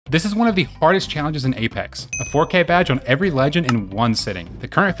This is one of the hardest challenges in Apex. A 4K badge on every legend in one sitting. The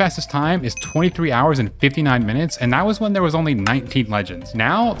current fastest time is 23 hours and 59 minutes, and that was when there was only 19 legends.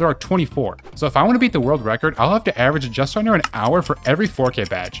 Now, there are 24. So if I want to beat the world record, I'll have to average just under an hour for every 4K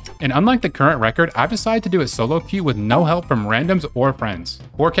badge. And unlike the current record, I've decided to do a solo queue with no help from randoms or friends.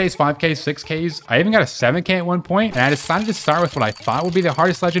 4Ks, 5Ks, 6Ks, I even got a 7K at one point, and I decided to start with what I thought would be the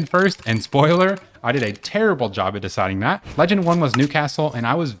hardest legend first, and spoiler, I did a terrible job at deciding that. Legend 1 was Newcastle, and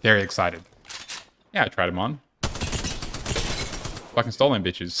I was very excited. Yeah, I tried him on. Fucking stolen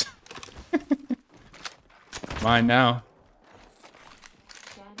bitches. Mine now.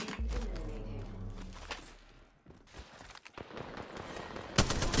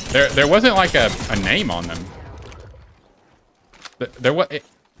 There wasn't like a name on them. There was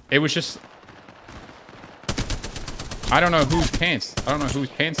it was just, I don't know whose pants. I don't know whose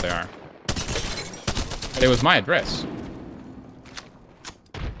pants they are. But it was my address.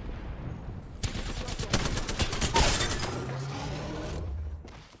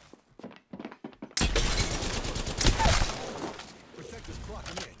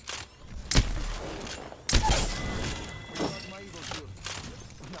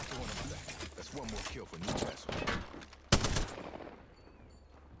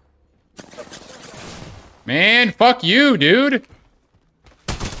 Man, fuck you, dude.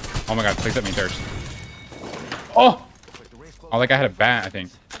 Oh my god, please let me thirst. Oh! Oh, like I had a bat, I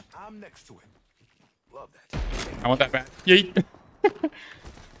think. I want that bat. Yeet.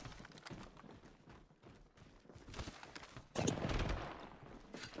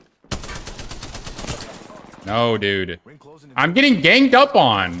 No, dude. I'm getting ganged up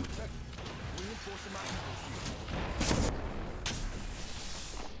on.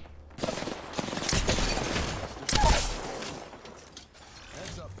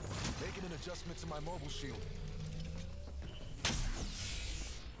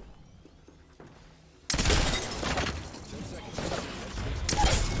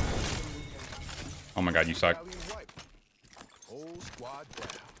 Oh my god, you suck. Whole squad down.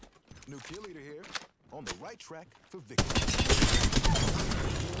 New kill leader here, on the right track for victory.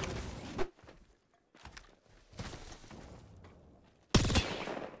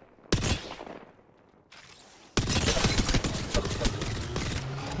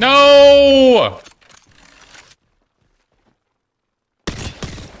 No!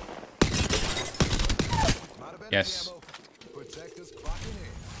 Yes.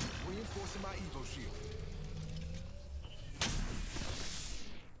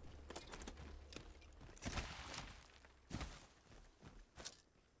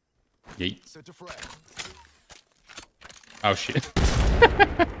 Yeet. Oh shit.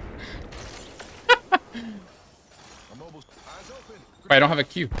 Wait, I don't have a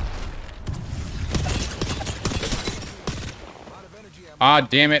Q. Ah,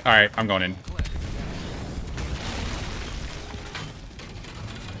 damn it. Alright, I'm going in.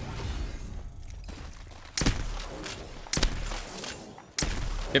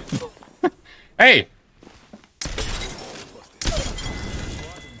 Yep. Hey!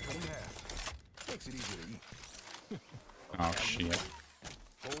 Oh shit.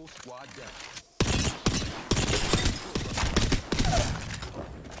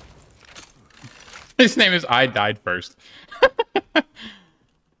 His name is I Died First.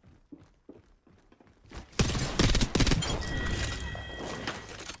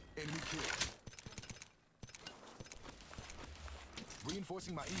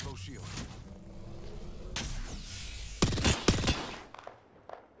 Reinforcing my Evo shield.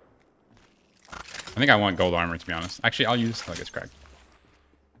 I think I want gold armor, to be honest. Actually, I'll use this till it gets cracked.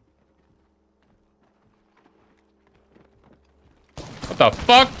 What the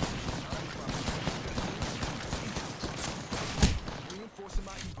fuck? Reinforcing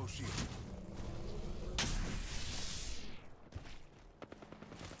my Evo shield.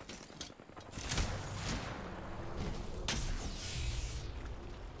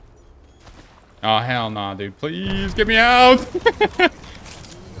 Oh, hell nah, dude. Please get me out.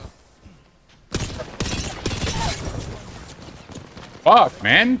 Fuck,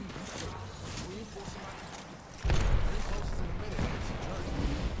 man.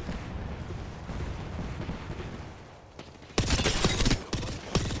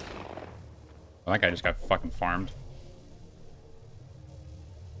 Well, that guy just got fucking farmed.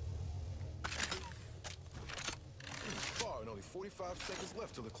 Only 45 seconds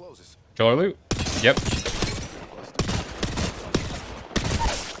left till the closes. Killer loot. Yep.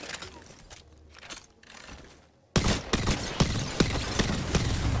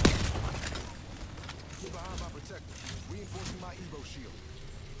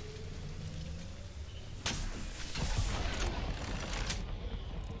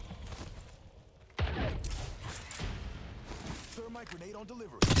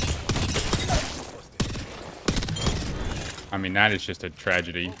 I mean, that is just a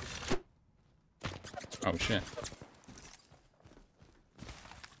tragedy. Oh, shit.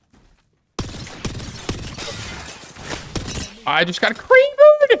 I just got creamed!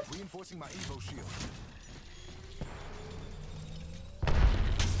 Reinforcing my Evo shield.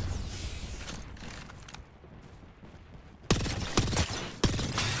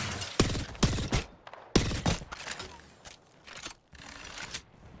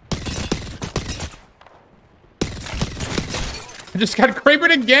 I just got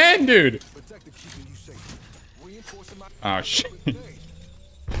creepered again, dude! Oh, shit.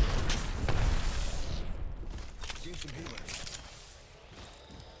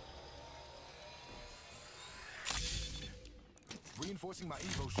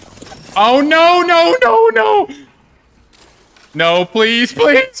 Oh, no, no, no, no! No, please,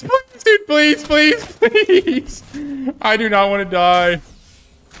 please, please, dude, please, please, please! I do not want to die.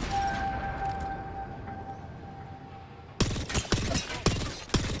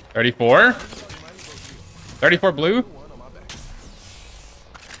 $34? 34 blue?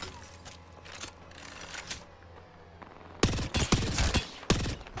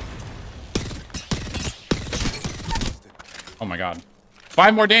 Oh my god.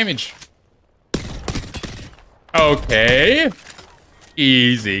 5 more damage. Okay.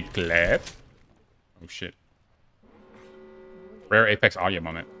 Easy clap. Oh shit. Rare Apex audio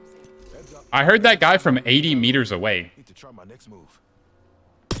moment. I heard that guy from 80 meters away.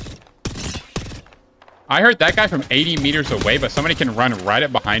 I heard that guy from 80 meters away, but somebody can run right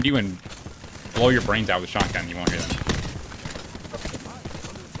up behind you and blow your brains out with a shotgun. You won't hear them.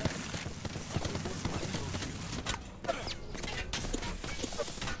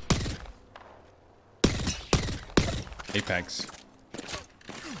 Apex.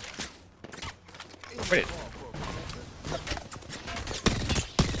 Wait.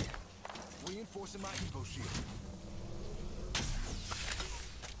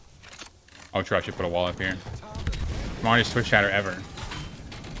 Oh, true. I should put a wall up here. Smartest Twitch chatter ever.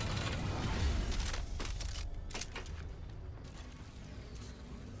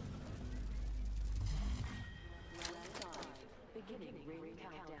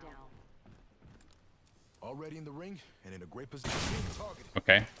 Already in the ring and in a great position.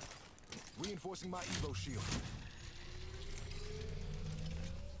 Okay. Reinforcing my Evo shield.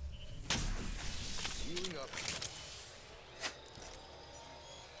 Healing up.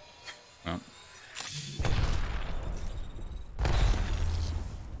 Oh.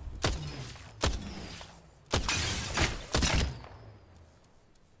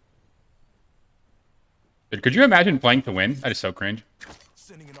 Dude, could you imagine playing to win? That is so cringe.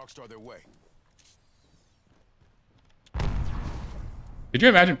 Sending an Arcstar their way. Could you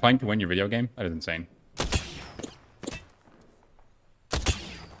imagine playing to win your video game? That is insane.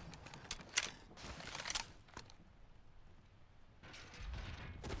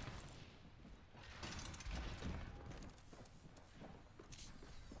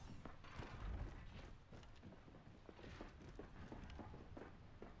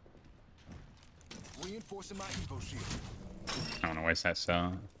 Reinforcing my Evo shield. I don't know why that's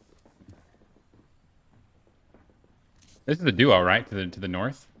so. This is the duo, right? To the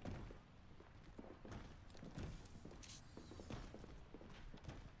north.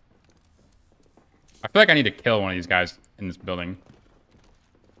 I feel like I need to kill one of these guys in this building.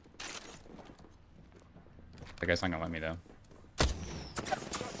 I guess not gonna let me though.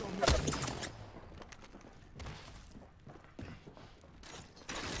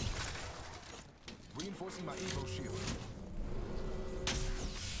 Reinforcing my Evo shield.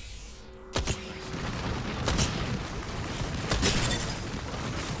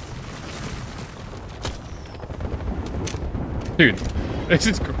 Dude, this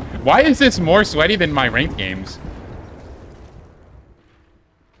is... Why is this more sweaty than my ranked games?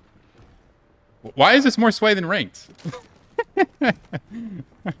 Why is this more sweaty than ranked?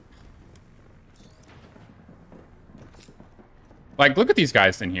 Like, look at these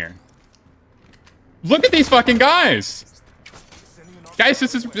guys in here. Look at these fucking guys! Guys,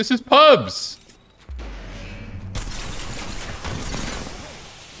 this is pubs!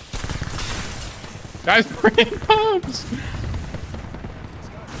 Guys, we're in pubs!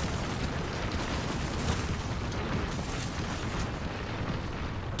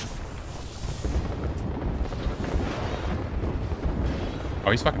 Oh,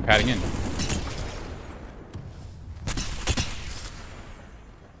 he's fucking padding in.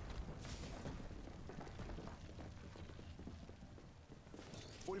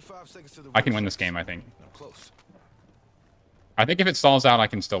 I can win this game, I think. I think if it stalls out, I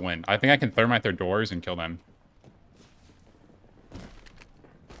can still win. I think I can thermite their doors and kill them.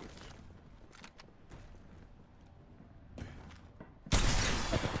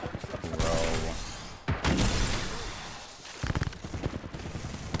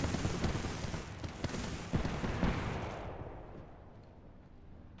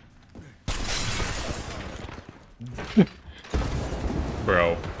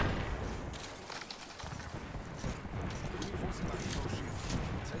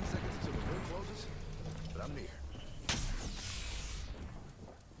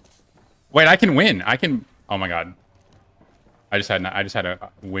 Wait, I can win. I can. Oh my god. I just had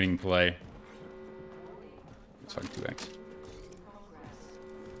a winning play. It's like 2x.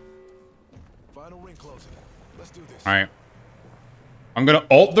 Final ring closing. Let's do this. All right. I'm gonna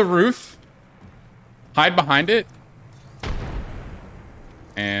ult the roof, hide behind it,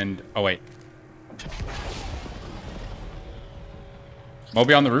 and oh wait.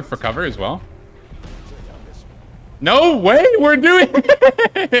 Moby on the roof for cover as well. No way, we're doing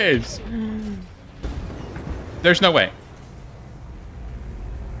this. There's no way.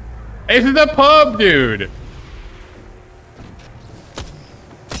 It's the pub, dude.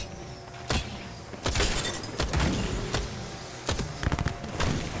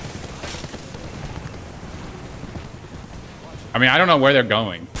 I mean, I don't know where they're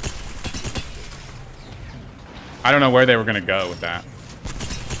going. I don't know where they were gonna go with that.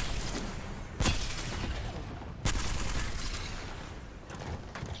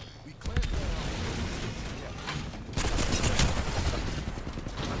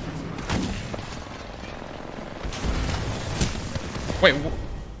 Wait,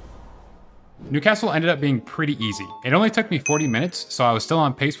 Newcastle ended up being pretty easy. It only took me 40 minutes, so I was still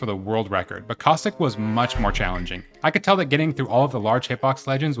on pace for the world record, but Caustic was much more challenging. I could tell that getting through all of the large hitbox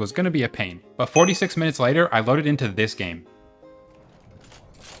legends was gonna be a pain, but 46 minutes later, I loaded into this game.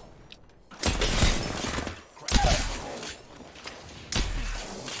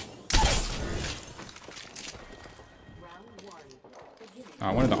 Oh,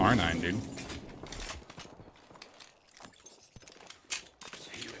 I wanted the R9, dude.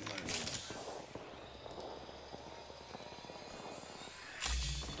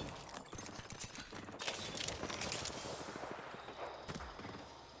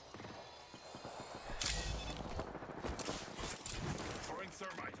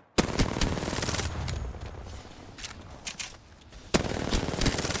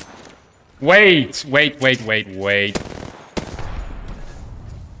 Wait.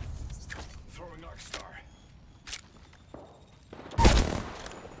 Throwing Arcstar.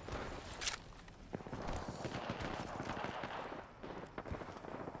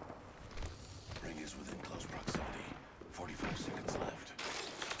 Ring is within close proximity. 45 seconds left.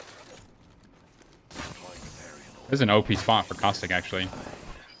 This is an OP spot for Caustic, actually.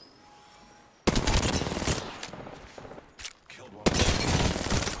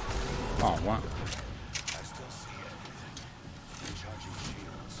 Oh, wow. I still see everything. Recharging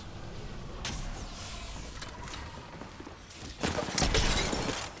shields.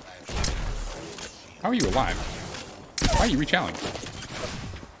 How are you alive? Why are you rechalling?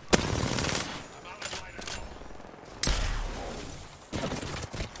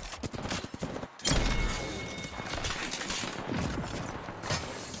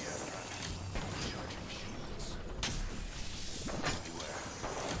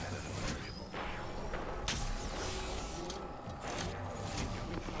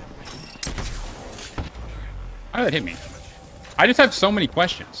 How did that hit me? I just have so many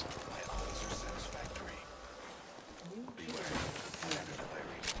questions.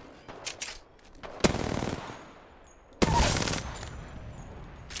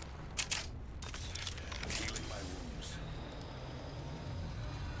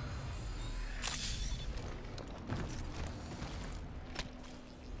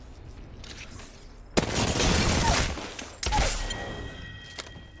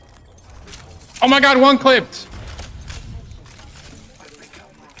 Oh my god, one clipped!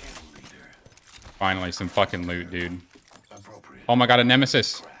 Finally, some fucking loot, dude. Oh my god, a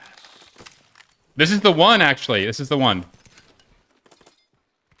nemesis. This is the one, actually. This is the one.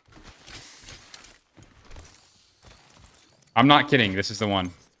 I'm not kidding. This is the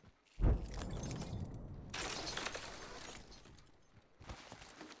one.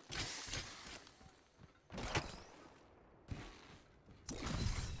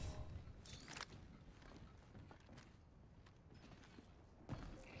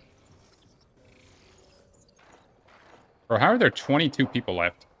 Bro, how are there 22 people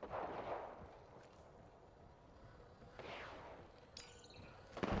left?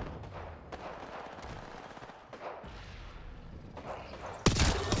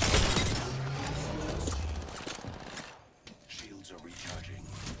 Shields are recharging.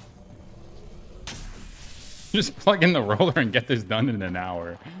 Just plug in the roller and get this done in an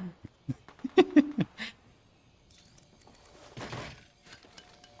hour.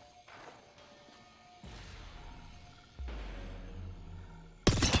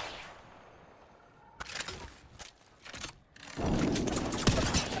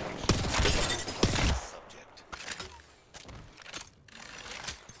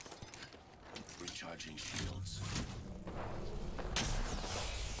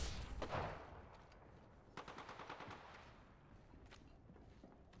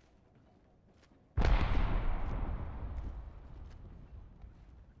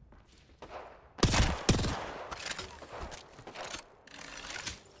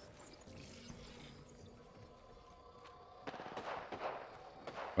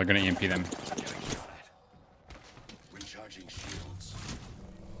 We're gonna EMP them. Recharging shields.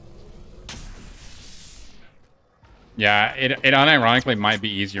 Yeah, it unironically might be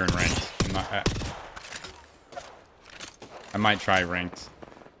easier in ranked. I might try ranked.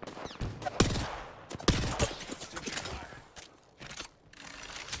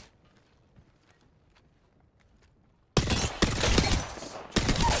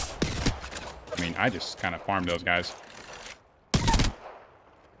 I mean, I just kind of farmed those guys.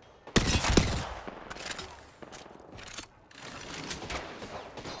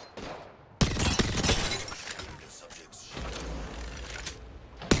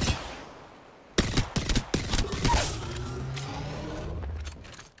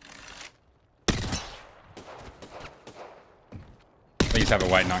 Please have a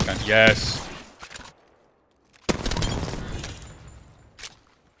white knockdown. Yes.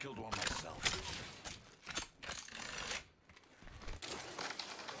 Killed one myself.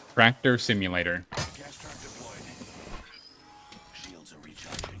 Tractor simulator. Gas trap deployed. Shields are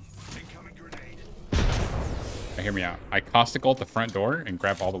recharging. Incoming grenade. Now, hear me out. I caustic ult the front door and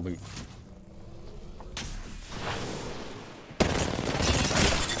grab all the loot.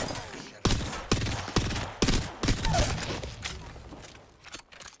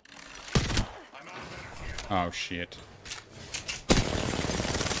 Oh shit.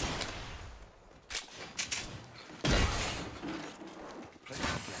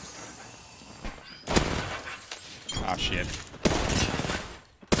 Oh shit.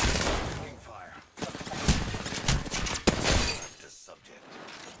 Fire. This subject.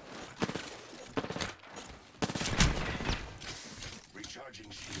 Recharging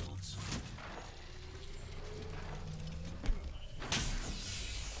shields.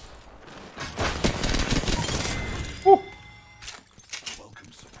 Woo.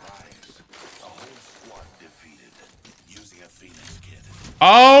 Welcome surprise. A whole squad defeated using a Phoenix kit.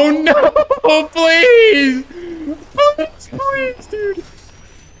 Oh no! Please! Please, please, dude!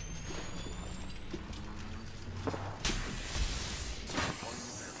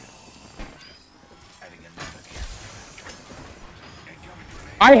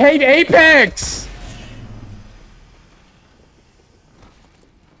 I hate Apex!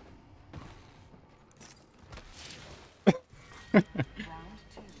 Round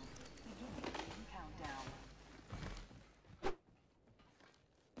 2. Beginning countdown.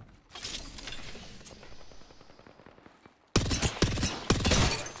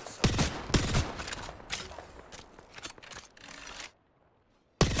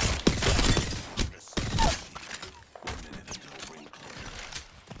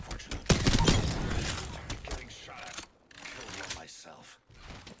 Getting shot at. Killed one myself.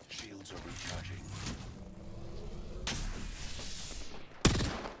 Shields are recharging.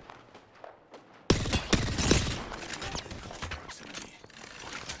 Close proximity.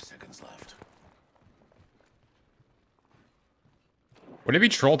 45 seconds left. Would it be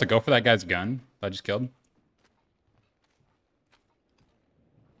troll to go for that guy's gun that I just killed?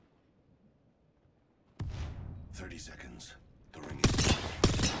 Seconds. The ring is.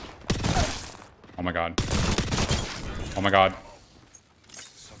 Oh my god. Oh my god.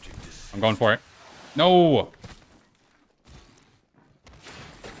 Subject is. I'm going for it. No!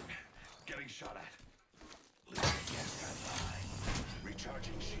 Getting shot at. Leaving gas trap line.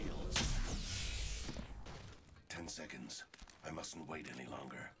 Recharging shields. 10 seconds. I mustn't wait any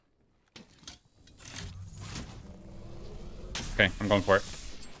longer. Okay, I'm going for it.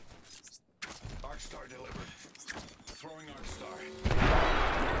 Arc Star delivered. Throwing Arc Star.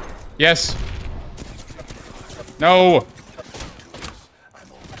 Yes! No!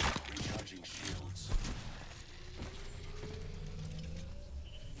 I'm over. Recharging shields.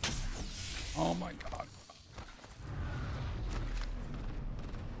 Oh my god.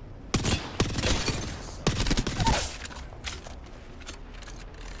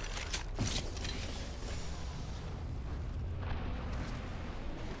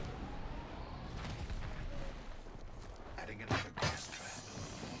 Adding another gas trap.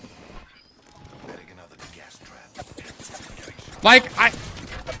 Adding another gas trap. Getting shot. Like,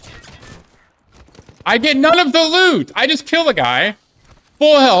 I get none of the loot! I just kill the guy.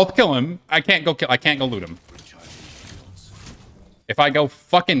 Full health, kill him. I can't go loot him. Recharging shields. If I go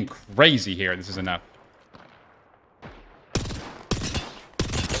fucking crazy here, this is enough.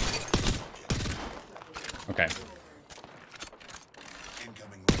 Okay.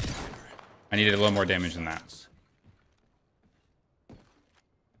 Incoming Wraith. I needed a little more damage than that.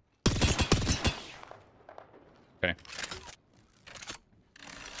 Okay.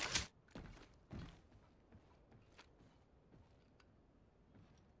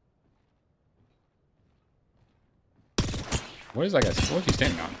 What is that guy? What is he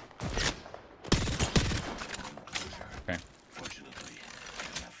standing on? Okay. Fortunately, I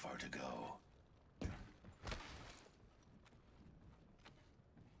don't have far to go.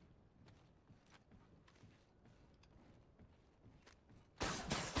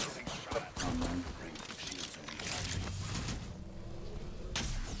 Shields are recharging.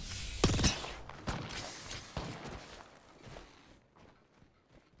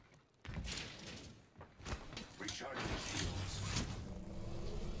 Recharging shields.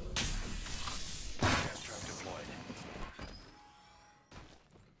 Gas trap deployed.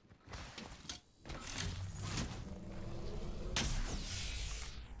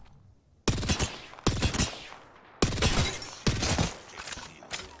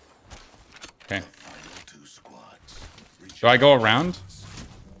 Okay. Final 2 squads. Do I go around?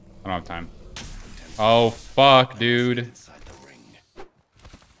 I don't have time. Oh, fuck, dude. Inside the ring.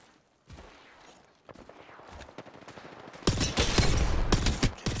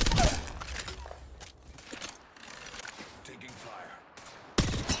 Taking fire.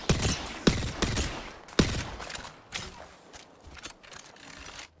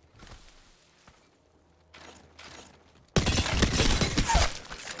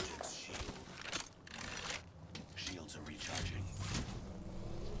 Subject's shield. Shields are recharging.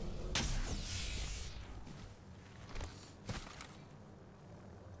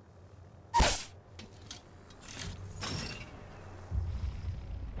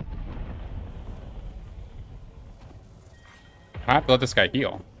 I have to let this guy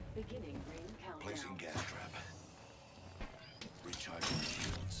heal. Beginning ring countdown. Placing gas trap. Recharging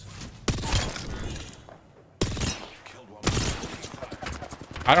shields. Killed one.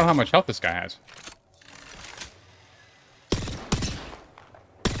 I don't know how much health this guy has.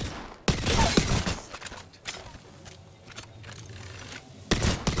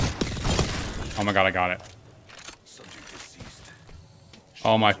 Oh my god, I got it. Subject deceased.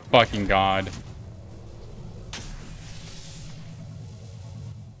 Oh my fucking god.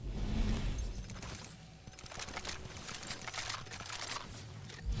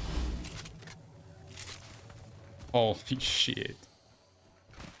 Holy shit.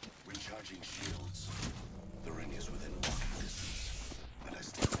 Recharging shields. The ring is within walking distance. And I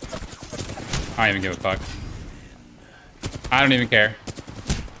still I don't even give a fuck. I don't even care.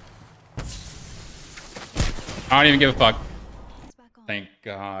 I don't even give a fuck. Thank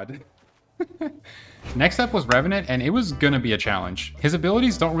God. Next up was Revenant, and it was gonna be a challenge. His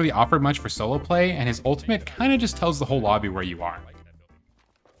abilities don't really offer much for solo play, and his ultimate kinda just tells the whole lobby where you are.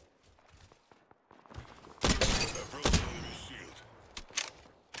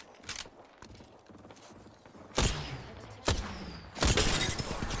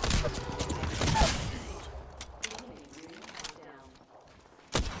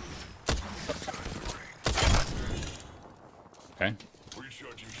 Okay.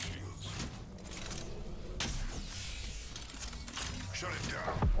 recharging shields. Shut it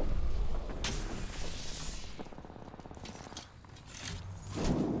down.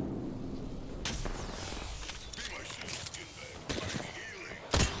 Be my shield, skin bag. Healing.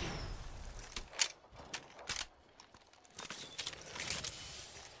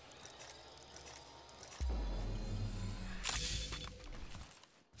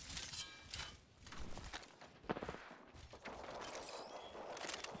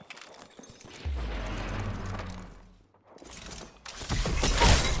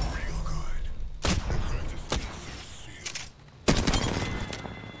 Real good. The crack is sealed.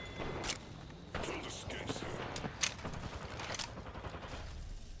 Kill the skin suit.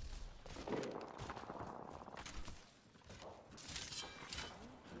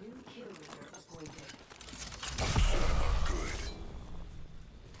 New kill leader appointed. Good.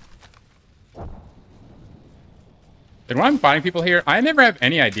 And when I'm fighting people here, I never have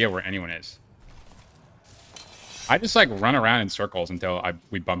any idea where anyone is. I just like run around in circles until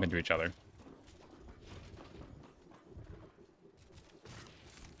we bump into each other.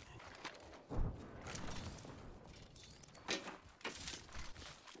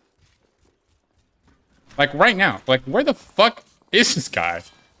 Like right now, like where the fuck is this guy?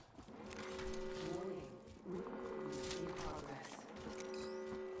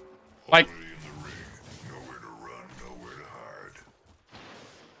 Like, In the ring. Nowhere to run, nowhere to hide.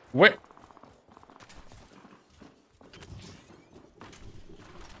 where?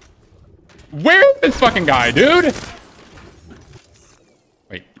 Where is this fucking guy, dude?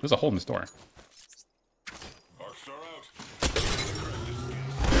 Wait, there's a hole in this door. Arcstar out.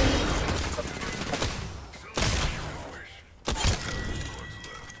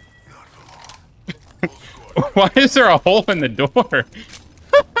 Not for long. Why is there a hole in the door?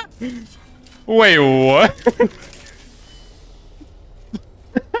 Wait, what?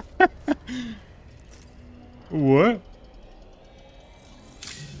 What?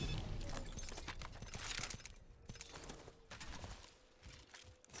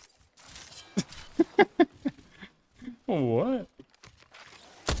 What?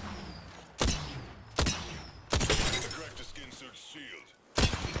 Crack the skin suit shield.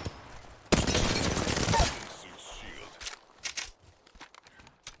 Suit shield.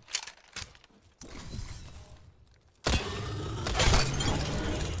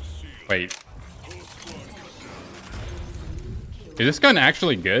 Wait. Is this gun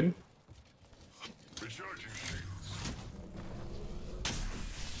actually good? Recharging shields.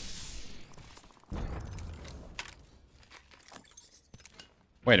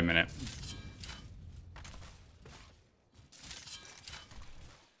 Wait a minute.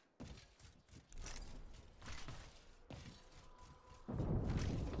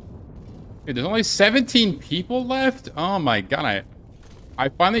 Dude, there's only 17 people left? Oh my god, I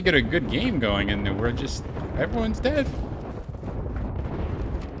finally get a good game going and then we're just... everyone's dead.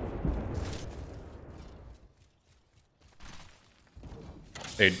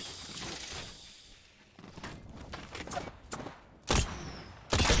 Dude.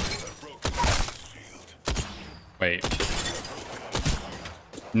 Wait.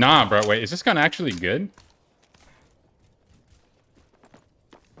 Nah, bro, wait, is this gun actually good?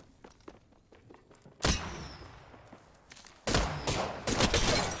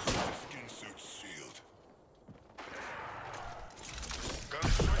 Skin suit shield. Gotta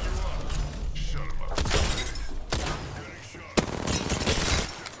shut you up. Shut him up. Getting shot.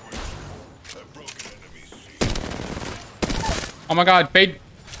 That broken enemy shield. Oh my god, Fade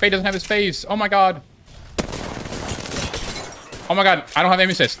doesn't have his face. Oh my god. Oh my god, I don't have aim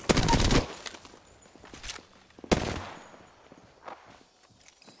assist.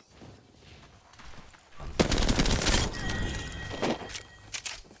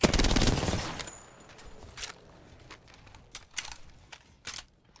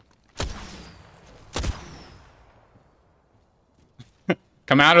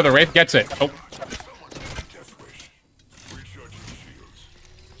 Come out of the Wraith gets it. Oh. Death wish. Recharging shields.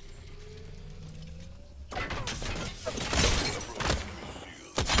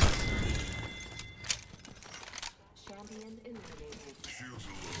 Champion eliminated. Shields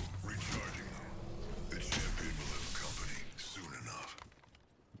are low. Recharging them. The champion will have company soon enough.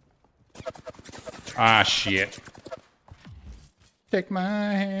 Ah, shit. Take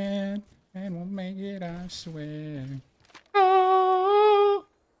my hand and we'll make it, I swear. Oh,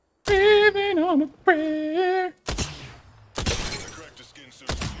 living on a prayer. I cracked the skin suit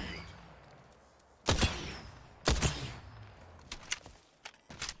shield.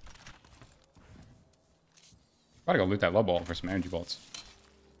 Gotta go loot that low ball for some energy bolts.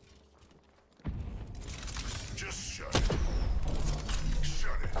 Just shut it.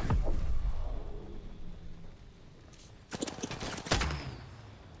 Shut it.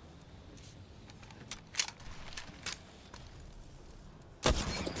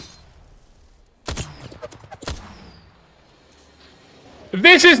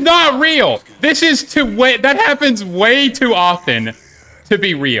 This is not real. This is too way. That happens way too often to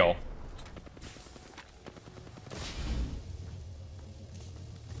be real.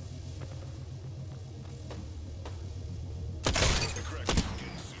 I cracked the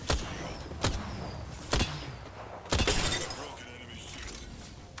skin suit shield. A broken enemy shield.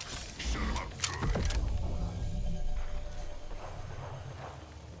 Shut him up good. A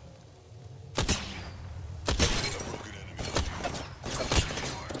broken enemy shield.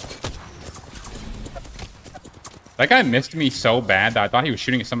 That guy missed me so bad that I thought he was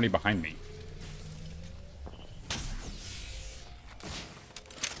shooting at somebody behind me.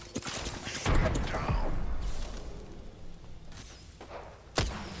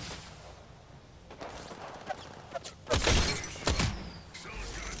 Someone's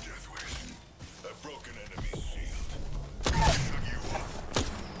got a death wish. A broken enemy shield. Shut you up.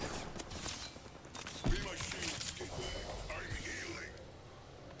 Be my shield, skitbag. I'm healing.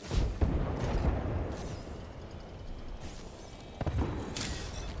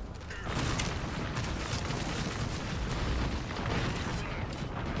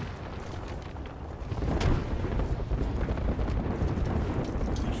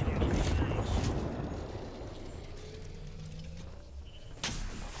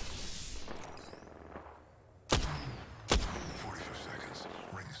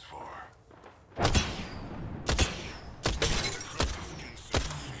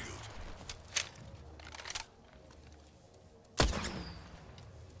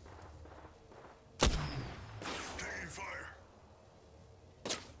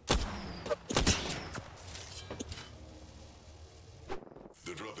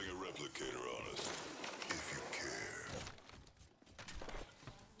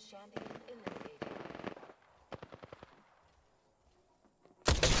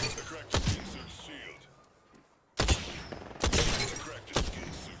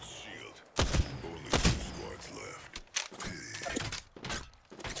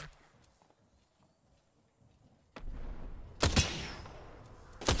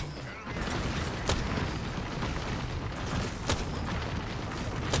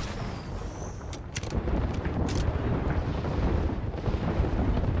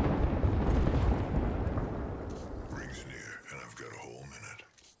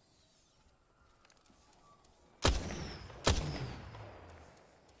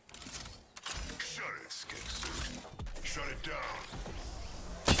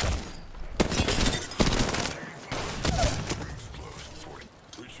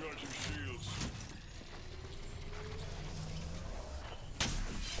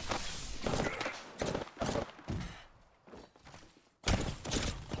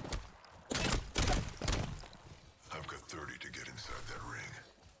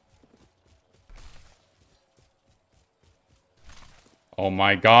 Oh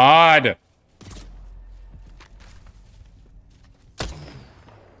my god.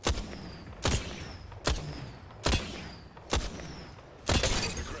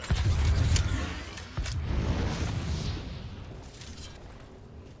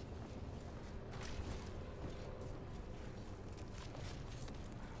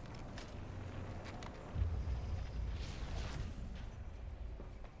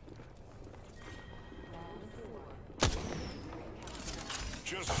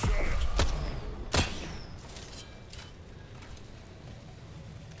 Just shut it.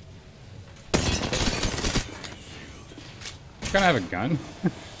 Gonna have a gun?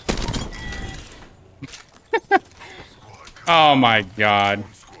 Oh my god.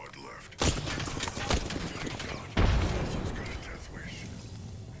 One squad left. Good God. Someone's got a death wish.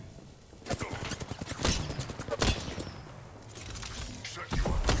 Shut you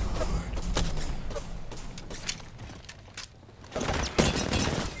up real good.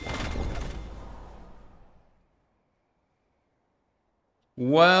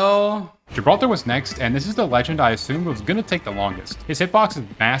 Well, Gibraltar was next, and this is the legend I assumed was going to take the longest. His hitbox is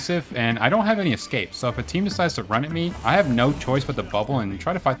massive, and I don't have any escape, so if a team decides to run at me, I have no choice but to bubble and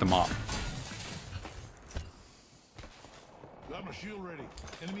try to fight them off. Got my shield ready.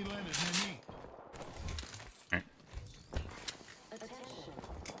 Enemy landed near me. Alright. Attention.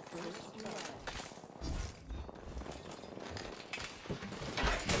 First blood.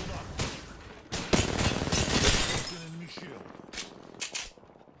 Shield up. That's an enemy shield.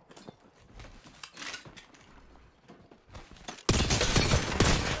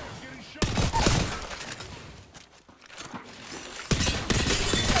 Getting shot.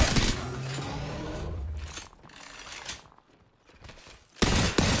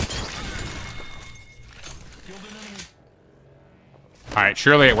 Killed an enemy. Alright,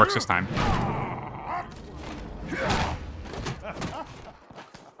 surely it works this time.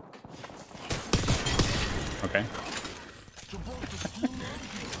 Okay.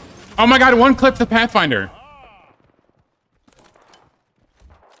 Oh my god, one clip the Pathfinder!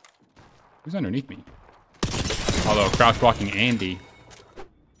 Who's underneath me? Although, crouch blocking Andy.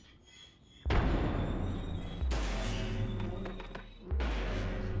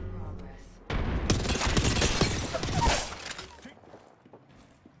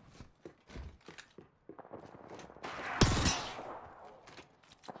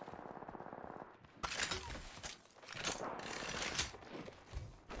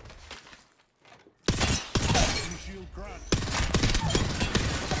 Enemy shield cracked.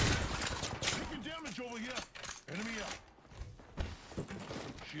 Taking damage over here. Enemy up.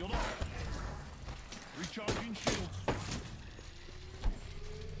 Shield up. Recharging shields.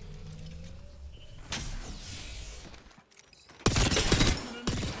 An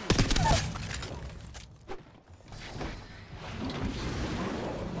enemy shield.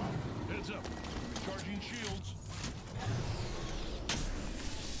 Heads up. Recharging shields.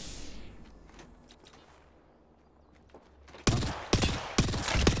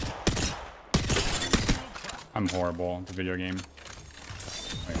 I'm horrible at the video game.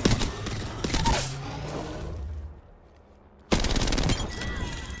 Wait,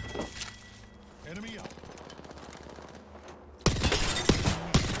 Enemy up.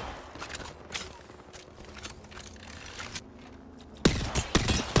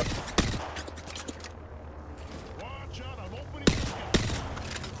 Watch out, I'm opening the sky.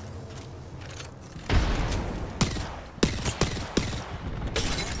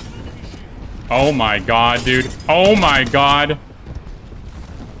 Enemy shield. oh my god, dude. Oh my god.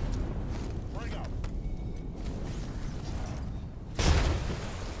 Frag out.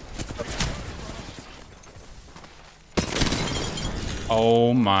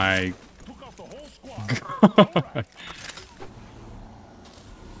 Oh my Took out the whole squad. god.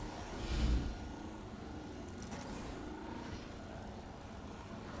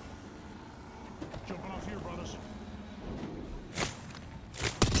 Jumping off here, brothers.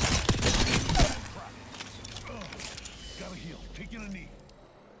 Ugh. Gotta heal. Taking a knee.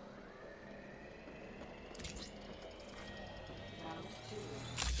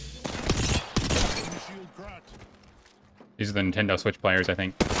 Enemy shield cracked. These are the Nintendo Switch players, I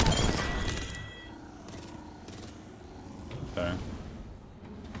think. So,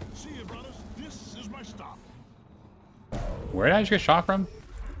 See you, brothers. This is my stop. where did I just get shot from?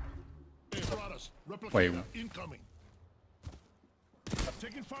 Hey, brothers. Replicator Wait. incoming.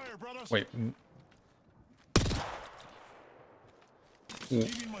 Taking fire, brothers. Wait.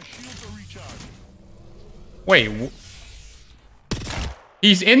 Leaving my shield to recharge. Wait.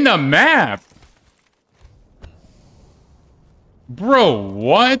 He's in the map! Bro,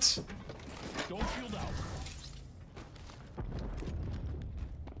 what? Don't shield out.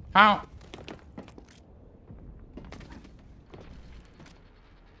 How?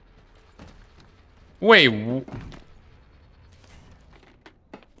 Wait.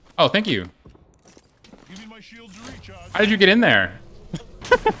 Oh, thank you. How did you get in there?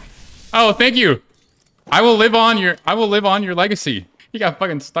 Oh, thank you. I will live on your legacy. You got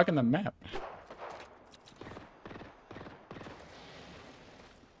fucking stuck in the map.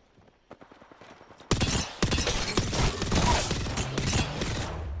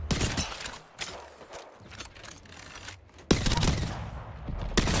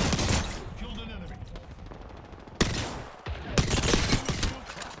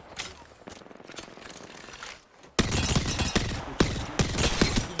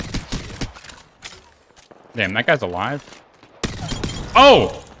 Damn, that guy's alive.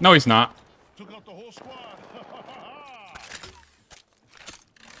 Oh! No, he's not. Took out the whole squad.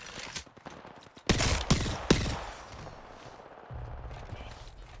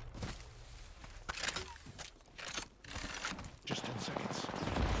 Just 10 seconds.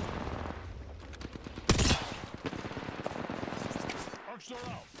 Arcs are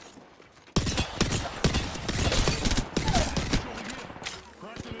out. Going in.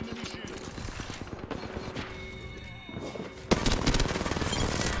 Cracked an enemy shield.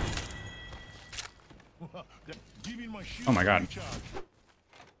 Oh my god.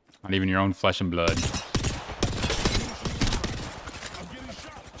 Not even your own flesh and blood.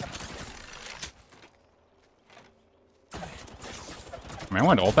 I mean, I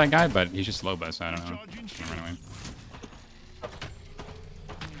wanted to ult that guy, but he's just Loba, so I don't know. Run away.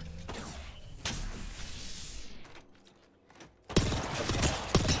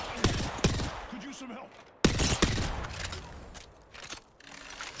 Could use some help.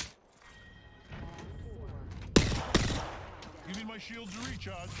 Giving my shield to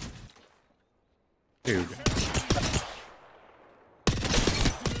recharge. Dude.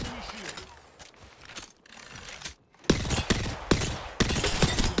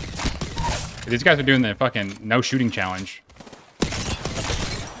 These guys are doing the fucking no shooting challenge.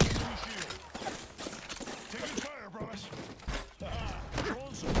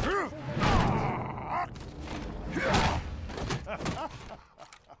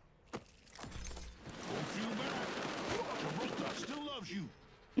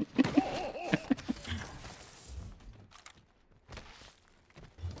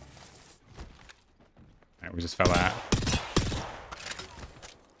 Alright, we just fell out.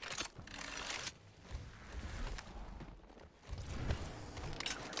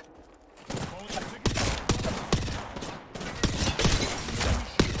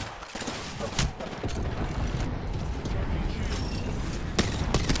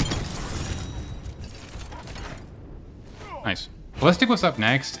 Nice. Ballistic was up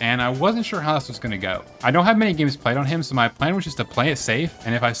next, and I wasn't sure how this was going to go. I don't have many games played on him, so my plan was just to play it safe,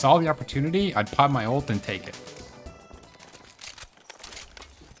 and if I saw the opportunity, I'd pop my ult and take it.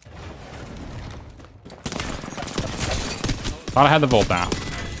 Thought I had the Volt out.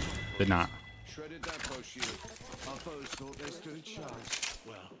 Did not. Shredded that bow shield. Our foes thought they stood a chance.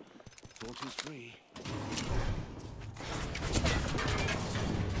 Well, thought is free.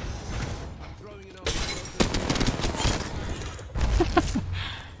 Throwing it over.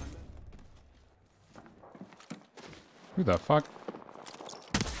 Who the fuck?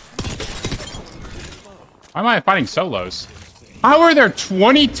 Why am I fighting solos? How are there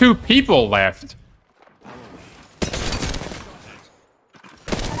 22 people left?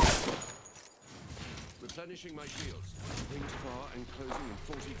 Replenishing my shields. Rings far and closing in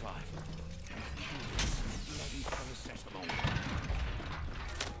 45. Bloody paracetamol.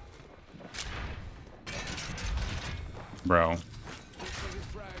 Bro.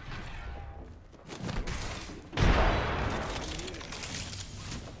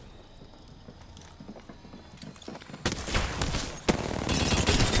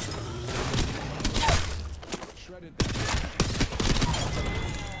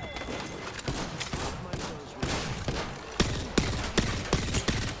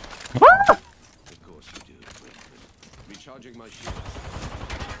 Of course you do. Recharging my shields.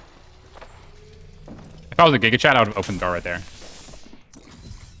 If I was a Giga Chat, I would have opened the door right there.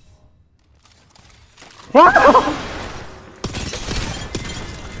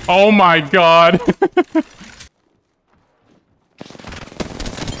 Oh my god.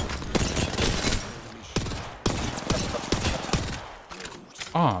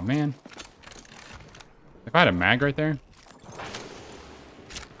 Oh man. If I had a mag right there.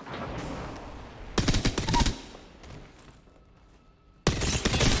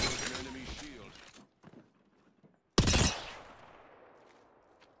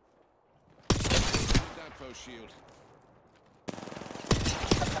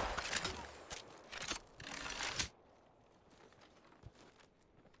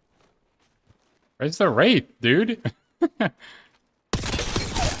 Where's the Wraith, dude?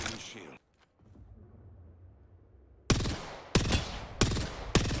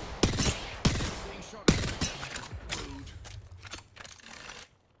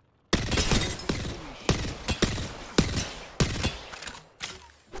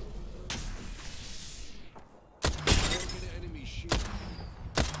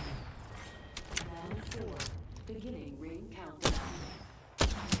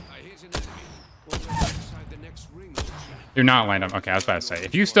 Do not land him. Okay, I was about to say.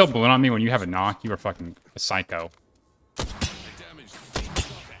 If you still balloon on me when you have a knock, you are fucking a psycho.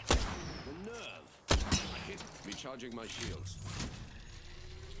 Recharging my shields.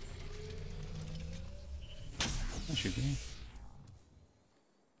 That should be.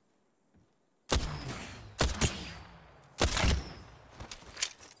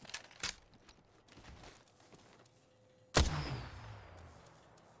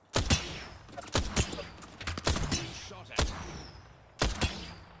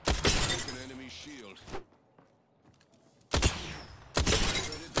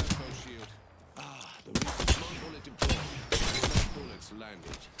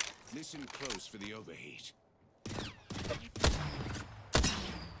 Listen close for the overheat.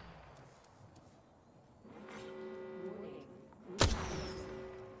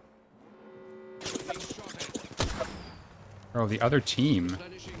 Bro, the other team.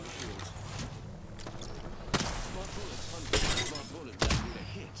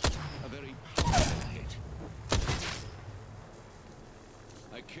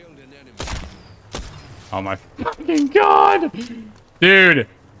 Oh my fucking god! Dude!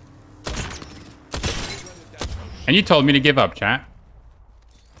 And you told me to give up, chat.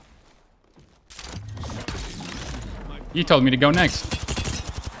 You told me to go next.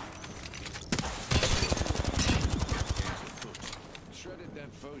 Shredded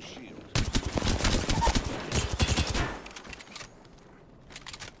that foe shield.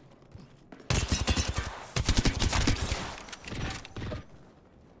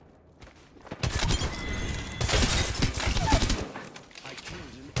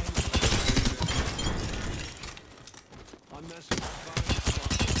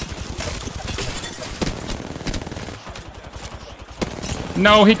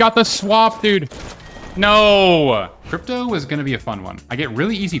 No, he got the swap, dude. No. Crypto was going to be a fun one. I get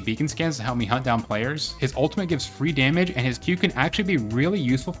really easy beacon scans to help me hunt down players. His ultimate gives free damage, and his Q can actually be really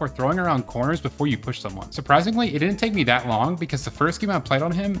useful for throwing around corners before you push someone. Surprisingly, it didn't take me that long because the first game I played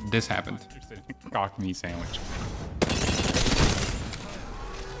on him, this happened. Cock me sandwich.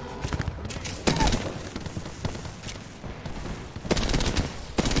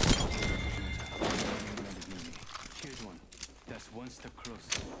 One step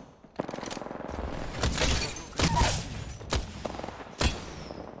closer.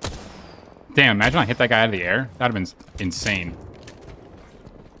 Damn, imagine I hit that guy out of the air. That'd have been insane.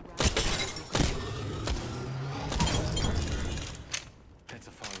 That's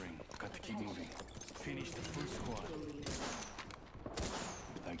a firing. Got to keep moving. Finish the full squad.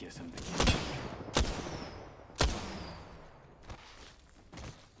 I guess I'm the key.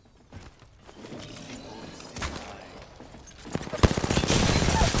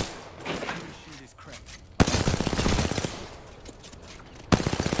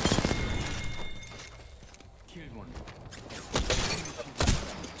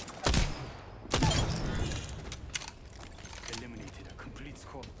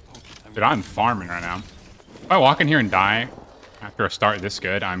 Dude, I'm farming right now. If I walk in here and die after a start this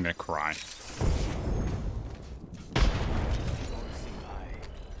good, I'm gonna cry.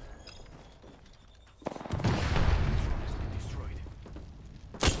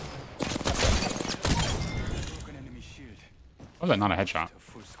 Was that not a headshot?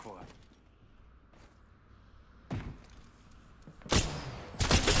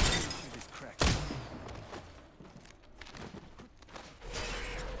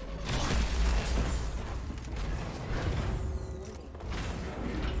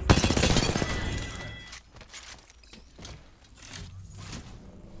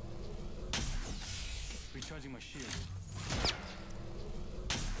 Recharging my shield.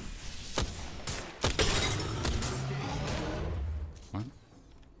 What?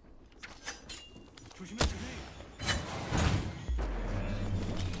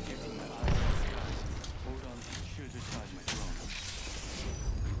 Hold on, shield recharge my drone.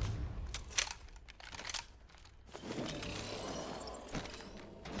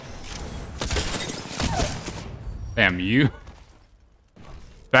 Damn, you.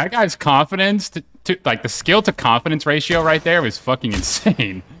 That guy's confidence to like the skill to confidence ratio right there was fucking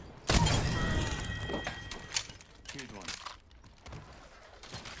insane.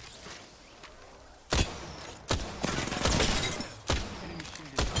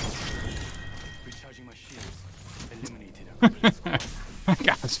 That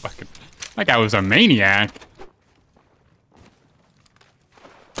guy was fucking... That guy was a maniac.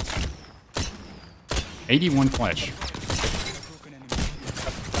 81 flesh. Broken enemy shield.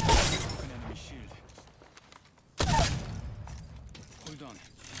 Broken enemy shield. Hold on.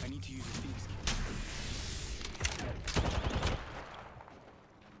 I need to use a Phoenix kit.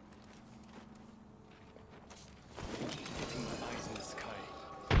 Getting my eyes in the sky.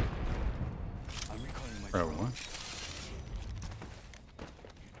 I'm recalling my Bro, drone. what?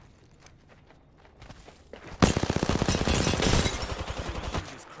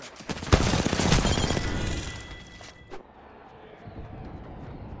 Shield is cracked.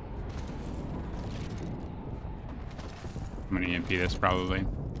 I'm gonna EMP this probably.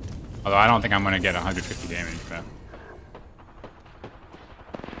 Although I don't think I'm gonna get 150 damage, but...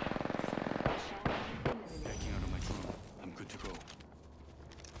 Backing out of my drone. I'm good to go.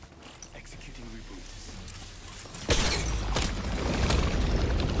 Executing reboot.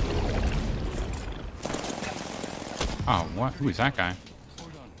 Oh, what? Who is that guy?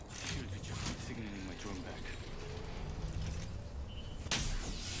 Hold on. Shield switcher. Signaling my drone back.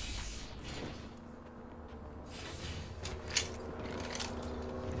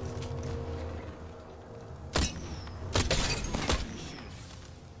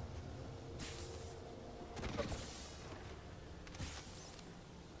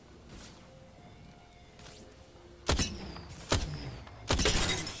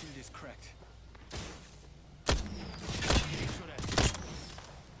 Shield is cracked.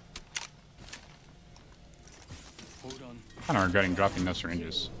 Hold on. Kind of regretting dropping those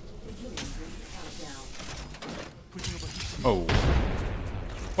syringes. Pushing over heat. Whoa.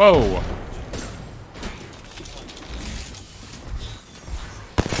 Whoa! Recharging my shield.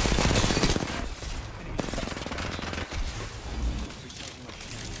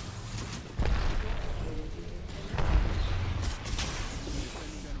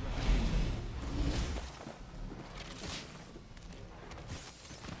 Defending that Revenant.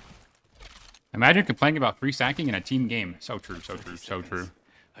 Imagine complaining about 3 sacking in a team game. So true, so true, so true.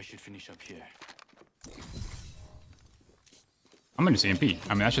 I should finish up here. I'm gonna just EMP.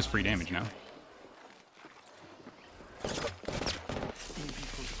 I mean, that's just free damage, you know? EMP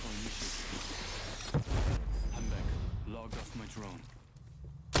protocol initiated. I'm back. Logged off my drone.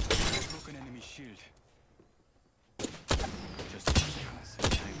 Broken enemy shield. Just a few seconds.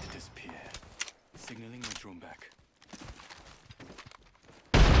 Time to disappear. Signaling my drone back.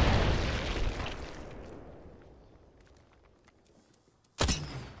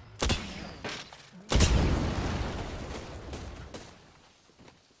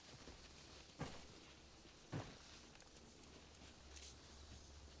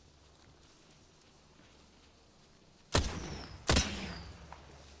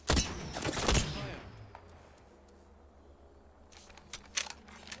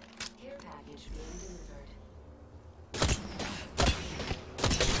 Care package being delivered.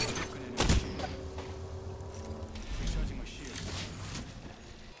 Broken enemy shield. Recharging my shield.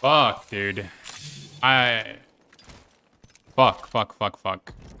 Fuck, dude.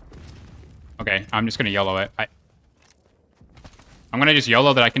 Fuck. Okay, I'm just gonna YOLO it. I'm gonna just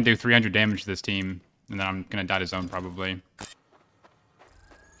YOLO that I can do 300 damage to this team, and then I'm gonna die to zone probably.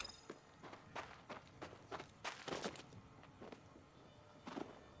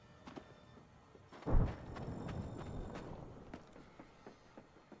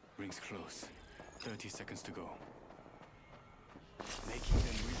 Rings close. 30 seconds to go. Making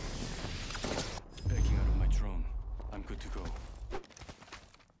them reboot. Backing out of my drone. I'm good to go.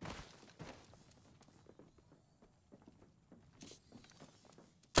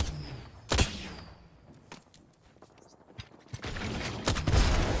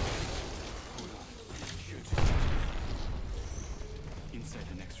 Hold on. Shoot. Inside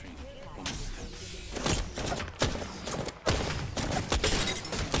the next ring. Almost there.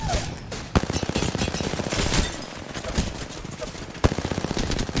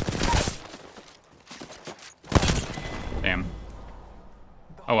 Damn.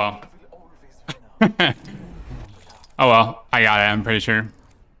 Oh well. Oh well. I got it, I'm pretty sure.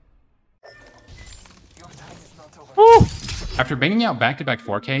 Woo! After banging out back-to-back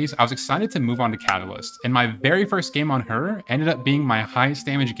 4Ks, I was excited to move on to Catalyst, and my very first game on her ended up being my highest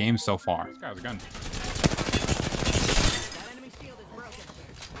damage game so far. This guy has a gun. That enemy shield is broken.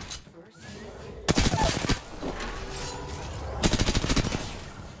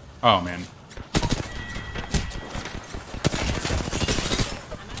 Oh man.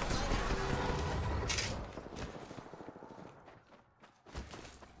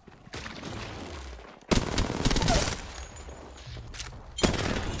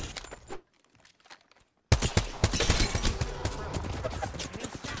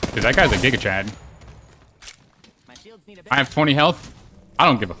 Dude, that guy's a Giga Chad. My shields need a bit. I have 20 health. I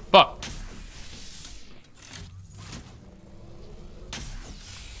don't give a fuck.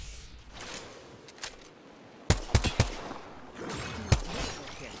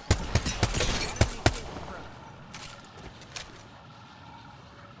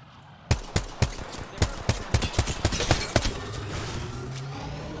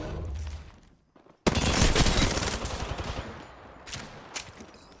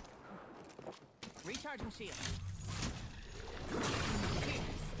 Recharging shield.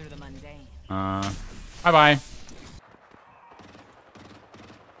 Through the mundane. Bye-bye.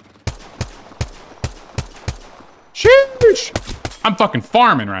 Sheesh! I'm fucking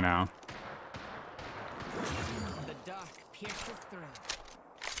farming right now. The dark pierces through.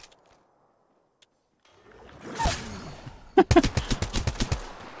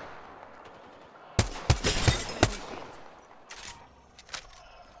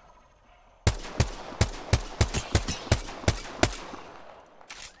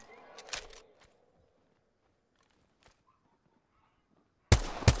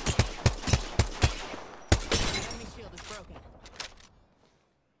 Enemy shield is broken.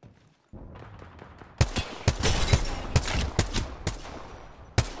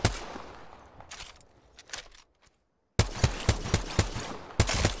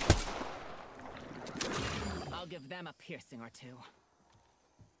 I'll give them a piercing or two.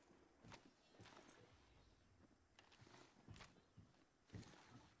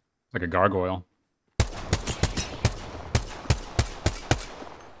 Like a gargoyle.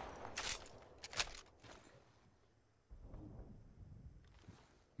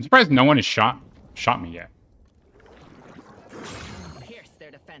 I'm surprised no one has shot me yet. Pierce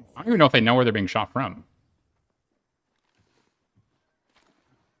their defense. I don't even know if they know where they're being shot from.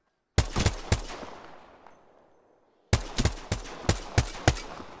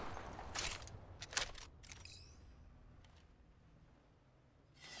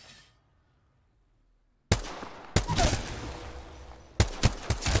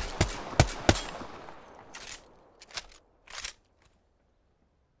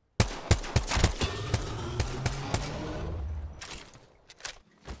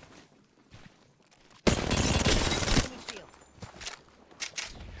 Enemy shield.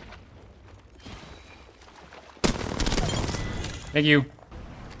 Thank you.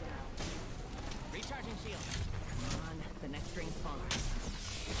 Recharging shield. Come on, the next ring's far.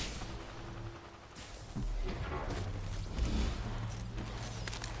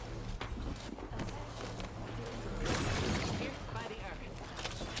 Pierced by the earth.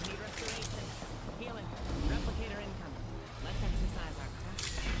 Need restoration. Healing. Replicator incoming. Let's exercise our craft.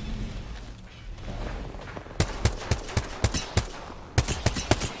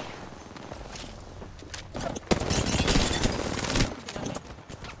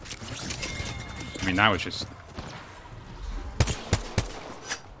 I mean, that was just...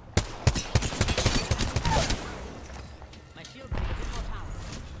 My shields need a bit more power.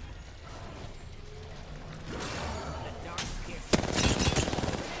 The dark pierce.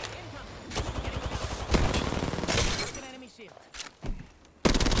 Incoming. Getting shot. Broken enemy shield.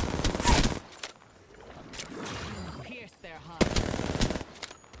 Pierce their heart.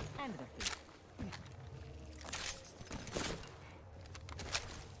 And their feet.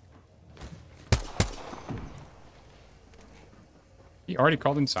 He already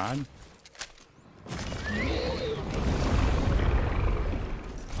called inside?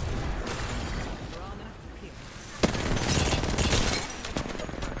 Strong enough to pierce.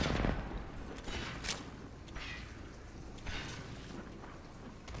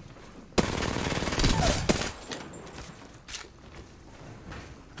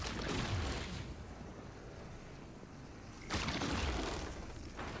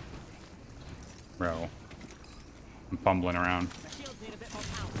 Bro. I'm fumbling around. My shields need a bit more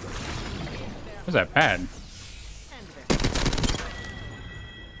power. Pierce their What's that pad? and their feet.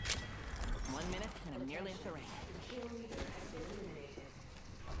 1 minute and I'm nearly at the ring.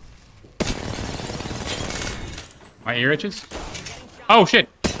 My ear itches? Oh, shit!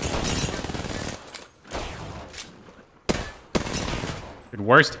 Dude,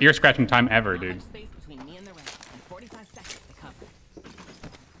 worst ear scratching time ever, Not dude. much space between me and the ring, and 45 seconds to cover.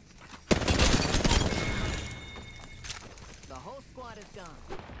 The whole squad is gone.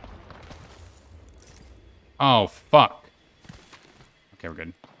 Oh, fuck. Okay, we're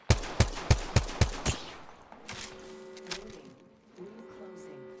good.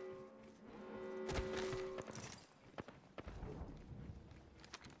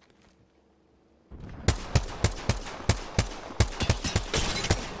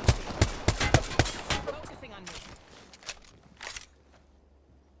 Focusing on me.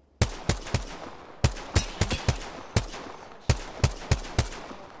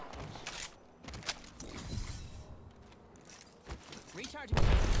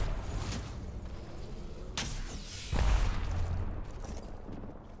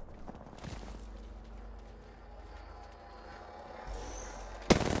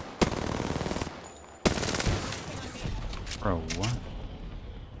 Bro, what?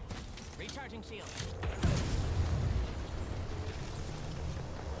 Recharging shield.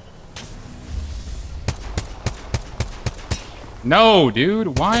 No,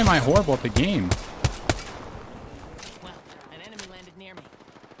 dude. Why am I horrible at the game? Well, an enemy landed near me.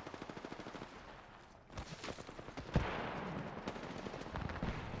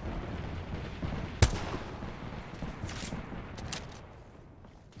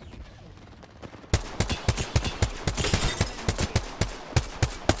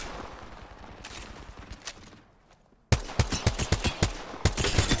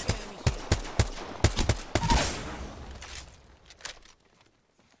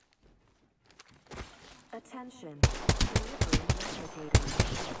 Attention. Delivering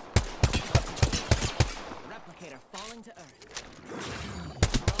replicator. Replicator falling to earth.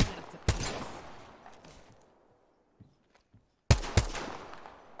 Strong enough to pierce.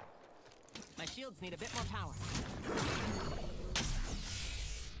 My shields need a bit more power.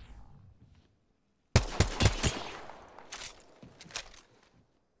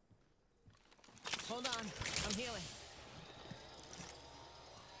 Hold on, I'm healing.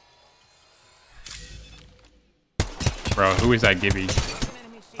 Bro, who is that Gibby?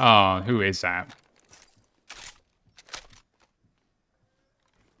 Oh, who is that?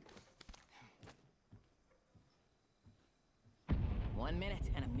 One minute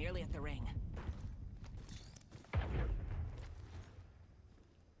and I'm nearly at the ring.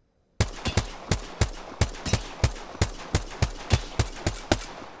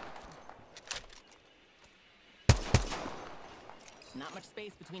 Not much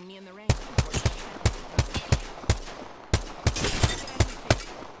space between me and the ring.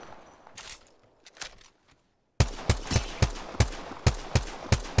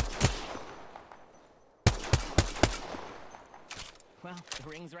 Well, the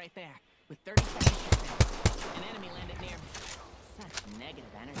ring's right there. With 30 seconds to spare. An enemy landed near me. Such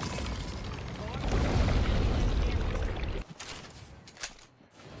negative energy. Enemy landed near me.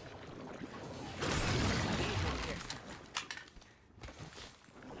 These will pierce them.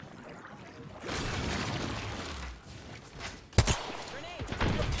 Grenade!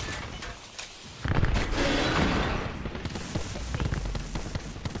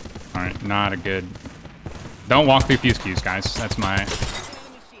 Alright, not a good... Don't walk through fuse queues, guys. That's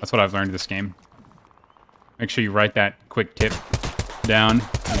what I've learned this game. Make sure you write that quick tip down.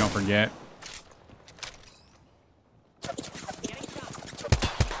 You don't forget.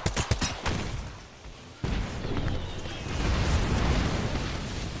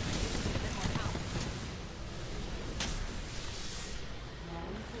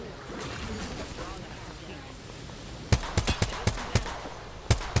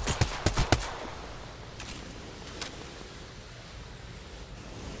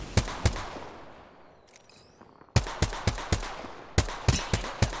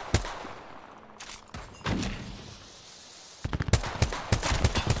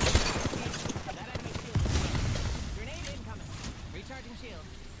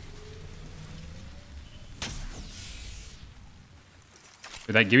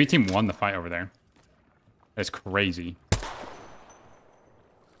 Dude, that Gibby team won the fight over there. That's crazy.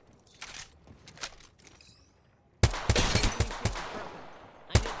 I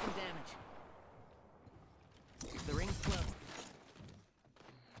did some damage. The ring's closed.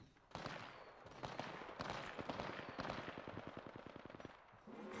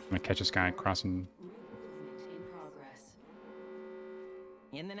 I'm gonna catch this guy crossing. Movement in progress.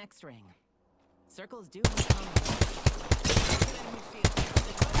 In the next ring. Circles do come.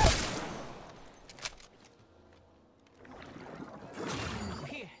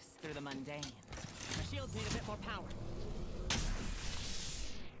 Pierce through the mundane. My shields need a bit more power.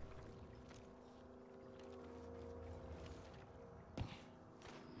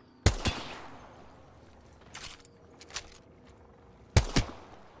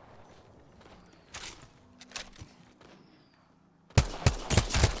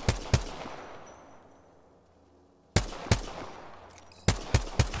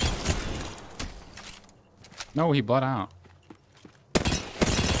 No, he bled out.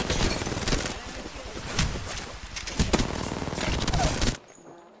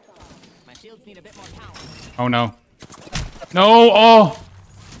 My shields need a bit more power. Oh no. No! Oh!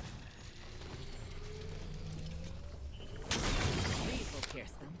 These will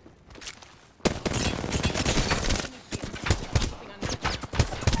pierce them.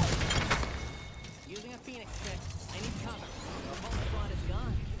 Using a phoenix trick. I need cover. The whole squad is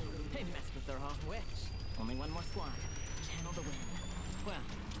gone. They messed with the wrong witch. Only one more squad. Channel the wind. Well,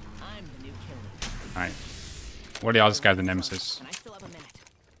 I'm the new killer. Alright. What are y'all? This guy's the nemesis. And I still have a minute.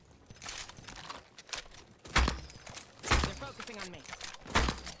 They're Focusing on me.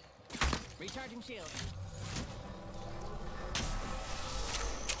 Recharging shield.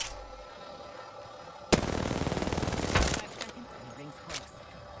 5 seconds and the ring's close.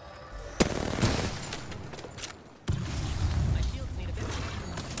 My shields need a bit more.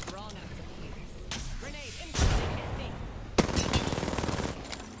 Strong enough to pierce. Grenade incoming at me.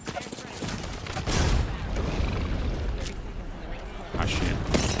 Air's ready. 30 seconds and the ring's close. Ah, shit.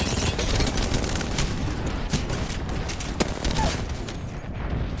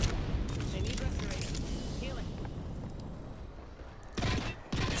 They need restoration. Healing.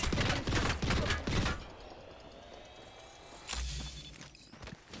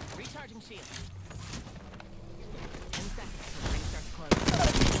 Recharging shield. 10 seconds till the ring starts closing.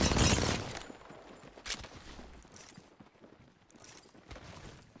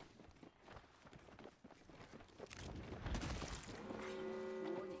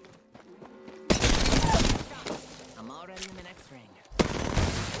 I'm already in the next ring.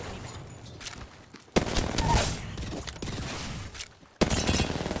 Hold me back.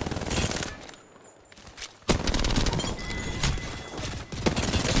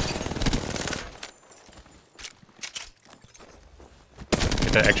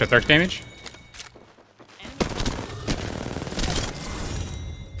 Get that extra thirst damage.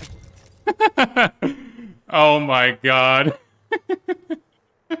 Oh my god.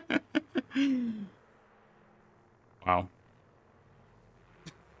 Wow.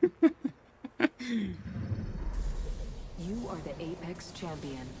 You are the Apex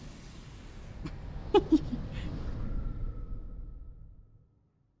champion.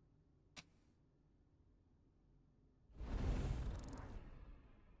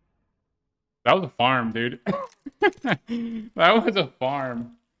 That was a farm, dude. That was a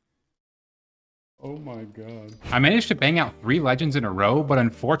farm. Oh my god. I managed to bang out 3 legends in a row, but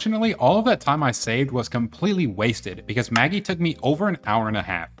unfortunately, all of that time I saved was completely wasted because Maggie took me over an hour and a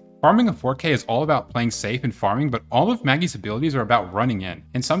half. Farming a 4K is all about playing safe and farming, but all of Maggie's abilities are about running in,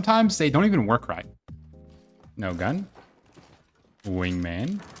 and sometimes they don't even work right. No gun.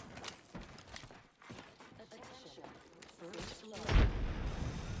 Wingman.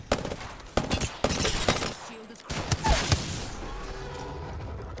 Shield is cracked.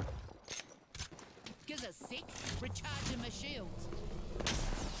 Gives us 6. Recharging my shields.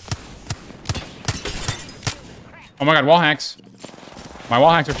 Oh my god, wall hacks. My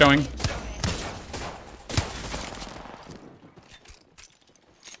wall hacks are showing.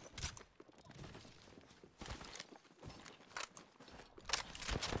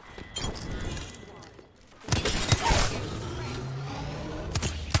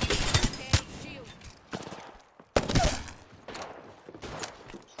 Shield.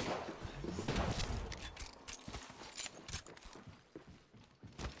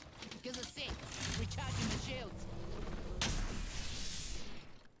 Gives us 6. Recharging my shields.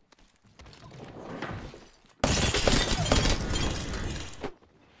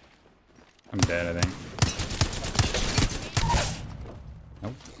 I'm dead, I think.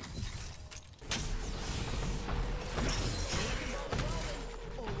 Nope.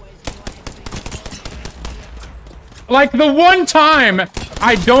 Like the one time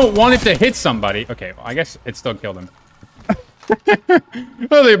I don't want it to hit somebody. Okay, well, I guess it still killed him.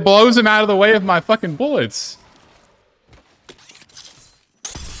 Well, it blows him out of the way of my fucking bullets.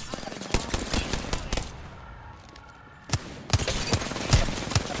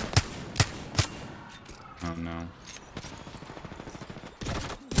 Oh no.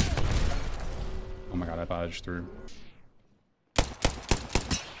 Oh my god, I thought I just threw.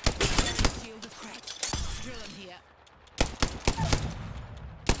 Shield is cracked. Drill him here.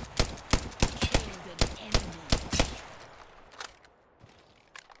 Killed an enemy.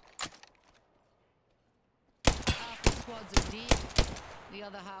 Half the squads are dead. The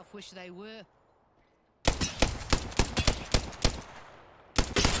other half wish they were.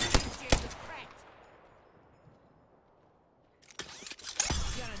 Shield is cracked.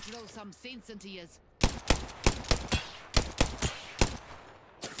 Gonna drill some sense into yous.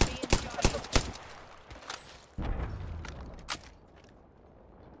 Being shot.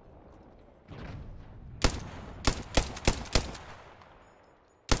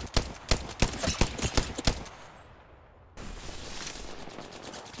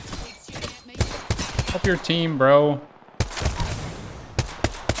 It's shooting at me. Help your team, bro.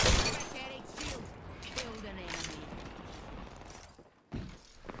 Magnetic shield. Killed an enemy.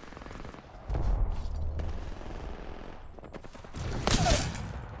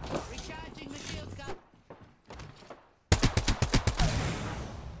 Recharging the shield gun.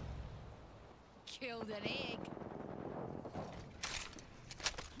 Killed an egg.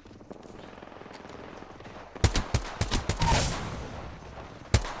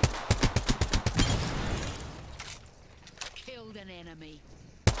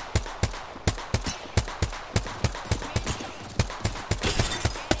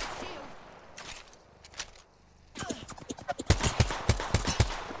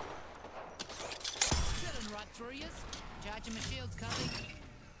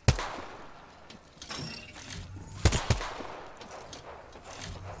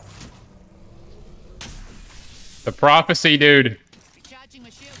 The prophecy, dude. Recharging my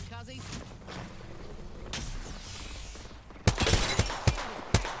shield, cuzzies.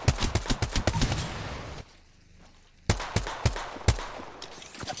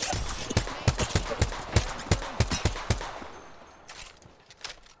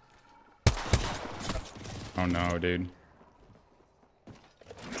 Oh no, dude.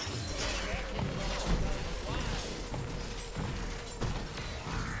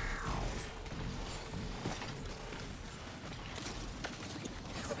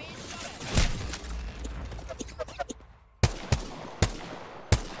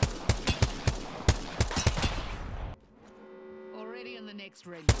 Already on the next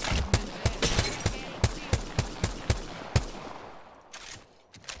ring.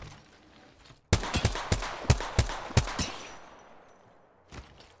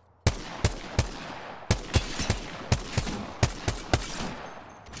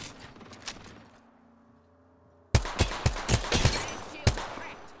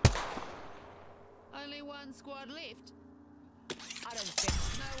 Only one squad left. I don't think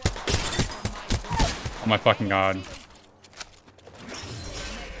no one. Oh my fucking god.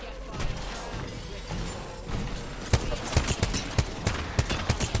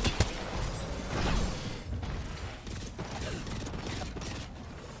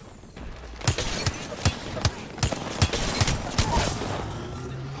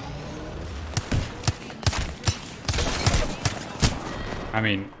 I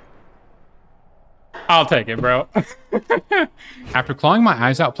mean, I'll take it, bro. After clawing my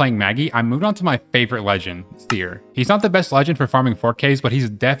eyes out playing Maggie, I moved on to my favorite legend, Seer. He's not the best legend for farming 4Ks, but he's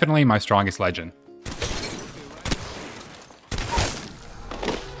definitely my strongest legend.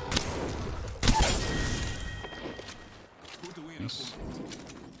 Nice.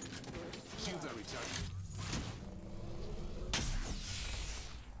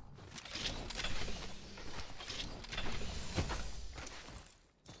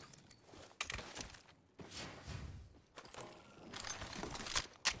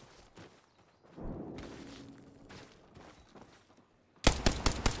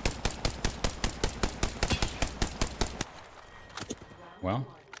 Well.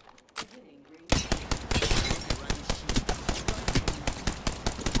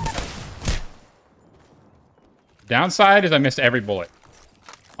 Downside is I missed every bullet.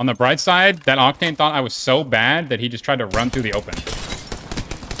 On the bright side, that Octane thought I was so bad that he just tried to run through the open.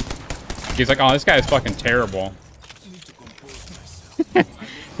 He's like, oh, this guy is fucking terrible.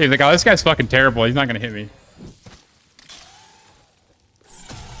 He's like, oh, this guy's fucking terrible. He's not gonna hit me.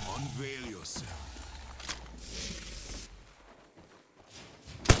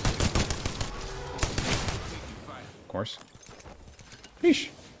 Of course. Yeesh.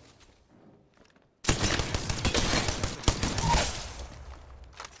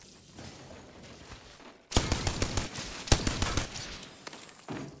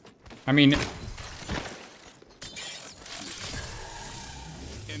 I mean,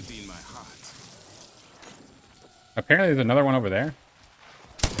 Empty in my heart. apparently there's another one over there.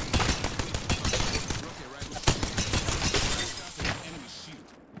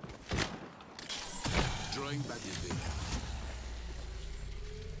 Drawing back your data.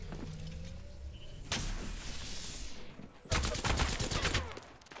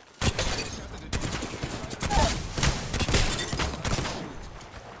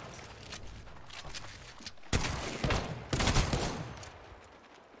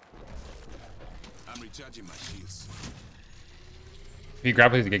 I'm recharging my shields. If you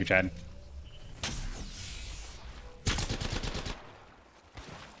grab, please, Giga Chad.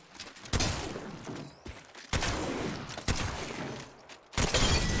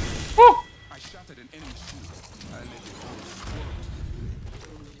 I shattered an enemy shield. I let it all explode.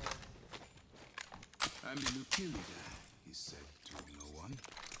 I'm the new kill leader, he said to no one.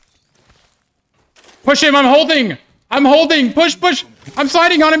 Push him! I'm holding! I'm holding! Push, push! I'm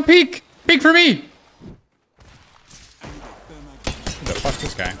sliding on him! Peek! Peek for me! Who the fuck's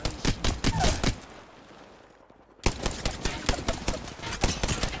this guy?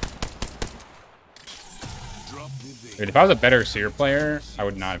 Dude, if I was a better Seer player, I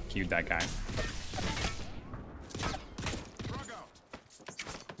would not have queued that guy.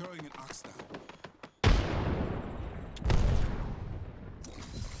 Throwing an ox down.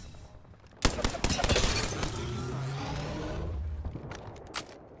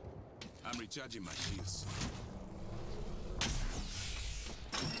 I'm recharging my shields.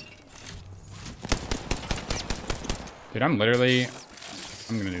 Dude, I'm gonna do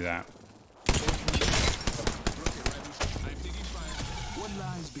that. What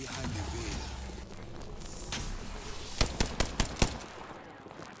lies behind the veil?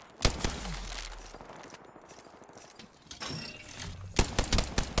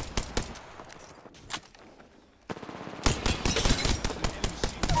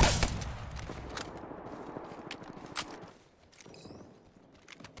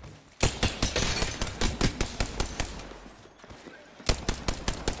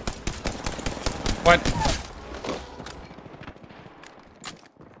 What?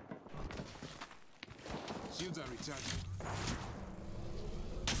 Shields are recharging.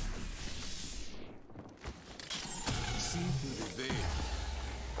 See through the veil.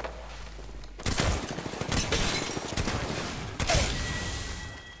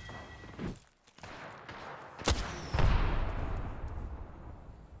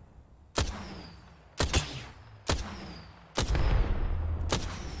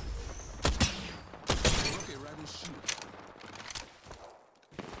 Okay, rival shield.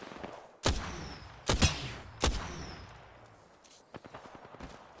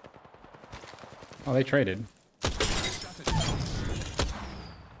 Oh, they traded.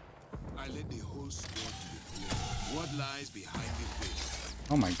 I led the whole squad to the flame. What lies behind the veil?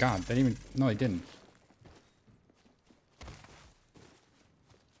 Oh my god, they didn't even... No, they didn't.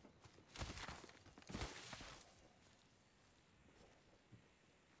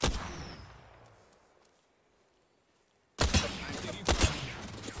 I'm taking fire.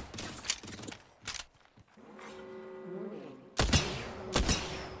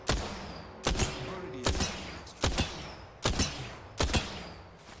 Already extra.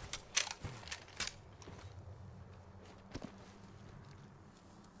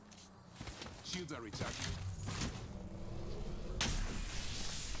 Shields are recharging.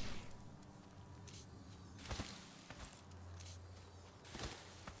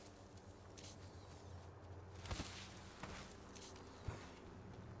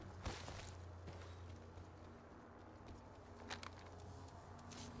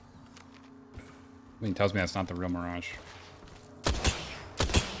 He tells me that's not the real Mirage.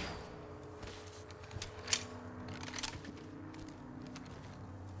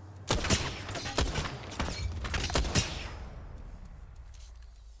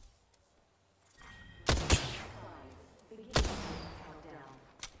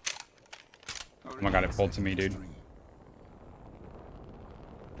 Oh my god, it pulled to me, dude.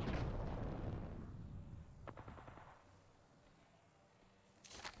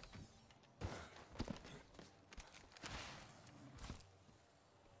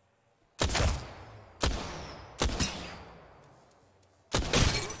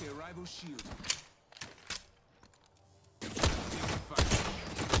 Okay, rival shield. Taking fire.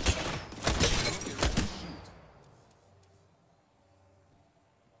 Okay, rival shield.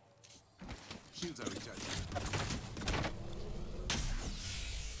 Shields are recharging.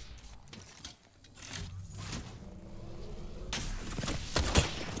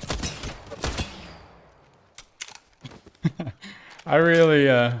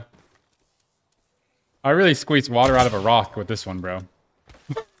 I really squeezed water out of a rock with this one, bro.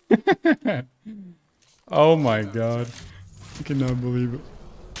 Oh my god. I cannot believe it.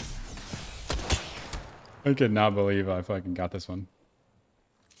 I cannot believe I fucking got this one.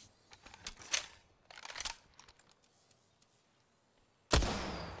 I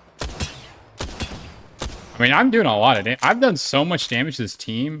mean, I'm doing a lot of damage. I've done so much damage to this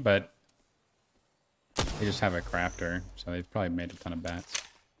team, but they just have a crafter, so they've probably made a ton of bats.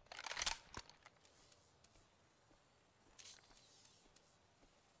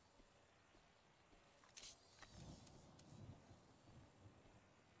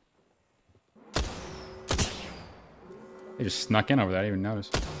 They just snuck in over there. I didn't even notice.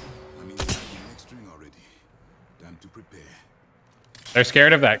 I'm inside the next string already. Time to prepare. They're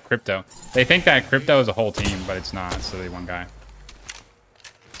scared of that crypto. They think that crypto is a whole team, but it's not. It's literally one guy.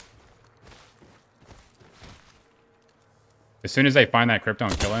 As soon as they find that crypto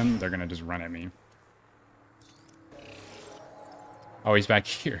and kill him, they're gonna just run at me. Oh, he's back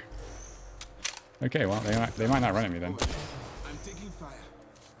here. Okay, well, they might not run at me then. I'm taking fire.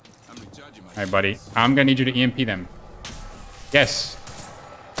 I'm recharging my All right, buddy. I'm gonna need you to EMP them. Yes.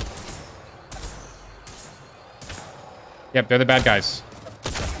 Yep, they're the bad guys.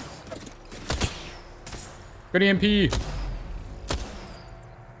 Good EMP.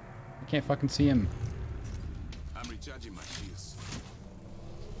 I can't fucking see him. I'm recharging my shields.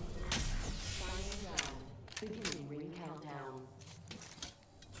 Beginning ring countdown.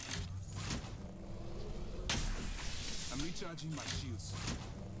 I'm recharging my shields.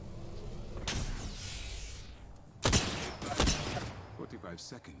 45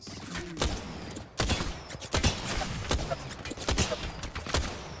 seconds.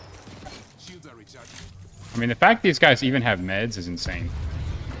 Shields are recharging. I mean, the fact these guys even have meds is insane.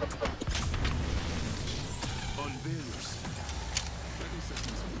 On barriers. 30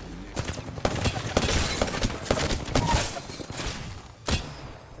 seconds for the next.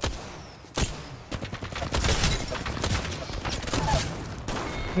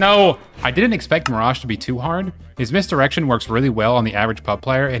 No! I didn't expect Mirage to be too hard. His misdirection works really well on the average pub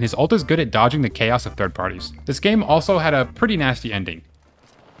player, and his ult is good at dodging the chaos of third parties. This game also had a pretty nasty ending.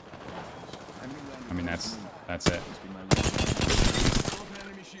 I mean, that's it.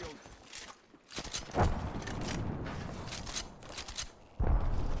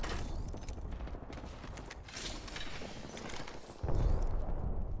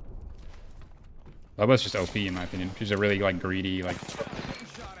 Loba's just OP in my opinion. She's a really like greedy, like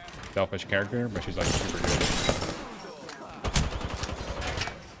selfish character, but she's like super good.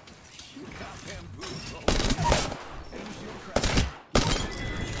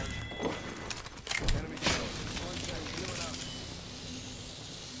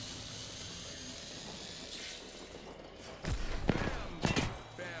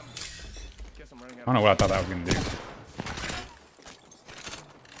 I don't know what I thought that was gonna do.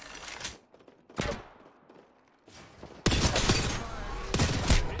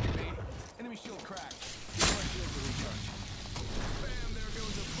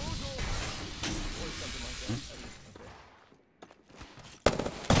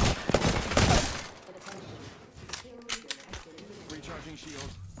 Recharging shield.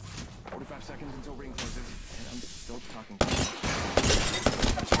 45 seconds until ring closes, and I'm still talking.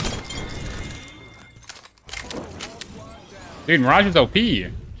 Dude, Mirage is OP.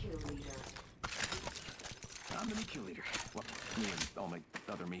 I'm the new kill leader. Well, me and all my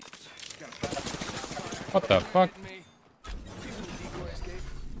other mates. What the fuck?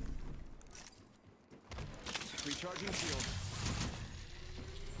 Recharging shield.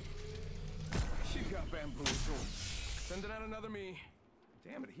 She got bamboozled. Sending out another me.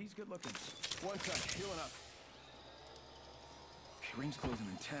 Damn it, he's good looking. One touch, healing up. Okay, ring's closing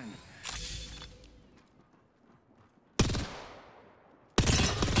in 10.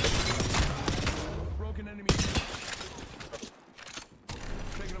 Broken enemy.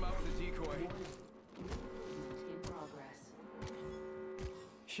 Taking him out with a decoy. In progress.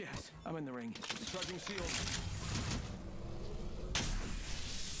 Yes, I'm in the ring. Charging shield.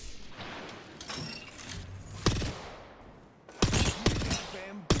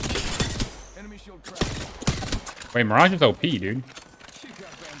 Bam. Enemy shield cracked. Wait, Mirage is OP, dude. You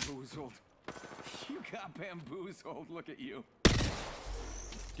got bamboozled. You got bamboozled. Look at you.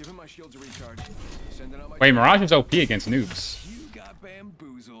 Give him my shield to recharge. Sending out my. Wait, Mirage is OP against noobs. You got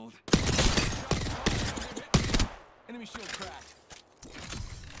bamboozled. Enemy shield cracked.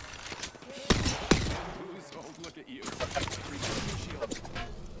 Bamboozled. Look at you. Recharging shield.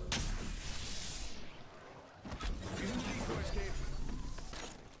 Using the decoy escape.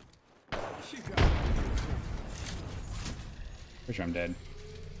 You got bamboozled. Pretty sure I'm dead.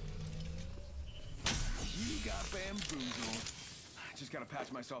 You got bamboozled. I just gotta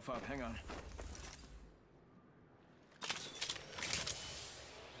patch myself up. Hang on.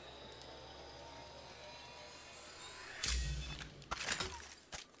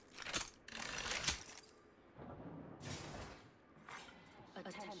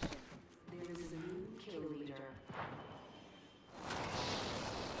 Attention. There is a new kill leader.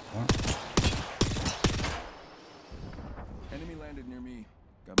 Enemy landed near me.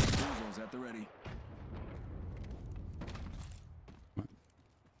 Got bamboozles at the ready.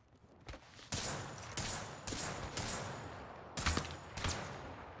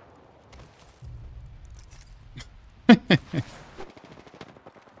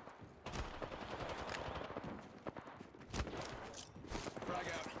 Frag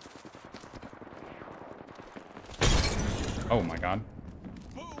out. Oh my god.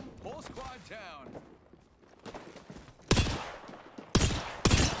 Boom! Whole squad down.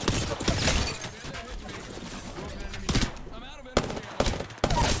 I'm out of enemy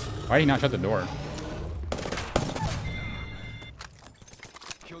ammo. Why did he not shut the door?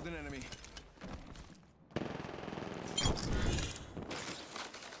 Killed an enemy.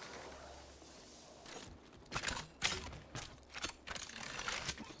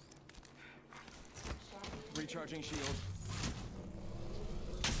 Recharging shield.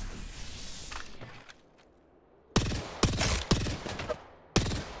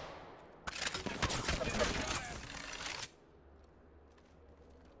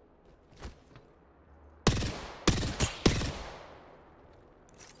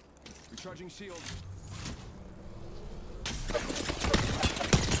 Recharging shield.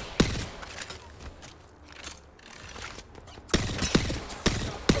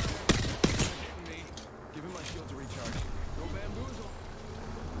 Give him my shield to recharge. No bamboozle.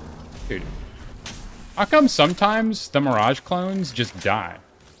 Dude. How come sometimes the Mirage clones just die?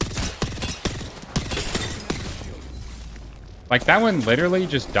 Like that one literally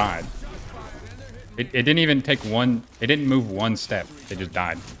just died. It didn't even take one. It didn't move one step. They just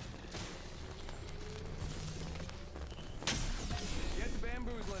died. Get to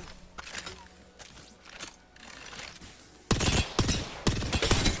bamboozling.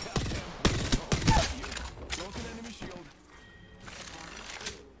 Broken enemy shield.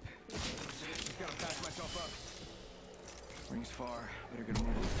 Just gotta patch myself up. Rings far. Better get a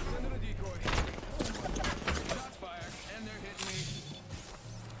move. Send in a decoy. Shots fired, and they're hitting me.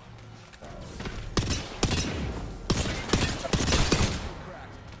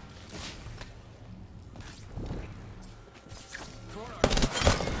 Cracked. Thrown arc.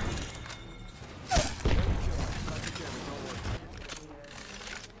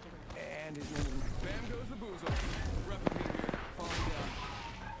 And his name is Bam goes the boozle. Replicator here. Follow me down.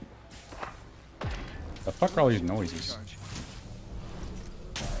 The fuck are all these noises? Charge.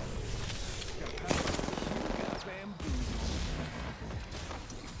 Got bamboozle.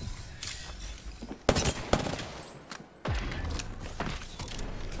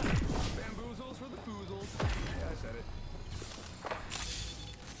 Bamboozles for the foozles. Yeah, I said it.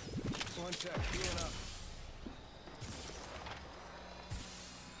 One sec, healing up.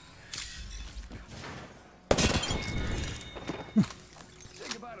 Say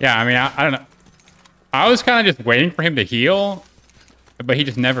goodbye to Yeah, I mean, I don't know. I was kind of just waiting for him to heal, but he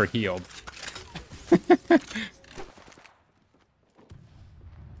just never healed. Bam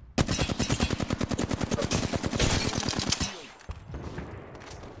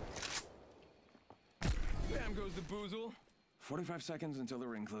goes the boozle. 45 seconds until the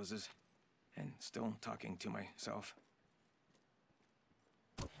ring closes. And still talking to myself.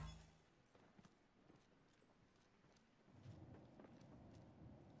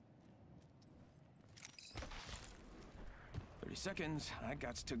 Seconds. I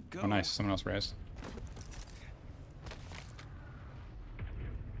got to go. Oh, nice. Someone else raised.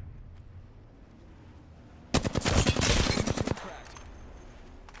 Cracked.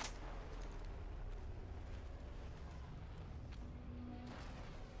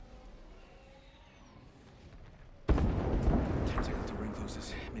 Take it till ring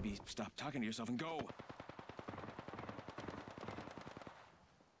closes. Maybe stop talking to yourself and go.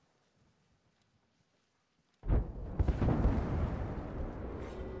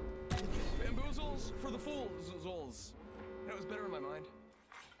 Bamboozles for the fools. That was better in my mind.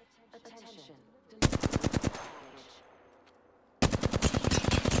 Attention.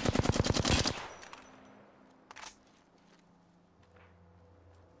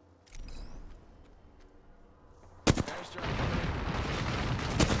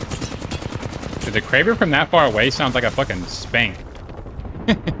 Dude, the Kraber from that far away sounds like a fucking spank.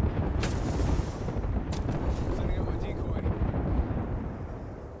 Sending out my decoy.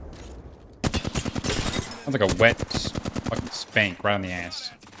 Sounds like a wet fucking spank right on the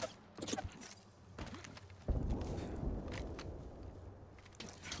ass.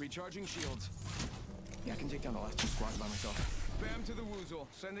 Recharging shields. Yeah, I can take down the last two squads by myself. Bam to the woozle.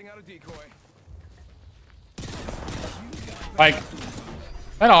 Sending out a decoy. Like,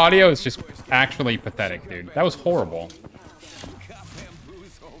 that audio is just actually pathetic, dude. That was horrible. Got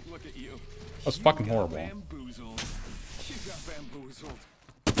bamboozled. Look at you. That was fucking horrible. Bamboozled. You got bamboozled.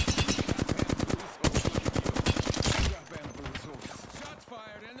 You got bamboozled. Shots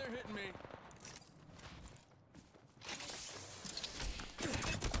fired, and they're hitting me.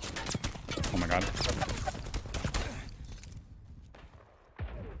 Oh my god.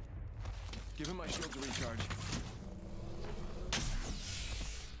 Give him my shield to recharge.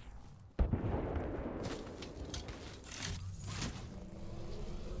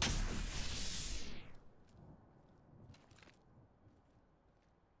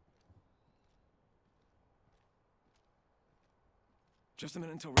 Just a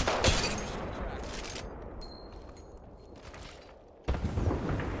minute until recharge. Cracked.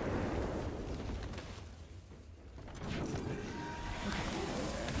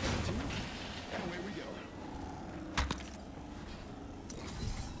 And away we go.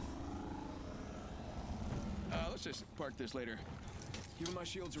 Let's just park this later. Give him my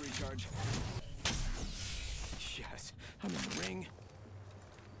shield to recharge. Yes, I'm in the ring.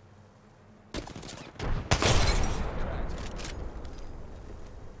 Cracked.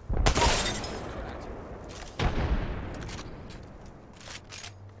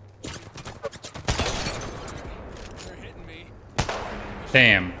 They're hitting me.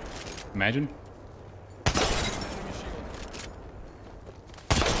 Damn. Imagine. Enemy shield.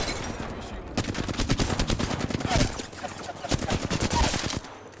 Enemy shield.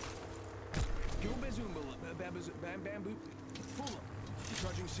 Go bazoomba, bamboo. Fool 'em.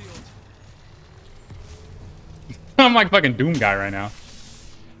 Recharging shield. I'm like fucking Doom guy right now.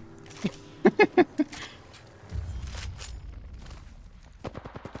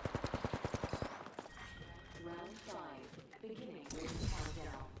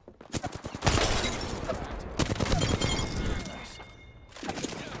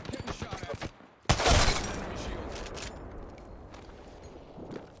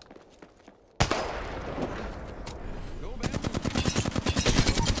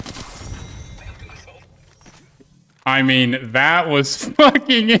 I mean, that was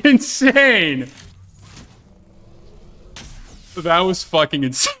fucking insane. That was fucking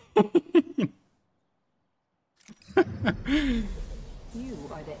insane. You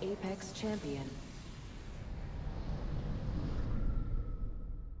are the Apex champion.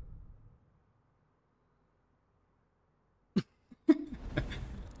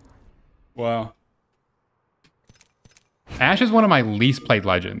 Wow. Ashe is one of my least played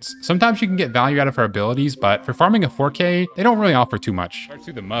legends. Sometimes you can get value out of her abilities, but for farming a 4K, they don't really offer too much. Start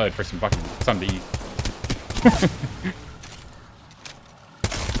through the mud for some fucking something to eat.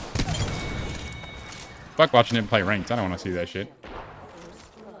 Fuck watching him play ranked. I don't want to see that shit.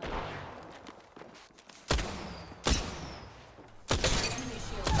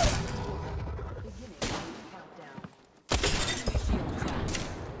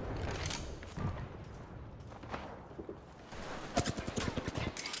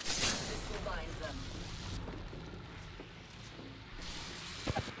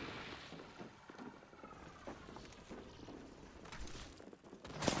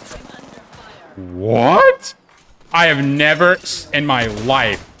 What? I have never in my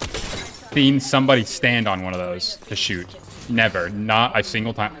life seen somebody stand on one of those to shoot. Never. Not a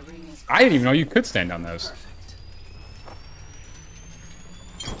single time. I didn't even know you could stand on those.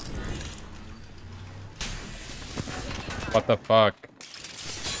 What the fuck?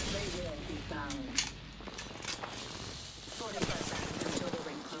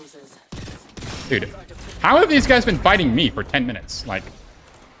 Dude, how have these guys been fighting me for 10 minutes? Like,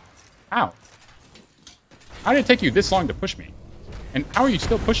 how? How did it take you this long to push me? And how are you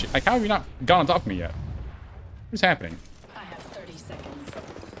still pushing? Like, how have you not gone on top of me yet? What's happening? I have 30 seconds.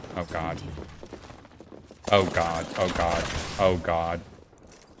 Oh god. Oh god. Oh god. Oh god.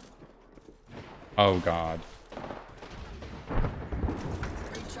 Oh god.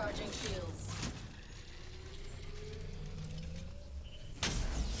 Recharging shields.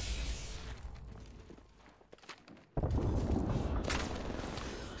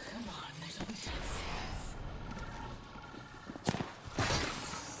 Come on, there's only 10 seconds.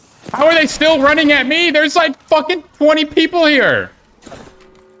 How are they still running at me? There's like fucking 20 people here.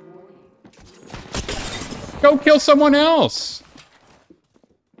 Go kill someone else.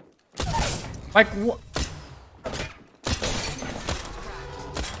 Like what?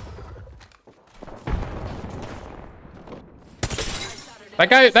 That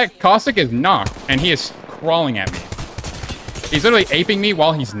guy, that Caustic is knocked, and he is crawling at me. He's literally aping me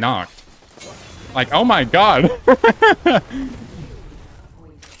while he's knocked. Like, oh my god.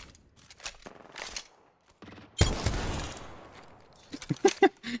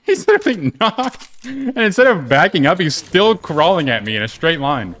 He's literally knocked, and instead of backing up, he's still crawling at me in a straight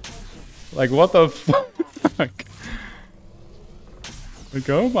line. Like, what the fuck? Like,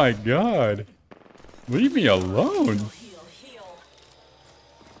 oh my god. Leave me alone. Heal, heal.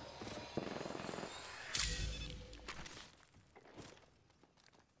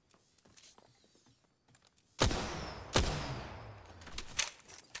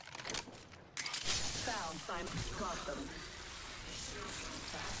 Found. I'm got them.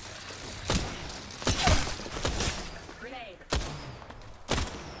 Grenade.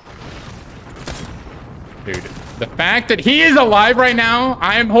 Dude, the fact that he is alive right now,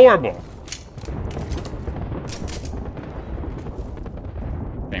 I am horrible.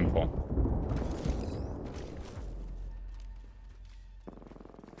 Shameful.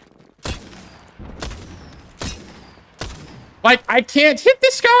 Like, I can't hit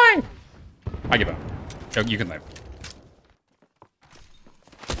this guy! I give up. Go, you can live.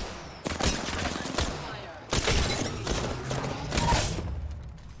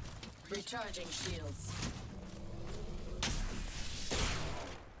 Recharging shields.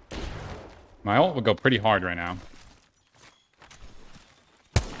 My ult will go pretty hard right now.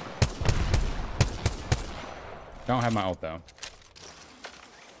 Don't have my ult though.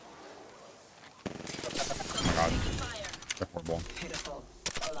 Oh my god. They're horrible. Pitiful,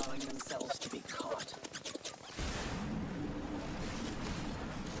 allowing themselves to be caught.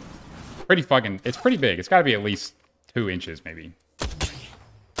 Pretty fucking, it's pretty big. It's gotta be at least 2 inches maybe.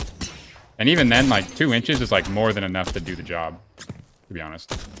 And even then, like 2 inches is like more than enough to do the job. To be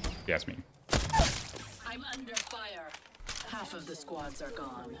honest, if you ask me. I'm under fire. Half of the squads are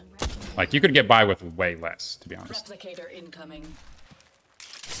gone. Like you could get by with way less, to be honest. Replicator incoming.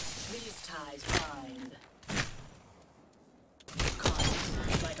 These ties bind. Caught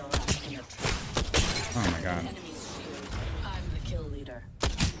like a rat in a trap. Oh my god. Enemy's shield. I'm the kill leader.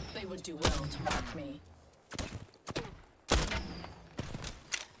 They would do well to mark me.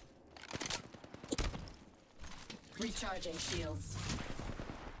 Recharging shields.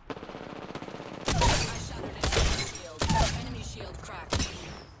 I shattered an enemy shield. shield cracked.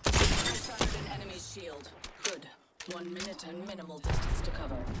 Shattered an enemy's shield. Good. 1 minute and minimal distance to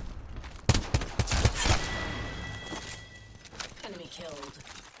cover. Enemy killed.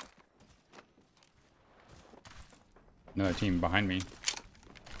 Another team behind me.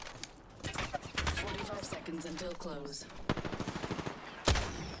 45 seconds until close.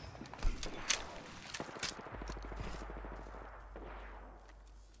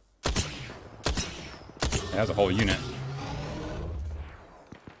 It has a whole unit.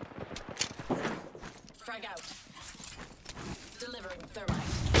 Frag out. Delivering thermite.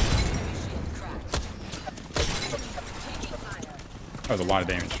 Enemy shield cracked. Taking fire. That was a lot of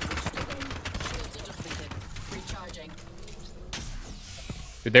damage. Shields are depleted. Recharging.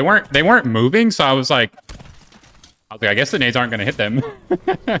 Dude, they weren't moving, so I was like, I guess the nades aren't gonna hit them.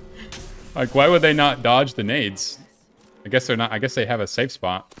 Like, why would they not dodge the nades? I guess they're not. I guess they have a safe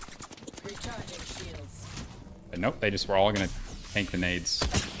spot. Recharging shields. But nope, they just were all gonna tank the nades.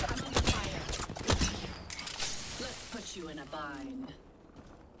 I'm under fire. Let's put you in a bind.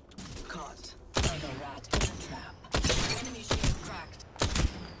 Caught. Like a rat in a trap. Enemy shield cracked.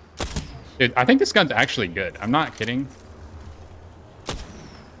 Dude, I think this gun's actually good. I'm not kidding. I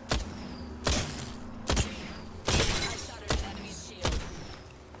shattered an enemy's shield.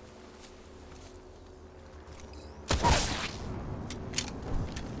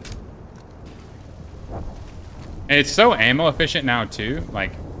 And it's so ammo efficient now too.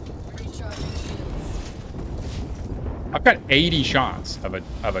 Like, Recharging shields. I've got 80 shots of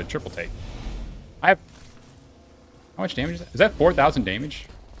a triple take. I have, how much damage is that? Is that 4,000 damage?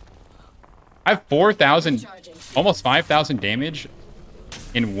 I have 4,000, almost 5,000 damage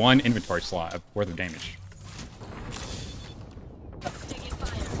in one inventory slot worth of damage. Taking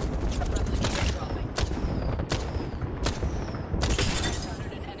fire. Replicator dropping.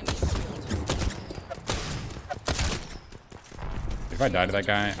 Shattered an enemy's shield. If I died to that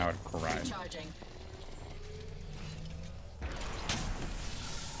guy, I would have cried. Charging.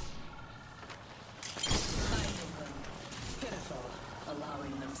 Finding them. Pitiful,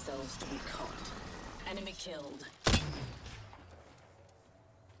 allowing themselves to be caught. Enemy killed.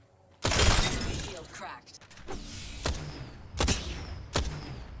 Enemy shield cracked.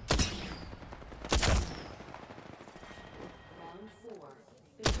 Round 4.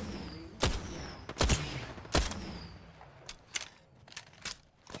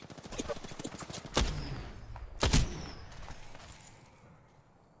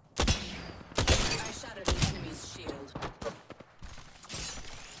 I shattered an enemy's shield.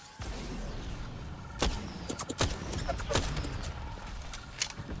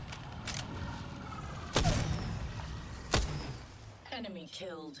 Enemy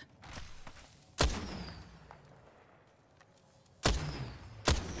killed.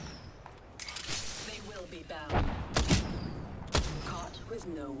 They will be bound. Caught with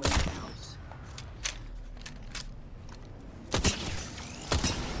no way out.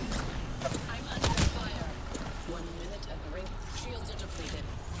 I'm under fire. 1 minute and the ring. Shields are depleted.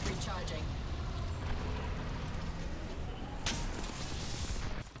 Recharging.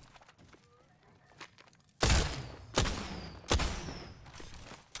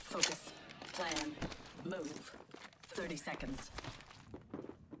 Focus. Plan. Move. 30 seconds.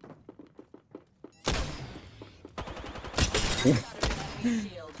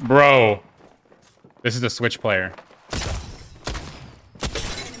 Shield. Bro, this is a Switch player.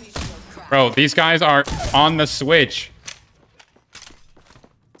 Enemy shield cracked. Bro, these guys are on the Switch.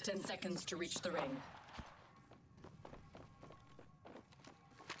 10 seconds to reach the ring.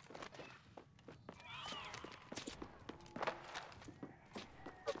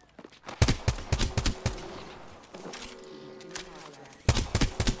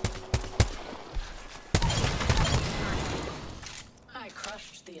 I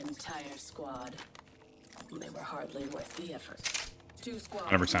crushed the entire squad. They were hardly worth the effort. 2 squads.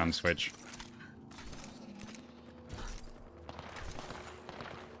 100% Switch.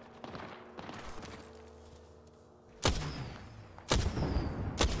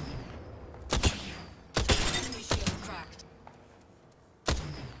 Enemy shield cracked.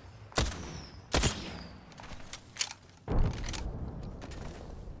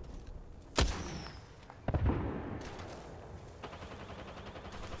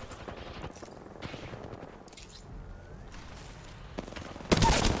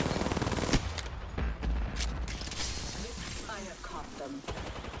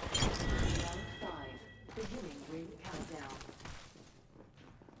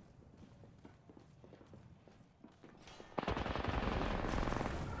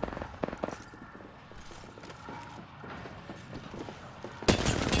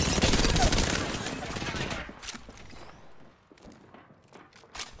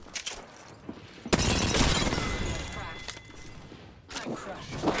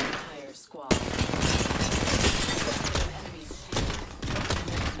 their squad.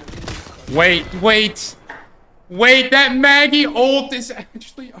 Wait, that Maggie ult is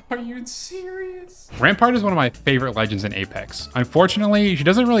actually, are you serious? Rampart is one of my favorite legends in Apex. Unfortunately, she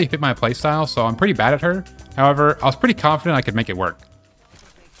doesn't really fit my playstyle, so I'm pretty bad at her. However, I was pretty confident I could make it work.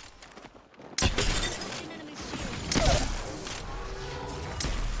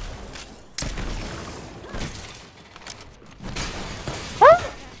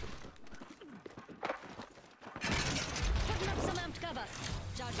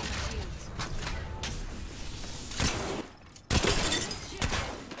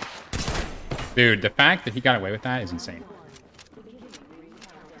 Dude, the fact that he got away with that is insane.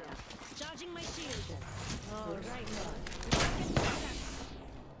 Charging my shield. All right.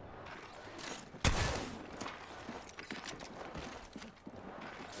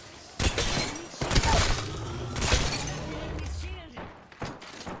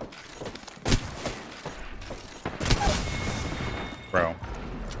 Bro.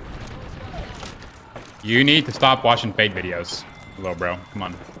 You need to stop watching fade videos. Hello, bro. Come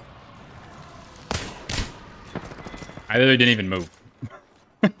on. I literally didn't even move.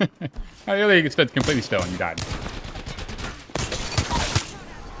 I literally stood completely still and you died.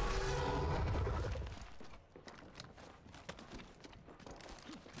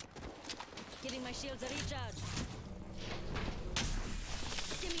 Giving my shields a recharge.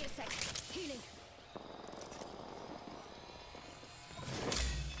 Give me a sec. Healing.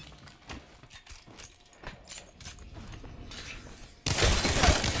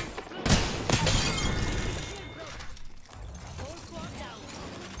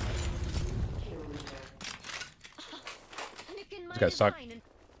 This guy sucks.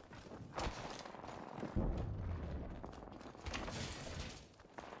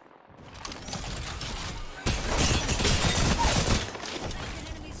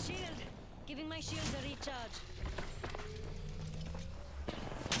 Enemy's shield. Giving my shields a recharge.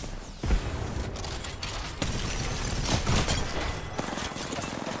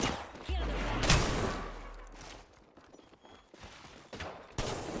 Kill the back.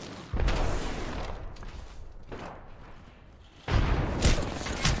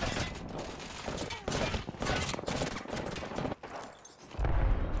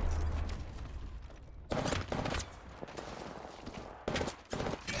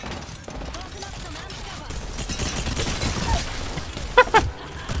 Tossing up some amp cover.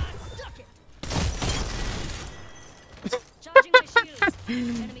 Suck it. Charging my shields.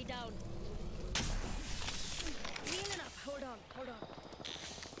 Enemy down. Healing up. Hold on.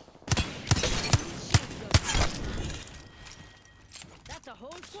 That's a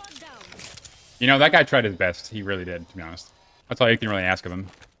whole squad down. You know, that guy tried his best. He really did, to be honest. That's all you can really ask of him.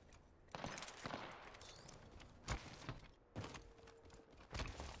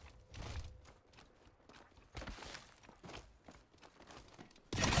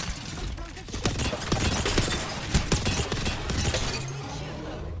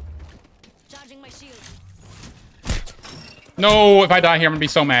 Charging my shield. No, if I die here, I'm gonna be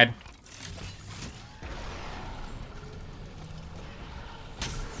so mad.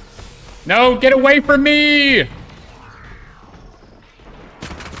 No, get away from me!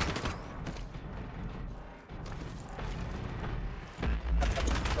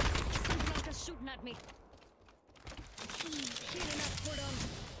 Marcus shooting at me. Healing up. Hold on.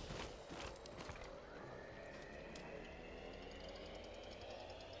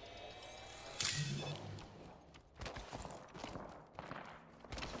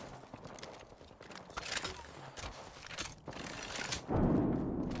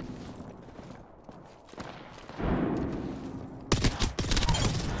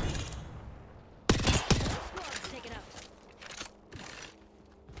 Squad's taken out.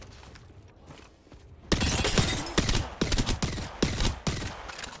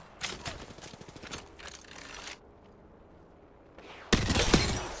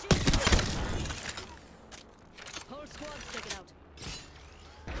 Whole squad's taken out.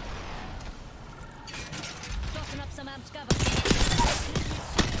 Tossing up some amped cover.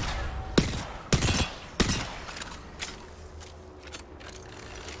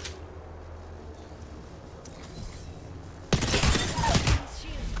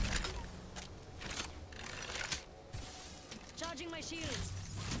 Shield. Charging my shields.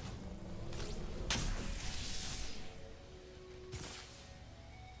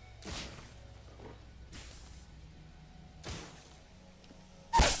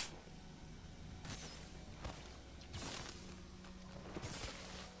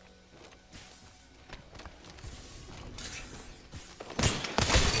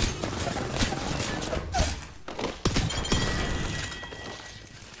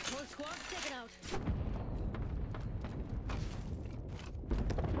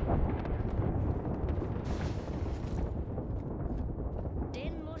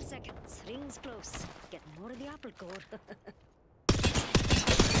 the apple core.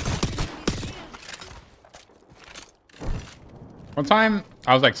 One time,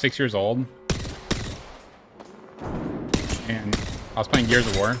 I was like 6 years old. And I was playing Gears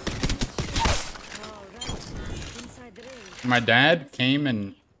of War. And my dad came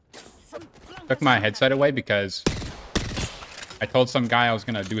and took my headset away because I told some guy I was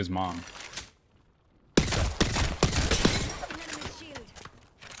going to do his mom.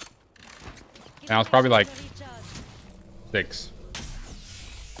 And I was probably like 6.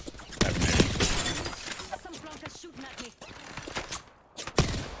 7 maybe.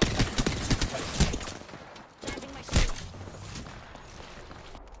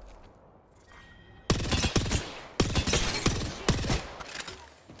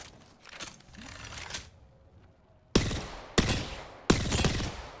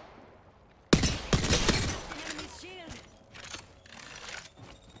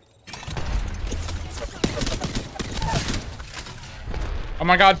 Oh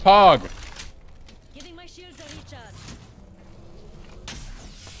my god, Pog! Giving my shields a recharge.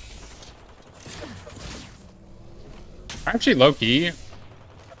 Actually, low-key,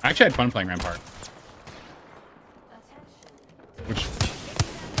 I actually had fun playing Rampart. Which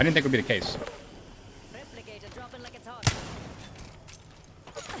I didn't think would be the case. Replicator dropping like it's hot.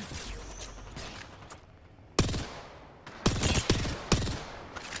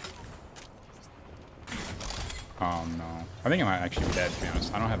 Oh no. I think I might actually be dead, to be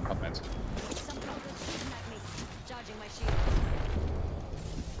honest. I don't have health meds. Some blockers shooting at me. Charging my shield.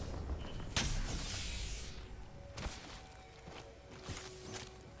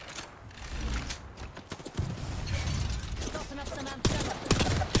 Tossing up some amp cover.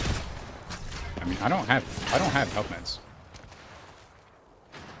 I mean, I don't have health meds.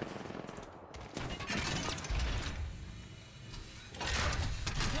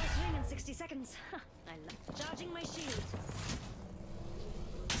 Close ring in 60 seconds. Huh, I love charging my shield.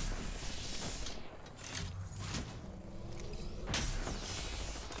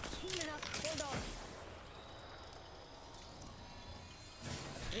 Healing up. Hold on.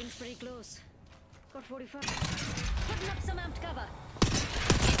 Ring's pretty close. Got 45. Putting up some amped cover.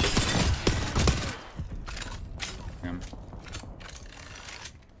 Yeah.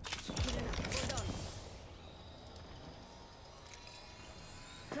 Healing up. Hold on.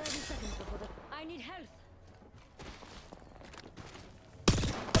 30 seconds before the... I need health.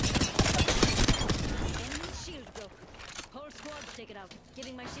 Enemy's shield broke. Whole squad take it out.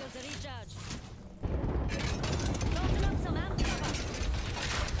 Giving my shields a recharge. Tossing up some amp cover.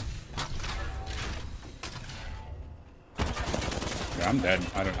 Yeah, I'm dead.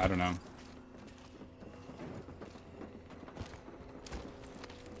 I don't know.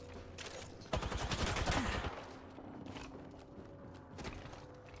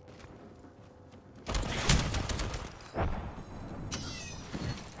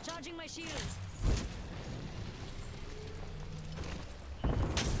 Charging my shields.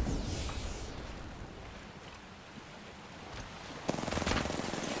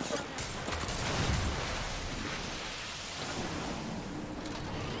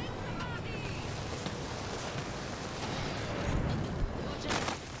 Watch out.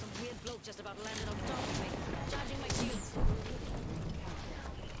 Some weird bloke just about landed on top of me. Charging my shields.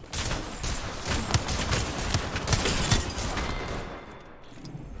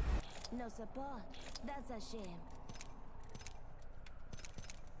 No support. That's a shame.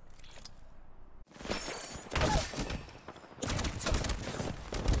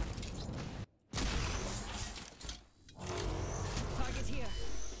 Target here.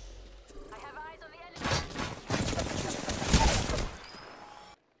 I have eyes on the enemy.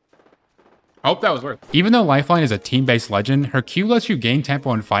 I hope that was worth it. Even though Lifeline is a team-based legend, her Q lets you gain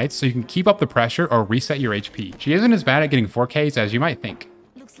tempo in fights so you can keep up the pressure or reset your HP. She isn't as bad at getting 4Ks as you might think.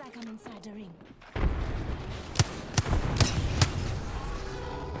 Looks like I'm inside the ring.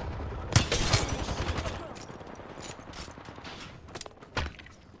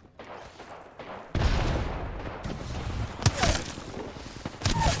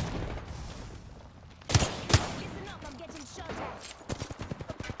 Listen up, I'm getting shot at.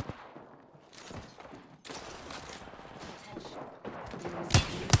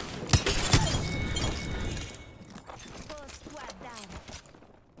 Full squad down.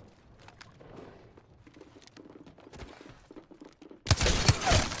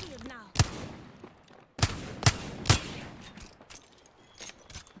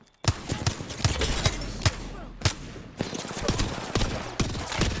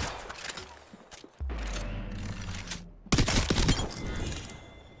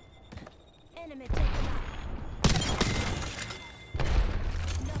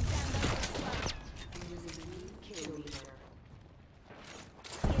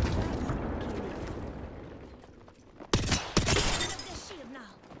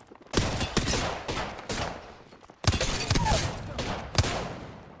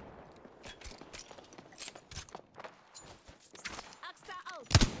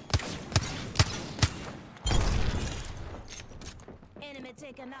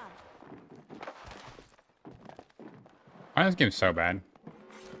 taken out. Why is this game so bad?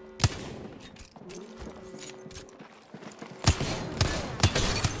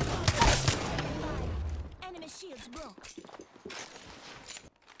 Enemy shields broke.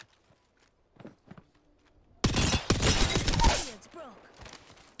 Shields broke.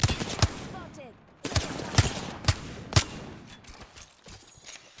 Spotted.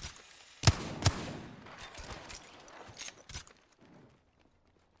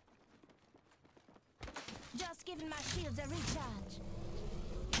 Just giving my shields a recharge.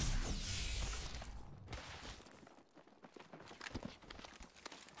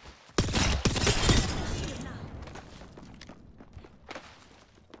 Shield now.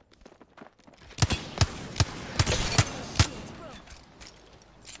 Shields broke.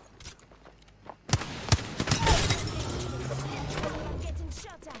 I'm getting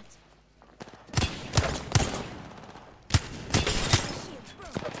shot at. Shields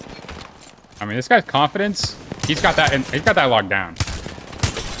broke. I mean, this guy's confidence. He's got that. He's got that locked down.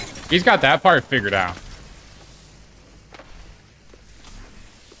 He's got that part figured out.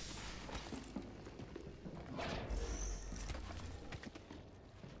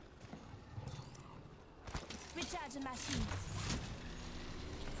 Recharging my shields.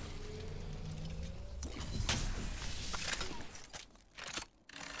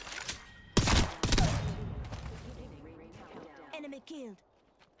 Enemy killed.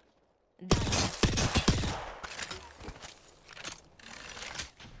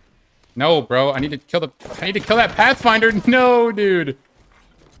 No, bro. I need to kill that Pathfinder. No, dude.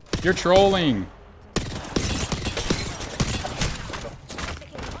 You're trolling. On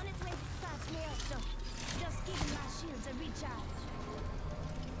its way past me also. Just giving my shields a recharge.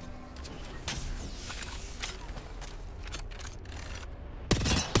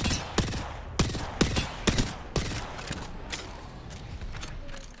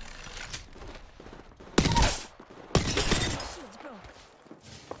 Shields broke.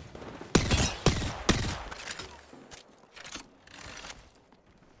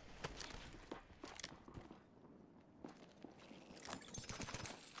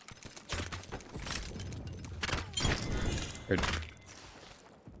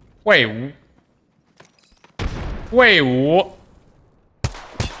 Wait. Wait, what?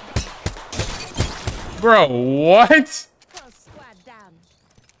 Bro, what? Full squad down.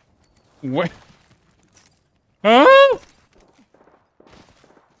 What? Huh?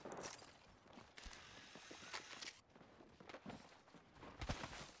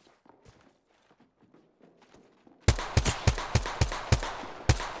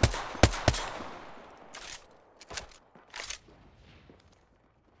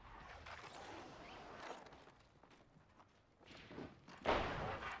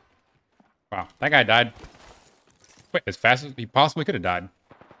 Wow, that guy died. Wait, as fast as he possibly could have died.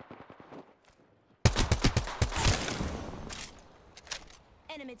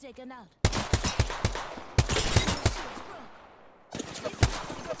 Enemy taken out.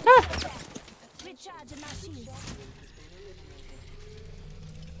 Recharging my shields.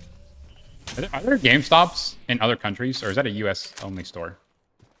 Are there GameStops in other countries, or is that a US only store?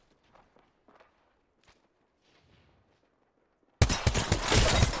 Fire.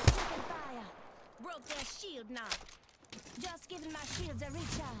 Broke their shield now. Just giving my shields a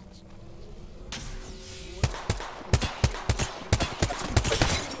recharge.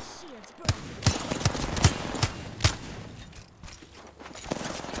 Shields broke.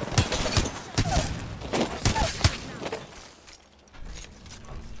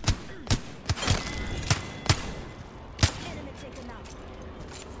 Enemy taken out.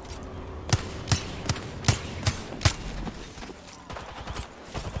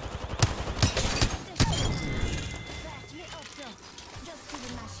 Back me up though. Just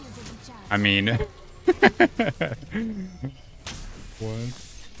giving my shields a recharge. I mean... What?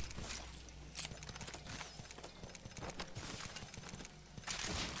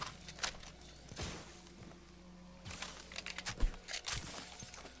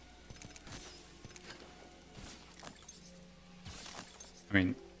 I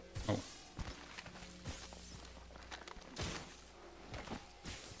mean... Oh.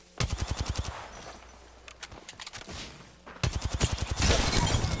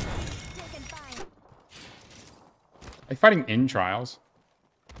 Taking fire. Are you fighting in trials?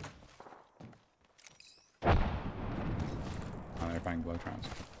 Oh, they're fighting below trials.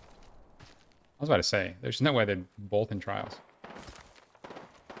 I was about to say, there's no way they're both in trials.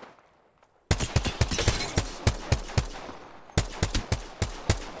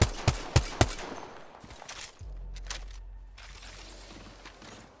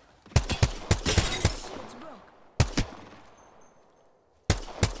 Shields broke.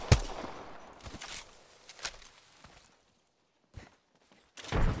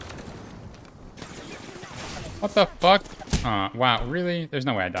 What the fuck? Wow, really? There's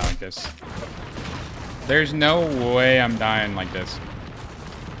no way I die like this. There's no way I'm dying like this.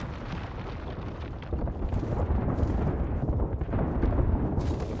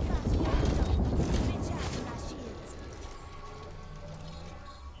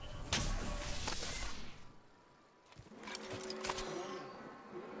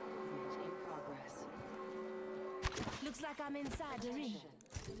 Looks like I'm inside the ring.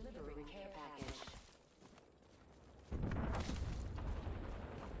 Delivering care package.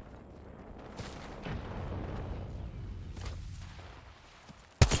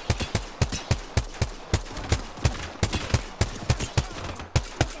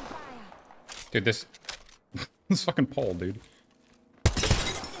 Taking fire. Dude, this this fucking pole, dude. The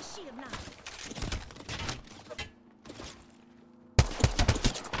shield now.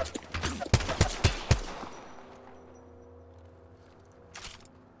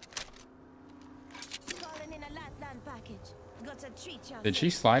 Calling in a Lifeline package. Got a treat you. Did she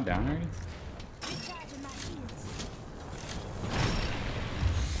slide down already? Recharging my shields.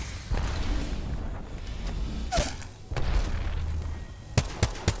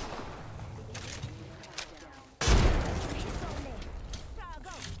 Hits only. Frog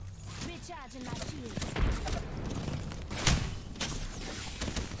out. Recharging my shields.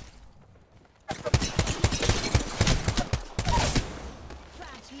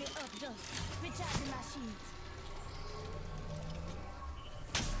 Flash me up, dust. Recharging my shields.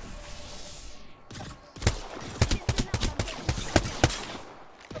 Listen up, I'm getting shot.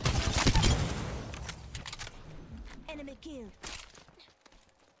 Enemy killed.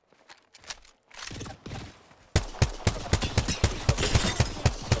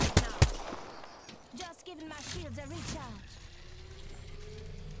 Just giving my shields a recharge.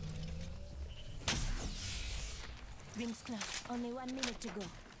 Rings close. Only 1 minute to go.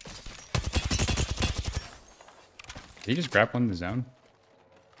 Did he just grapple in the zone?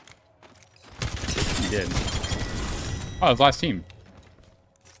 He did. Oh, it was last team.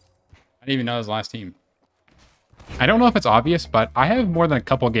 I didn't even know it was last team. I don't know if it's obvious, but I have more than a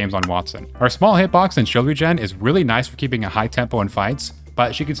couple games on Wattson. Her small hitbox and shield regen is really nice for keeping a high tempo in fights,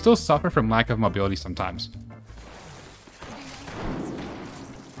 but she can still suffer from lack of mobility sometimes.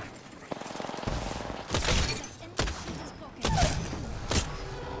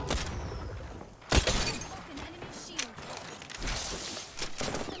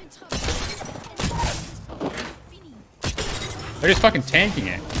 They're just fucking tanking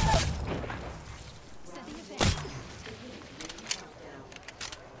it.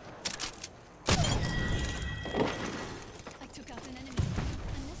 I took out an enemy.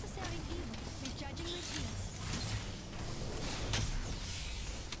 Unnecessary evil. Recharging my shields.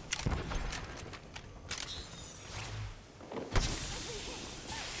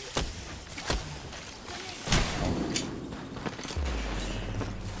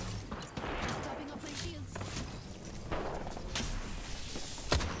 Topping up my shields.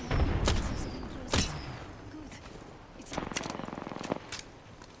 Good. It's not there.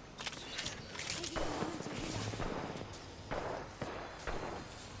 Taking a moment to heal up.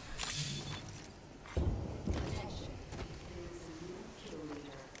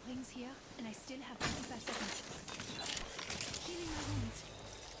 Rings here, and I still have 45 seconds. Healing my wounds.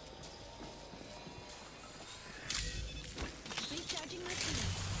 Recharging my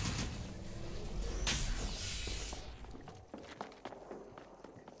shields.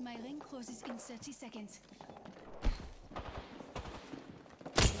 My ring closes in 30 seconds.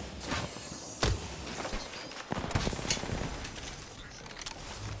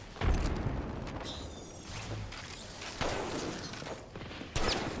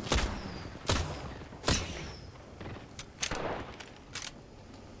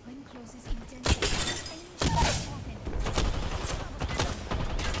 Ring closes in 10 seconds. Enemy shields open.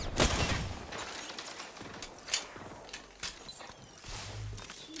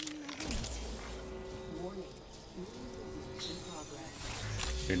 Healing my wounds.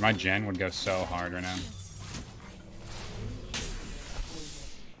 Dude, my gen would go so hard right now.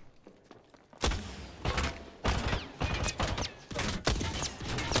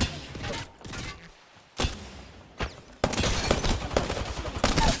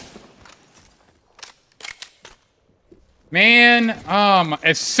 Man,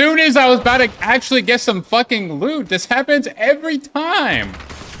 as soon as I was about to actually get some fucking loot, this happens every time.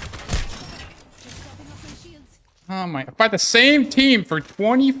 Oh my, I fight the same team for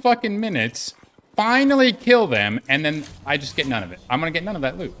 20 fucking minutes, finally kill them, and then I just get none of it. I'm gonna get none of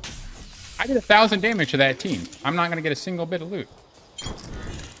that loot. I did 1,000 damage to that team. I'm not gonna get a single bit of loot.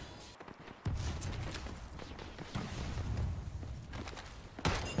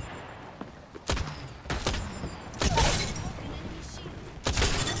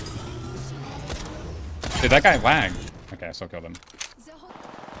 Did that guy lag? Okay, I still killed him.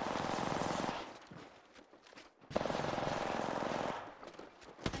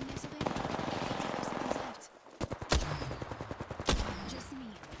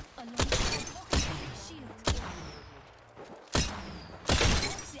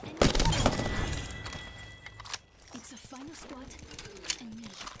 It's a final squad and me.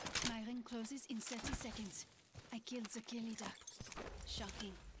 My ring closes in 30 seconds. I killed the kill leader.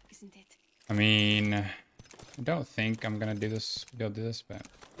 Shocking, isn't it? I mean, I don't think I'm gonna do this, be able to do this, but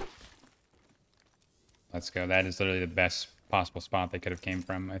let's go. That is literally the best possible spot they could have came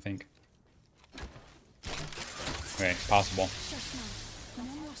from, I think. Okay, possible. No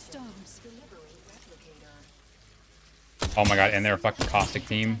more storms. Oh my god, and they're a fucking Caustic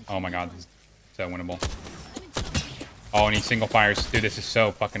team. Oh my god, this is so winnable. Oh, and he single fires. Dude, this is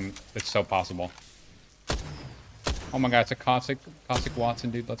so fucking, it's so possible. Oh my god, it's a Caustic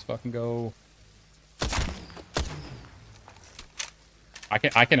Wattson, dude. Let's fucking go. I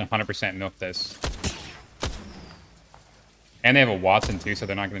can 100% milk this. And they have a Wattson too, so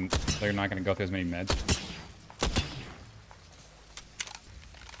they're not gonna go through as many meds.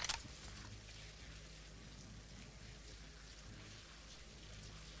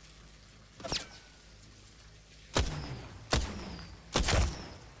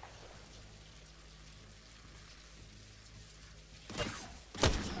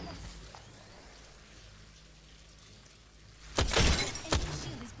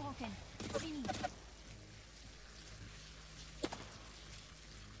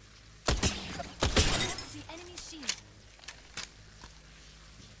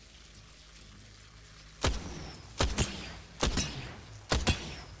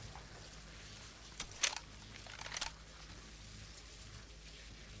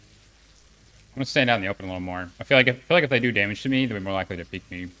 I'm gonna stand out in the open a little more. I feel like if they do damage to me, they'll be more likely to peek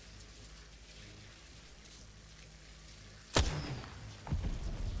me.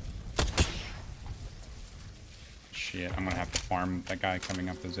 Shit, I'm gonna have to farm that guy coming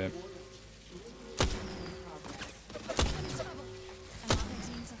up the zip.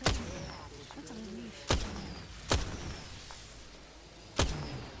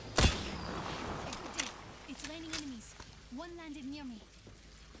 It's raining enemies. One landed near me.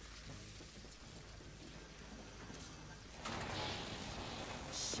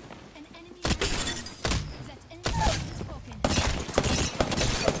 An enemy that enemy is spoken.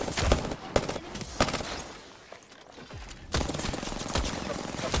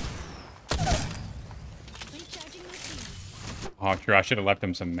 Recharging my shields. Oh, true. I should have left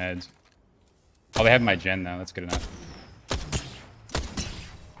him some meds. Oh, they have my gen though. That's good enough. I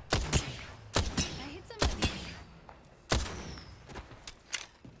hit somebody.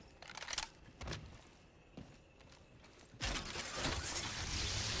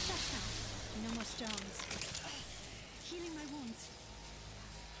 Shut down. No more storms. Healing my wounds.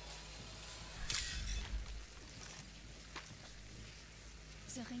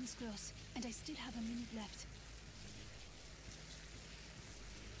 The ring's close, and I still have a minute left.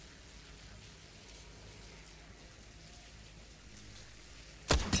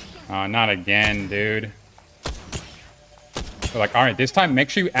 Oh, not again, dude. They're like, alright, this time make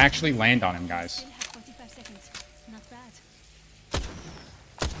sure you actually land on him, guys. Still have 45 seconds. Not bad.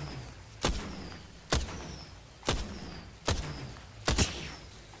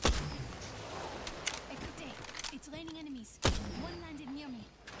 Écoutez, it's raining enemies. One landed near me.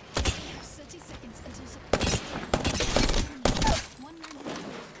 30 seconds until one landed near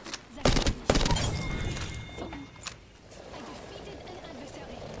me. That's I defeated an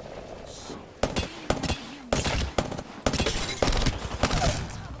adversary. Shh.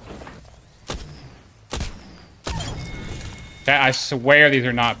 I swear these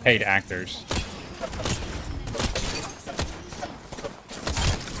are not paid actors.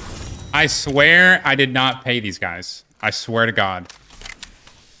 I swear I did not pay these guys. I swear to God.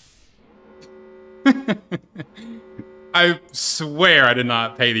 I swear I did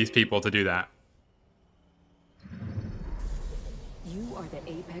not pay these people to do that. You are the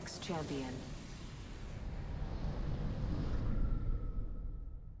Apex champion.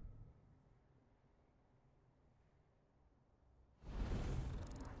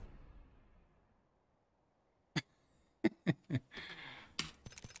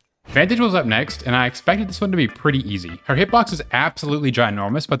 Vantage was up next, and I expected this one to be pretty easy. Her hitbox is absolutely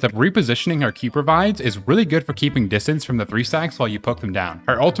ginormous, but the repositioning her Q provides is really good for keeping distance from the 3 stacks while you poke them down.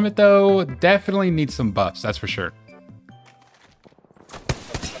 Her ultimate, though, definitely needs some buffs, that's for sure.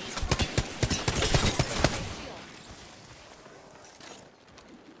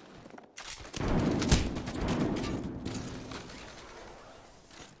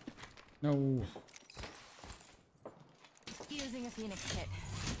 No. Using a Phoenix kit.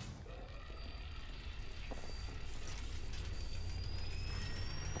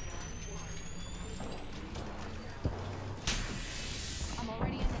 I'm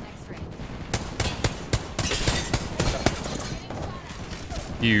already in the next ring.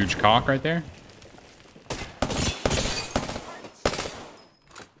 Huge cock right there.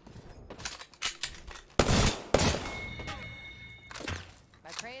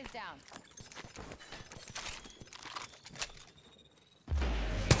 My prey is down.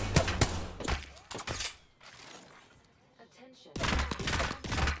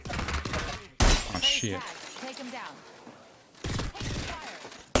 Oh shit. Tag. Take him down. Take fire.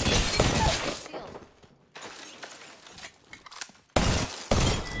 Shield.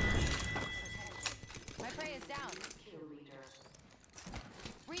 My prey is down.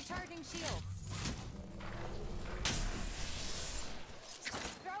 Recharging shields.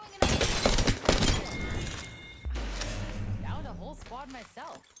 Throwing an down a whole squad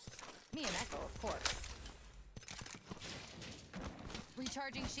myself. Me and Echo, of course.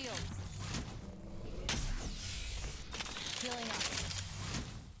 Recharging shields. Healing up.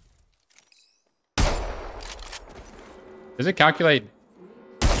 Does it calculate?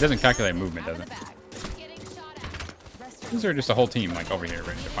 It doesn't calculate movement, does it? Getting shot at. These are just a whole team like over here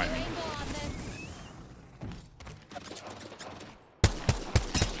ready to fight me. Angle on this.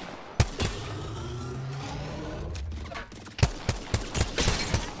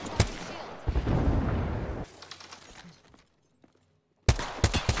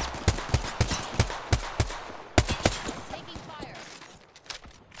 Taking fire.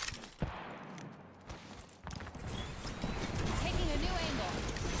 Taking a new angle.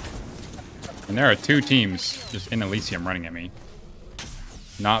 And there are two teams just in Elysium running at me.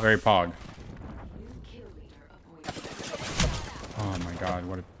 Not very pog. Oh my god,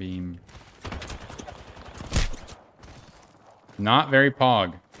 what a beam. Not very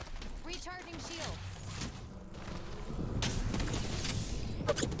pog. Recharging shields.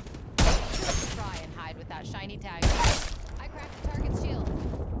 Try and hide with that shiny tag. I cracked the target's shield.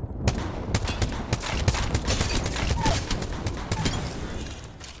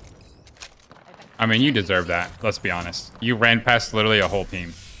 I mean, you deserve that. Let's be honest. You ran past literally a whole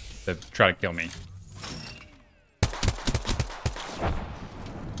team to try to kill me.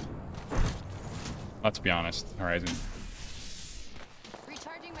 Let's be honest, Horizon.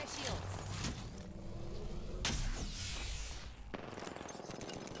 Recharging my shields.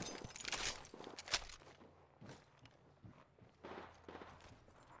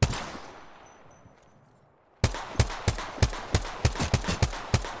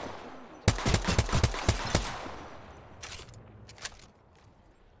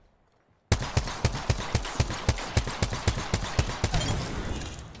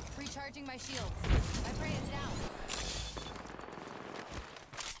 Recharging my shields. My prey is down.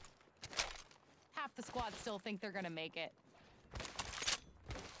 Half the squad still think they're gonna make it.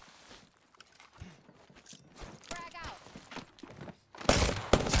 Frag out.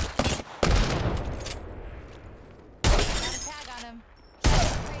 Got a tag on him.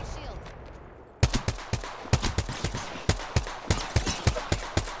 Prey shield.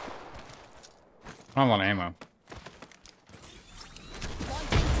 I don't have a lot of ammo. Launching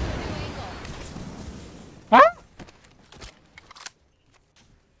to a new angle. Ah!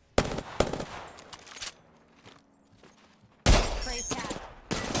 Prey tag.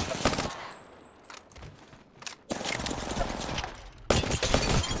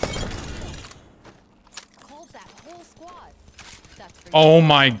 Called that whole squad. That's for Oh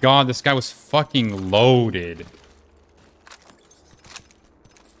my god, this guy was fucking loaded.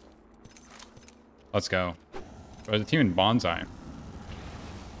 Let's go. There's a team in Bonsai.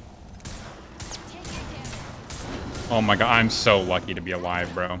 Take your damage. Oh my god, I'm so lucky to be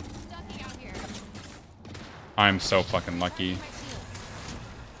alive, bro. Ducking out here. I'm so fucking lucky. My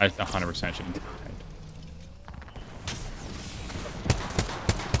shield. I 100% should have died.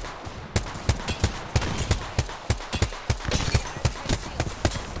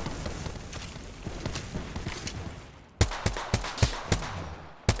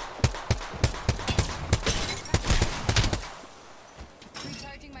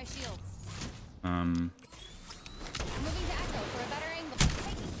 Recharging my shields. Um, Moving to Echo for a better angle.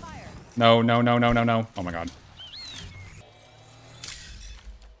 Taking fire. no, no, no, no, no, no. Oh my god.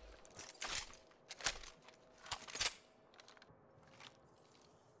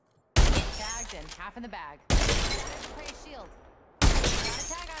 Tagged and half in the bag. Prey shield. Got a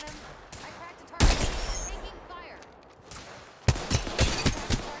tag on him. I cracked a target. Taking fire.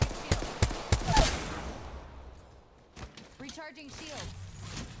 Target shield. Recharging shields.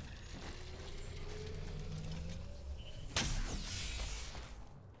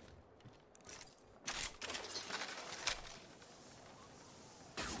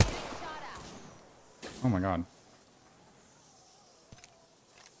 Oh my god.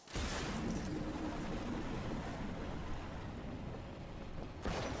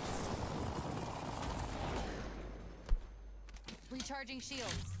 Recharging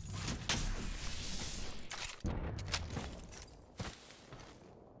shields.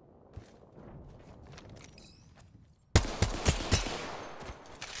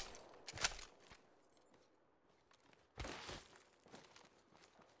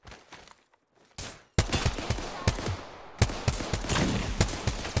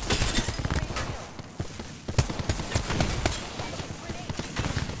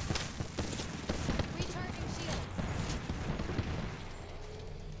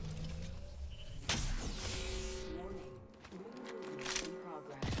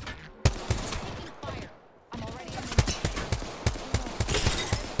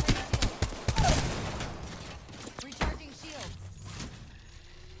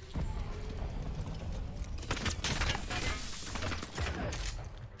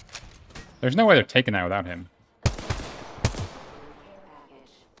 There's no way they're taking that without him.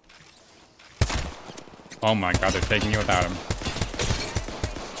 Oh my god, they're taking it without him.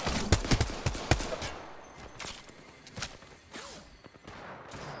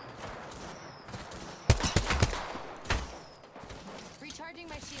 Recharging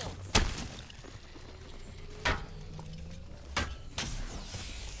my shields.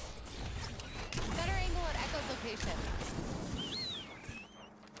 Better angle at Echo's location.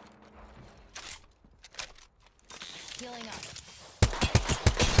 Healing up.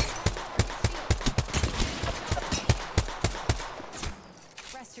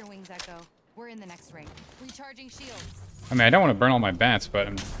 Rest your wings, Echo. We're in the next ring. Recharging shields. I mean, I don't want to burn all my bats, but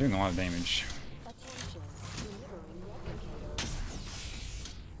I'm doing a lot of damage.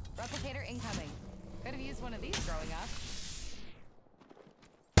 Replicator incoming. Could have used one of these growing up.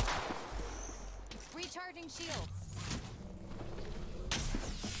 Recharging shields.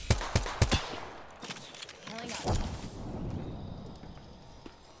 Healing up.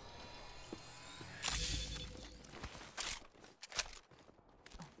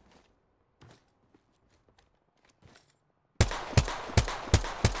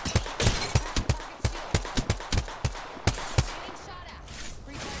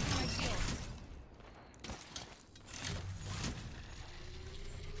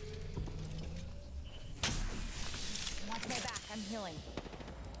 Healing.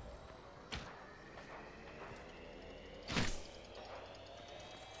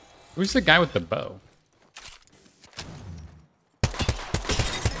 Who's the guy with the bow?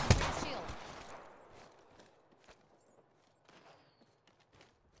 Shield.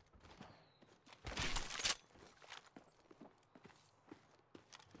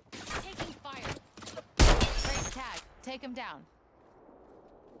 Taking fire. Race tag. Take him down.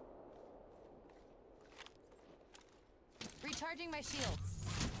 Recharging my shields.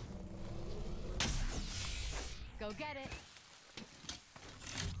 Go get it.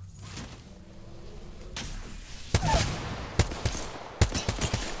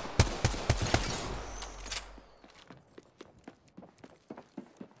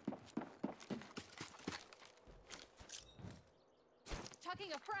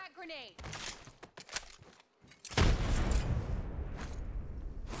 Chucking a frag grenade.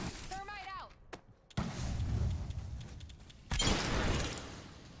 Thermite out.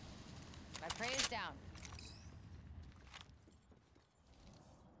 My prey is down.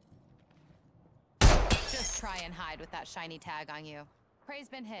 Just try and hide with that shiny tag on you. Prey's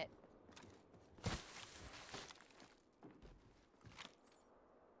been hit.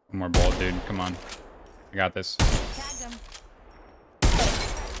 One more bullet, dude. Come on. I got this. Tagged him.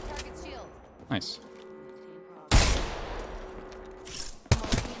 Target shield. Nice.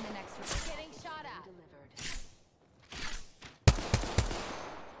 Marking in the next room. Getting shot at.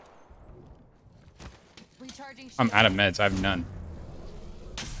 Recharging shield. I'm out of meds. I have none.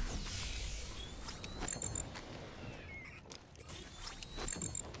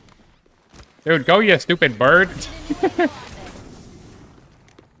 Dude, go, you stupid bird.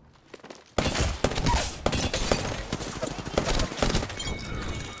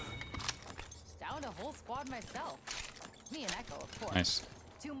 Down a whole squad myself. Me and Echo, of course. Nice.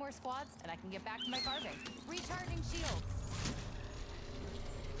 2 more squads, and I can get back to my carving. Recharging shields.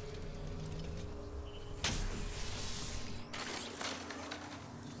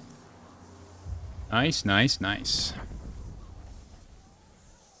 Nice, nice, nice.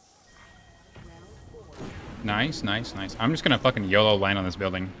 Nice, nice, nice. I'm just gonna fucking YOLO land on this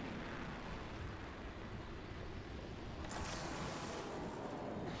building.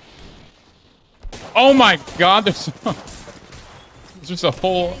 Oh my god, there's just a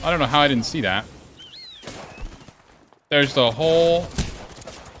whole... I don't know how I didn't see that. There's the whole...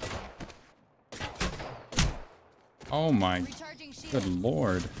 Oh my good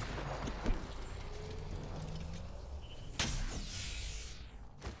lord.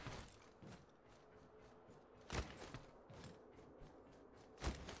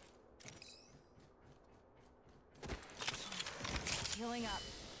 Healing up.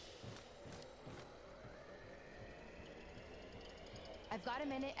 I've got a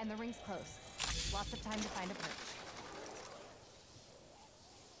minute and the ring's close. Lots of time to find a perch.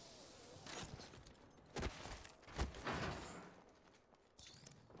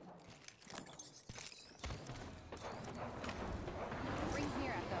 Ring's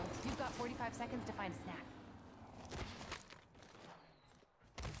near, Echo. You've got 45 seconds to find a snack.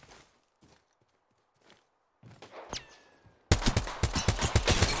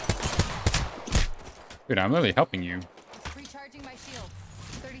 Dude, I'm literally helping you. Recharging my shield.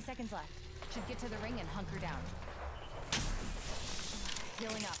 30 seconds left. Should get to the ring and hunker down.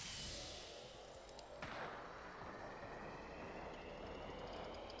 Healing up.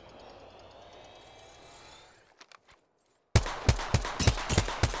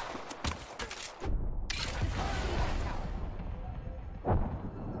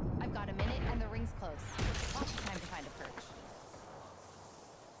 I've got a minute and the ring's close. Lots of time to find a perch.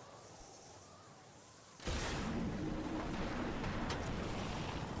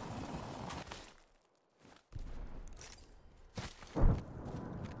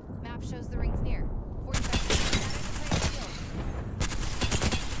 Map shows the ring's near. 45 seconds.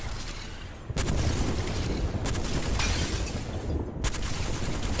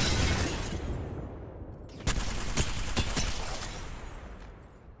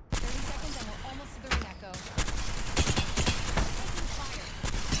 And we're almost to the ring, Echo. Taking fire.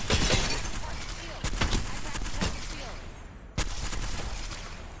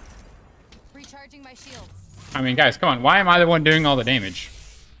 Recharging my shields. I mean, guys, come on. Why am I the one doing all the damage?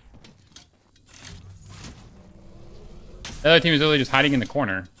 The other team is literally just hiding in the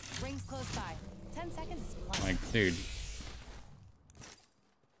corner. Rings close by. 10 seconds is plenty. Like, dude.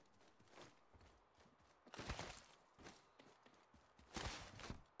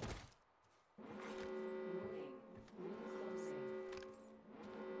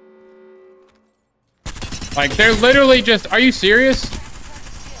 Like, they're literally just... Are you serious?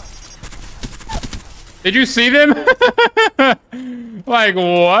 Did you see them? Like,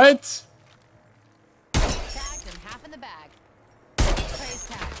 what? Tagged him, half in the bag. Praise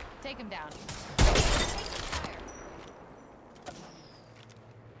tag. Take him down.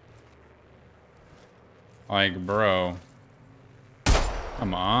 Like, bro.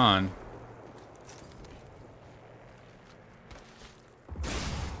 Come on.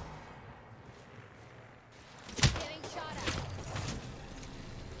 Getting shot at.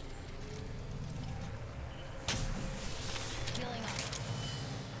 Healing up.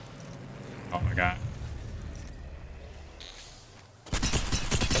 Oh my god.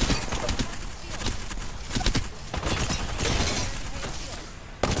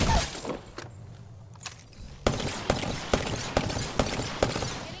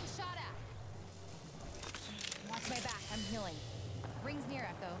 Getting shot at. Watch my back. I'm healing. Rings near,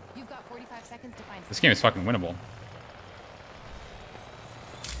 Echo. You've got 45 seconds to find. This game is fucking winnable.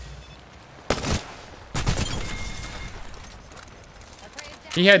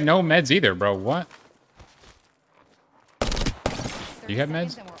 He had no meds either, bro. What? You have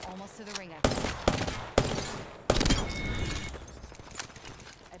meds? And we're almost to the ring, Echo.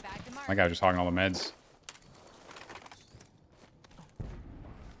 I bagged him. My guy was just hogging all the meds.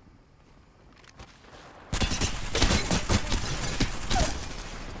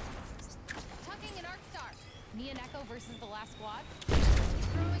 Tucking an arc star. Me and Echo versus the last squad.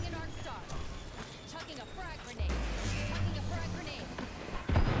 Throwing an arc star. Chucking a frag grenade. Chucking a frag grenade.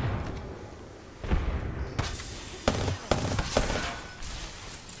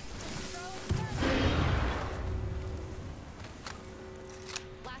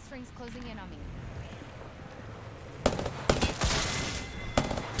 Last ring's closing in on me.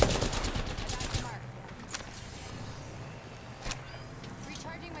 I backed the mark.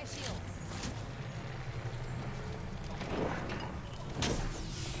 Recharging my shields.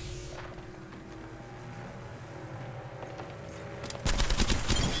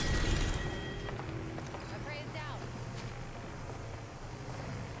 My prey is down.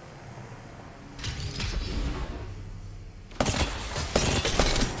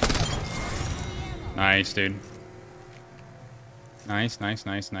 Nice, dude. Nice, nice,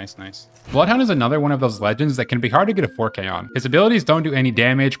 nice, nice, nice. Bloodhound is another one of those legends that can be hard to get a 4K on. His abilities don't do any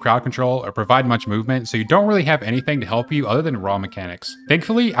damage, crowd control, or provide much movement, so you don't really have anything to help you other than raw mechanics.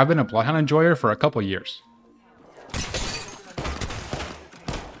 Thankfully, I've been a Bloodhound enjoyer for a couple years.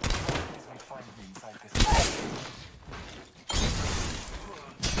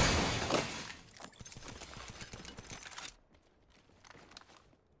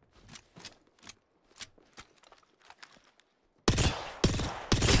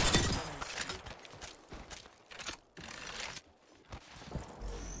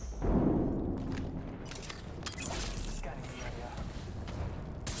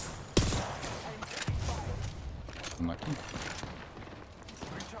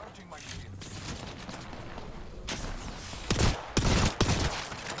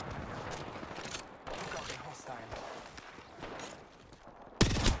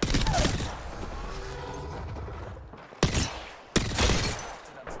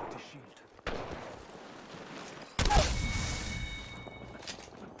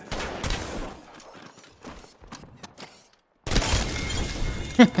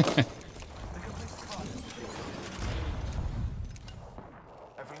 That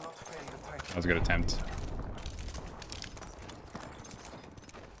was a good attempt.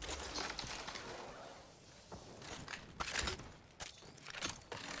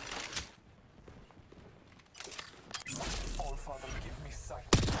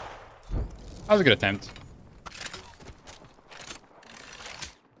 That was a good attempt.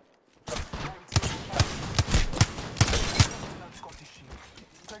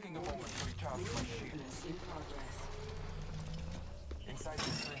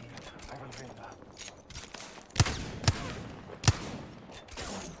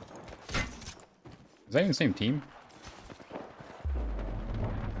 Is that even the same team?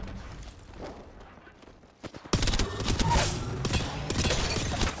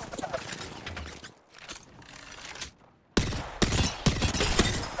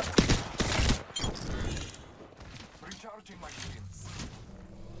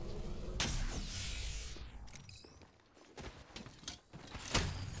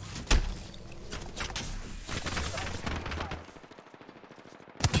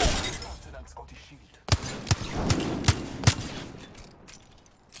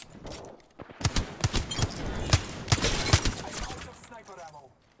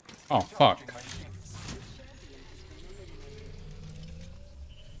 Oh, fuck.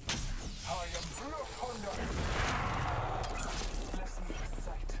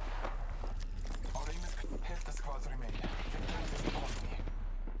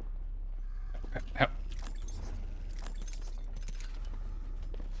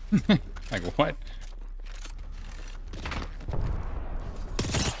 Like, what?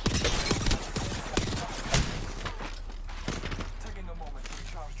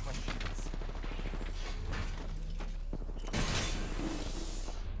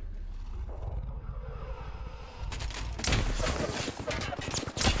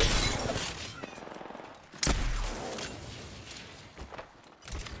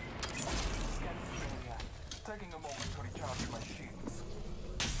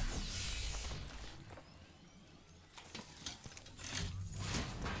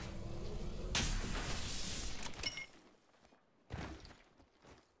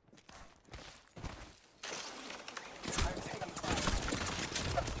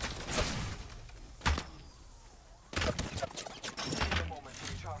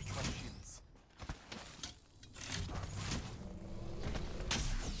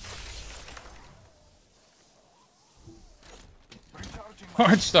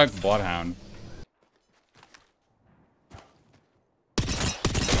 Hard stuck Bloodhound.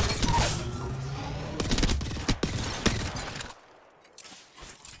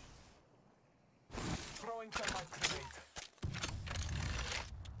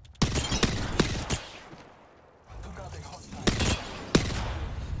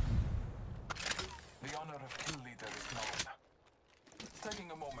 The honor of kill leader is known.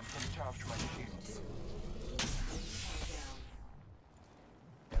 Taking a moment to recharge my shields.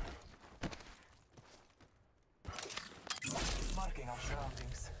 Marking our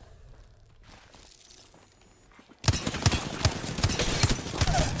surroundings.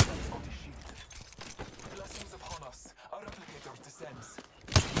 Blessings upon us. Our replicator descends.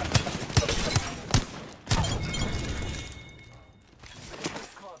 The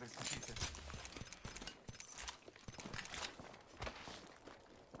squad is defeated.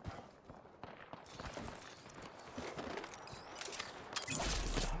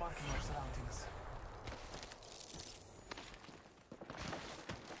 Marking our surroundings.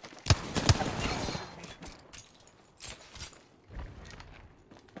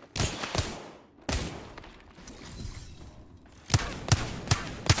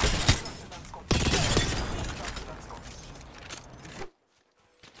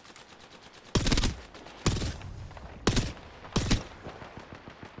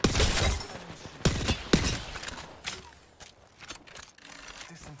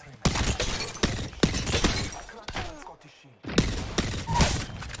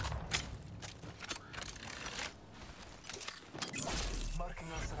 Marking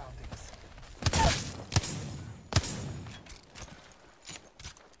our surroundings.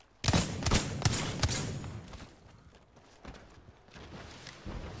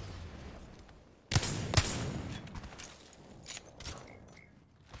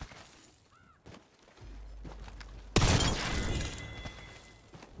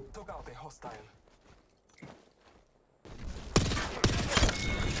 Took out a hostile.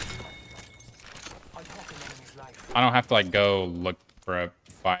 I took an enemy's life. I don't have to like go look for a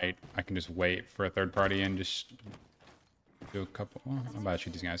fight. I can just wait for a third party and just do a couple. Oh, I'm about to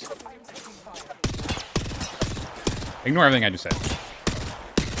shoot these guys. Ignore everything I just said.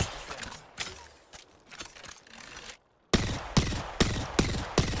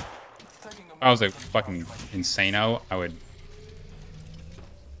 I was a fucking insano, I would...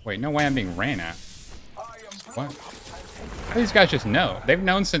 Wait, no way I'm being ran at. What? How do these guys just know? They've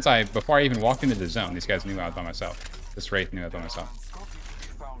known since before I even walked into the zone. These guys knew I was by myself. This Wraith knew I was by myself.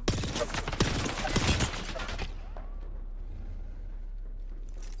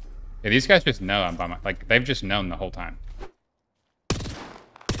 Yeah, these guys just know I'm by my... Like, they've just known the whole time.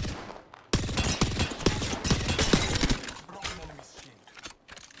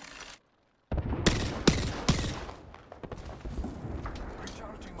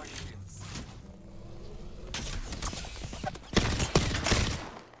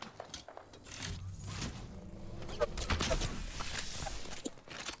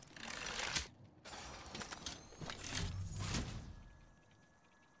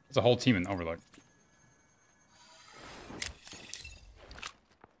 There's a whole team in Overlook.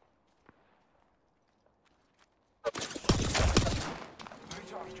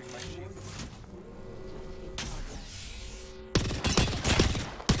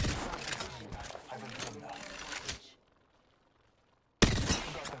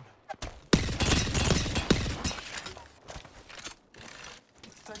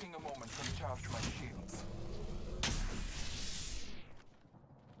 Taking a moment to recharge my shields.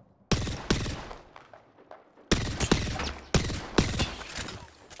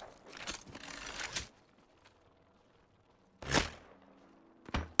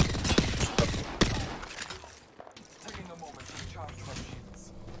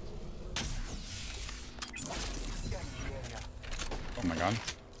 Oh my god.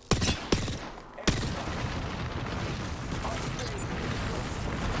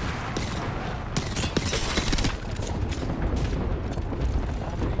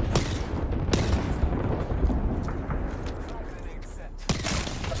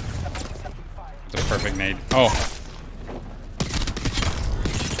 It's a perfect nade. Oh.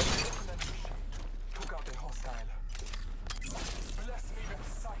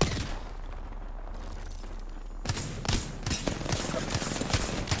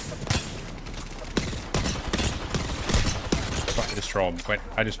 Trolled. Wait,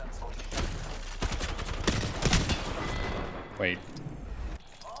 I just... Wait.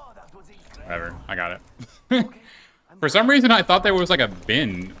 Whatever, I got it. For some reason, I thought there was like a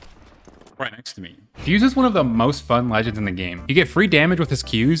bin right next to me. Fuse is one of the most fun legends in the game. You get free damage with his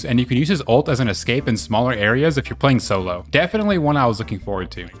Qs, and you can use his ult as an escape in smaller areas if you're playing solo. Definitely one I was looking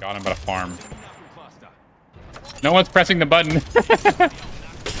forward to. God, I'm about to farm. No one's pressing the button.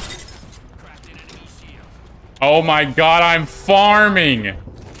 Oh my god, I'm farming!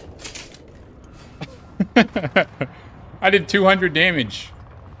 I did 200 damage.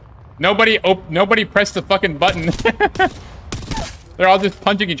 Nobody pressed the fucking button. They're all just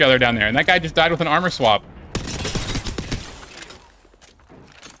punching each other down there, and that guy just died with an armor swap.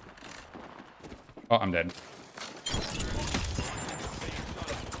 Oh, I'm dead.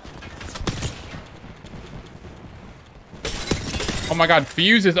 Oh my god,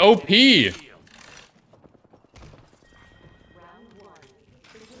 Fuse is OP!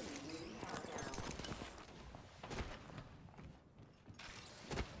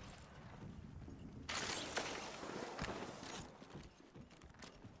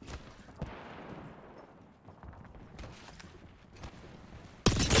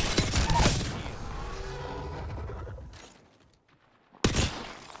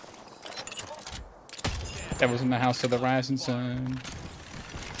 That was in the house of the rising sun.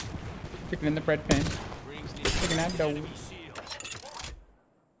 Sticking in the bread pan. Sticking that dough.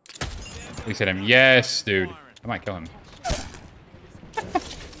 We said him. Yes, dude. I might kill him.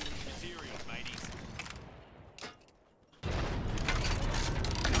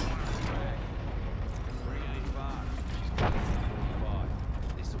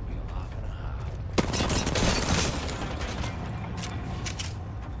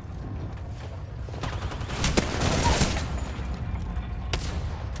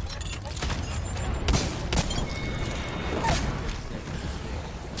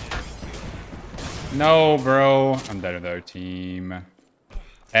 No, bro. I'm dead with our team.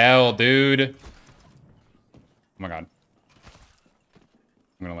 Hell, dude. Oh my god.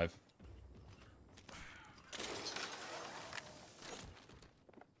 I'm gonna live.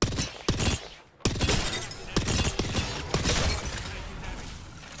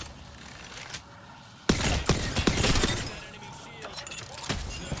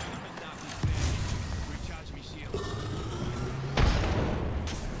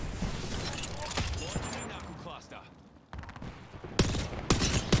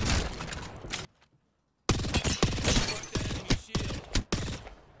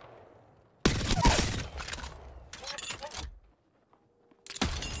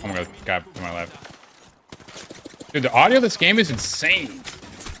 Oh my god, guy to my left. Dude, the audio of this game is insane.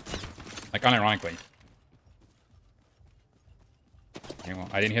 Like, unironically. Okay, well,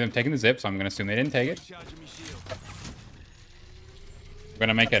 I didn't hear them taking the zip, so I'm gonna assume they didn't take it. I'm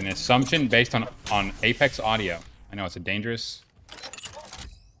gonna make an assumption based on Apex audio. I know it's a dangerous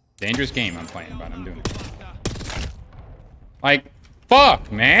game I'm playing, but I'm doing it. Like,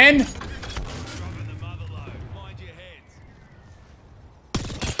 fuck, man!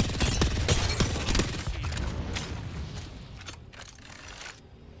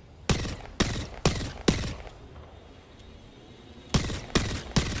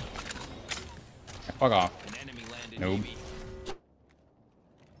 Fuck off. Nope.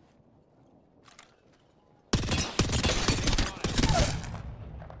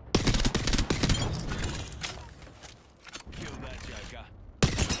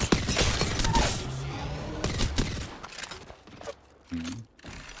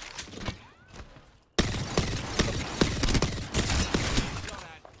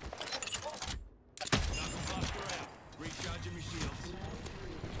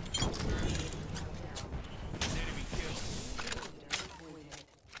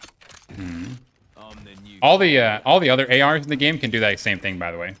 All the other ARs in the game can do that same thing,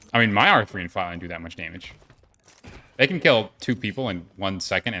 by the way. I mean, my R3 and Flatline do that much damage. They can kill 2 people in 1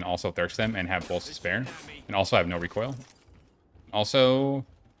 second and also thirst them and have bullets to spare. And also have no recoil. Also,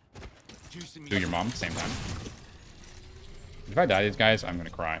 do your mom at the same time. If I die to these guys, I'm gonna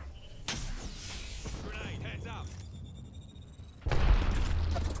cry.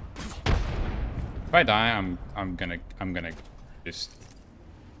 If I die, I'm gonna just...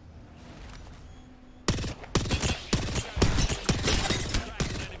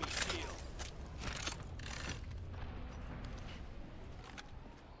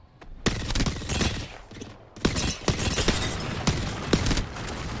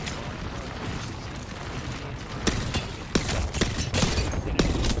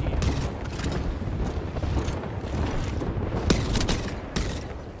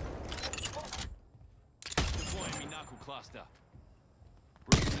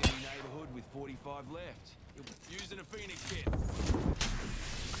 With 45 left. Using a Phoenix kit.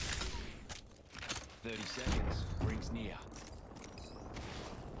 30 seconds. Rings near.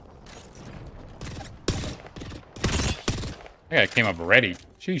 That guy came up ready.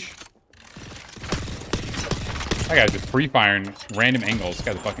 Sheesh. That guy's just free firing random angles. This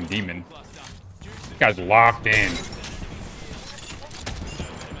guy's a fucking demon. This guy's locked in.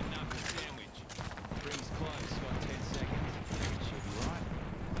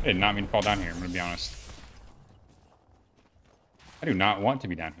 I did not mean to fall down here, I'm gonna be honest. I do not want to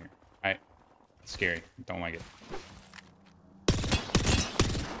be down here. It's scary. Don't like it.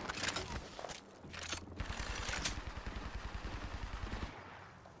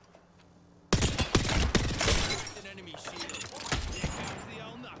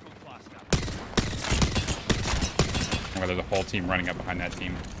 Oh, there's a whole team running up behind that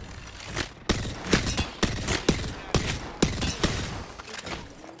team.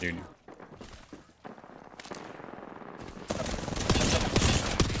 Dude.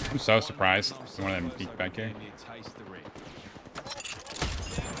 I'm so surprised one of them peeked back here.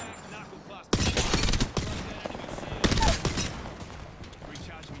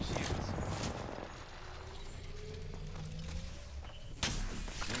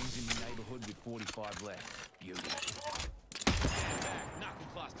 Rings in the neighborhood with 45 left. Beauty. Knuckle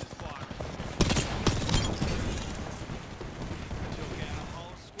clusters firing.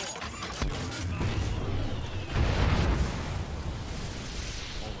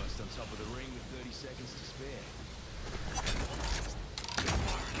 Top of the ring with 30 seconds to spare.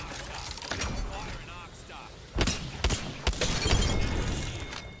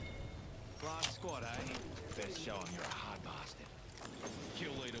 Last squad, eh? Best show him you're a hard bastard.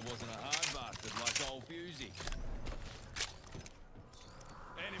 Kill leader wasn't a hard bastard like old Fusey.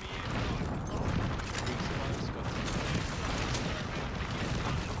 Enemy in.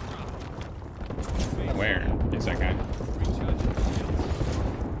 Where is that guy?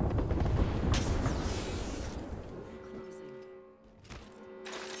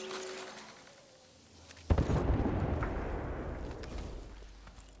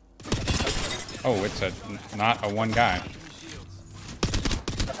 Oh, it's not a one guy.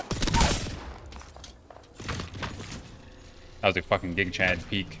 That was a fucking Gig Chad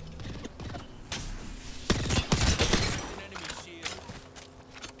peak.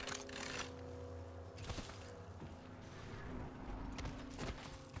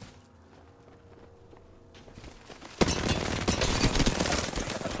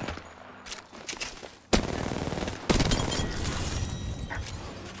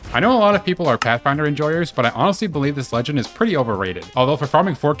 I know a lot of people are Pathfinder enjoyers, but I honestly believe this legend is pretty overrated. Although for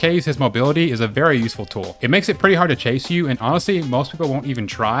farming 4Ks, his mobility is a very useful tool. It makes it pretty hard to chase you, and honestly, most people won't even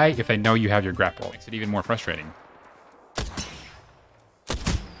try if they know you have your grapple. It makes it even more frustrating.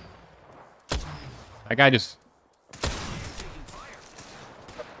 That guy just...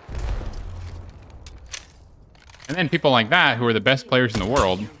 And then people like that, who are the best players in the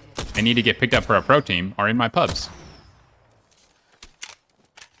world and need to get picked up for a pro team, are in my pubs.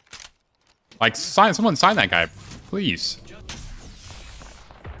 Like, someone sign that guy, please.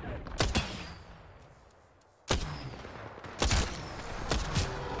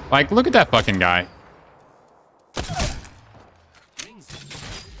 Like, look at that fucking guy.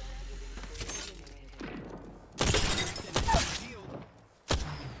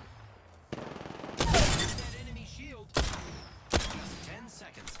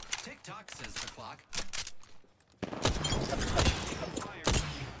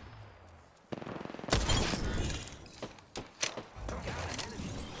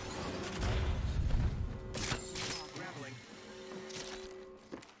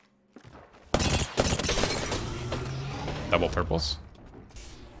 Double purples.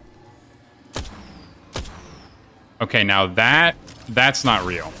 Okay, now that's not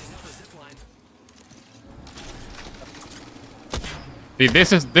real. See,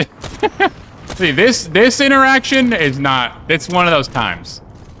 this is see, this interaction is not. It's one of those times.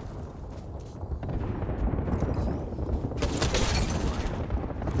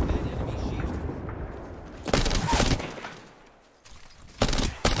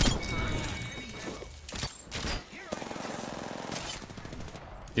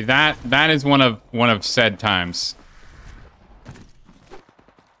 See, that is one of said times.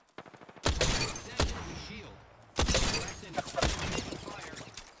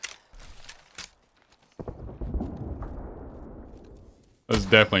 That's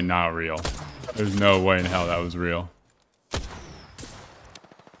definitely not real. There's no way in hell that was real.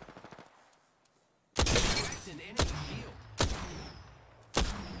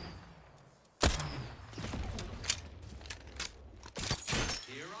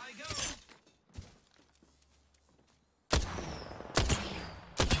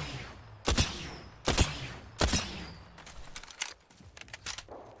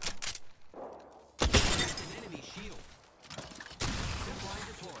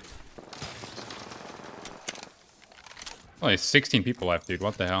 Only 16 people left, dude.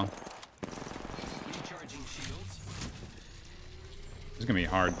 What the hell? It's gonna be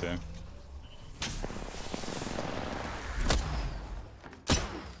hard to...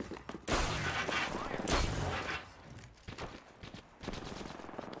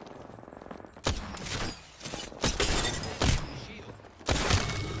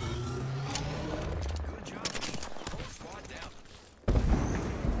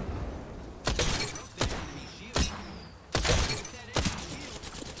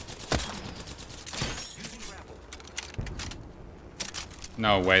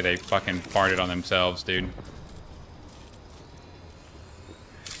 No way they fucking farted on themselves, dude.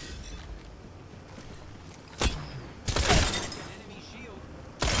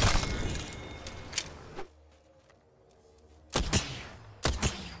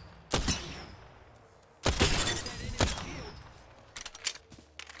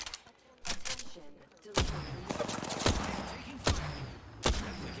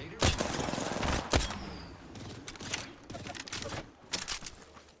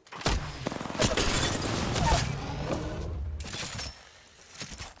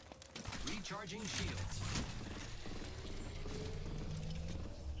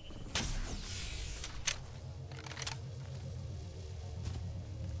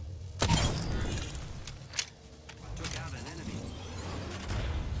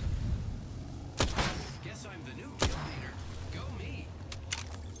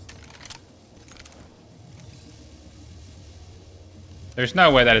 There's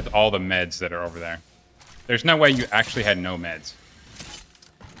no way that is all the meds that are over there. There's no way you actually had no meds.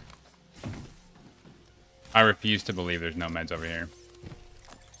 I refuse to believe there's no meds over here.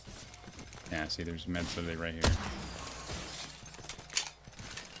 Yeah, see, there's meds literally right here.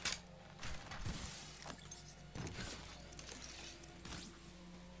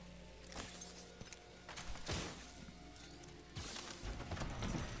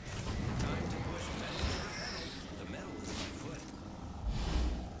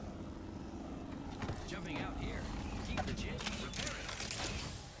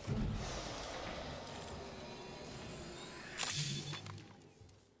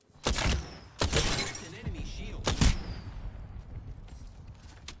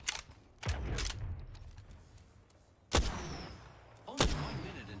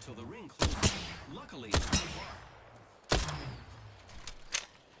 Luckily, it's not far.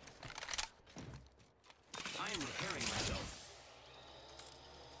 I am repairing myself.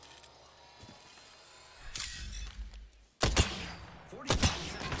 45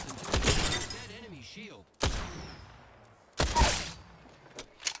 seconds until the dead enemy shield.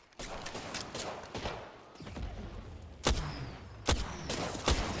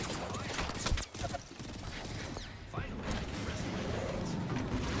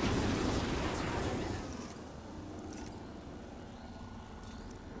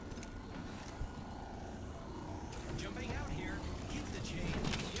 Jumping out here, keep the chain,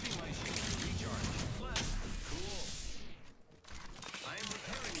 giving my shield to recharge. Plus, cool. I am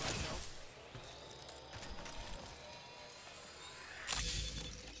repairing myself.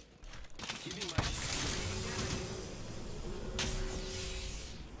 Giving my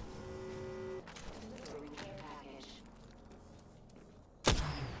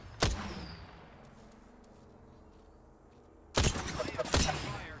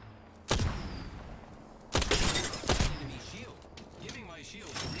fire. Enemy shield. Giving my shield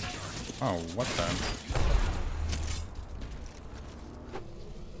to recharge. Oh, what the?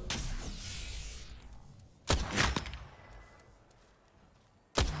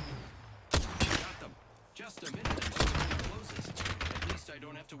 Got them. Just a minute until the ring closes. At least I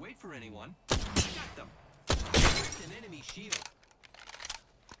don't have to wait for anyone. Got them. Cracked an enemy shield.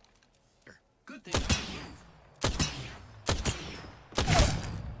 Good thing I can move.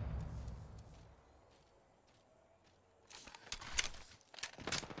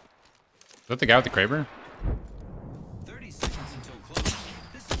 Is that the guy with the Kraber? 30 seconds until close.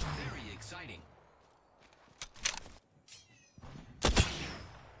 This is very exciting. Dead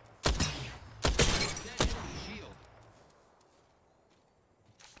enemy shield.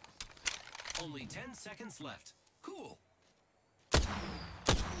 Only 10 seconds left. Cool. I am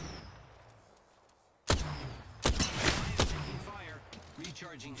taking fire.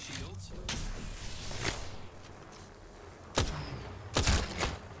 Recharging shields.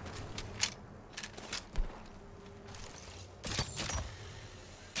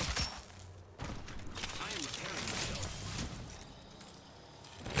 I am repairing myself.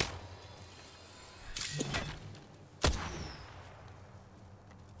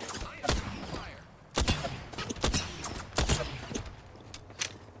 I am taking fire.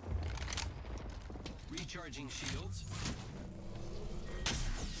 Recharging shields.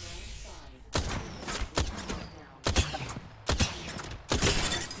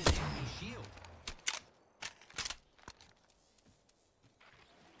 Cracked an enemy shield.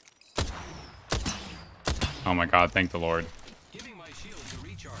 Oh my god, thank the Lord. Giving my shield to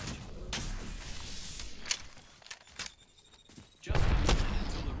recharge. Just a minute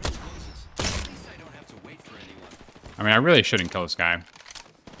until the ring closes. At least I don't have to wait for anyone. I mean, I really shouldn't kill this guy.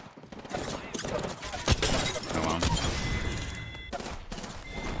 Oh well.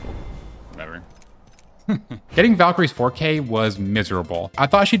 Whatever. Getting Valkyrie's 4K was miserable. I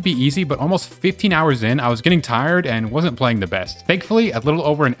thought she'd be easy, but almost 15 hours in, I was getting tired and wasn't playing the best. Thankfully, a little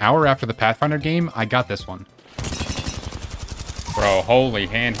over an hour after the Pathfinder game, I got this one. Bro, holy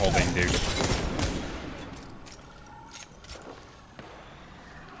hand-holding, dude.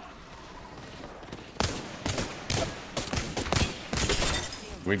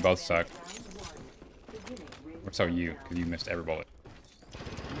 We both suck. Or so you, because you missed every bullet.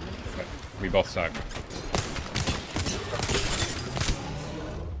 But we both suck.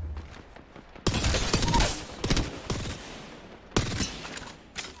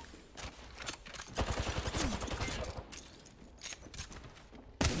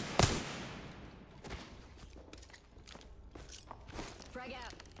 Frag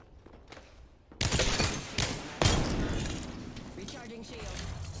out. Recharging shield.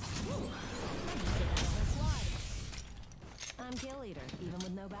 Woo. I'm kill leader, even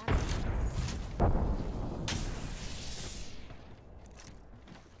with no battery.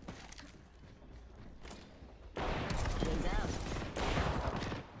 Wings out.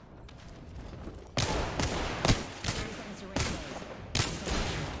 30 seconds to ring close.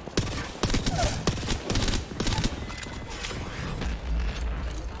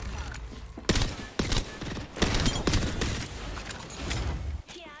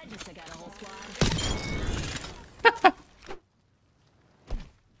 Yeah, I just took out a whole squad.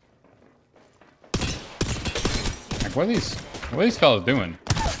 Like, what are these fellas doing?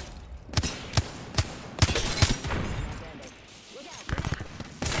 Look out.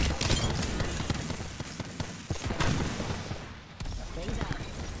 Wings out.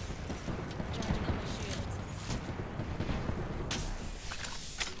 Charging up my shields.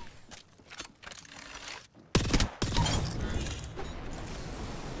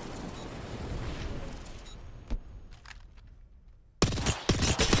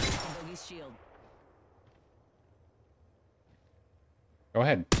 Go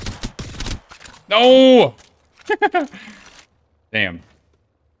ahead. No! Damn.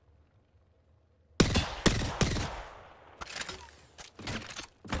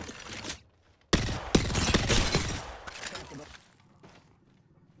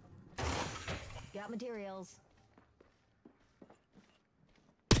 Got materials.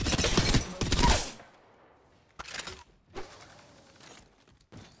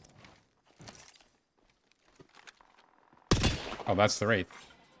 Oh, that's the Wraith.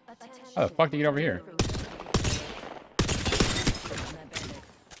 How the fuck did you get over here?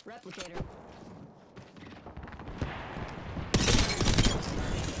 Replicator.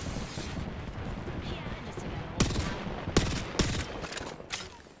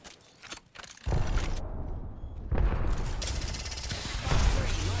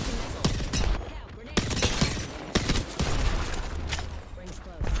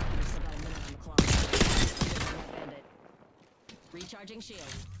 Recharging shield.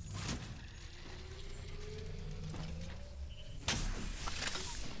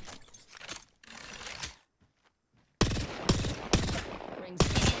 Rings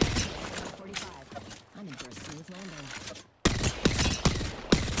 45. I'm in for a smooth landing.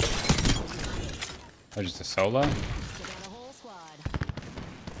 Oh, just a solo? Still got a whole squad.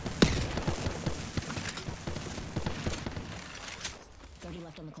 $30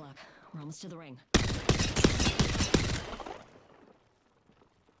 left on the clock. We're almost to the ring.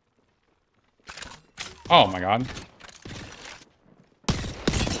 Oh my god.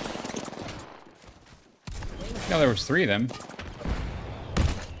 No, there was 3 of them.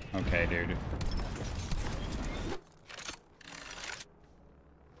 Okay, dude.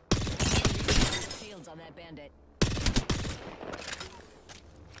 Shields on that bandit.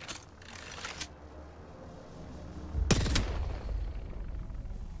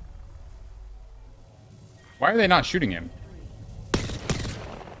 Why are they not shooting him?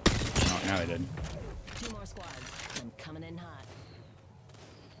 Oh, now they did. 2 more squads. I'm coming in hot.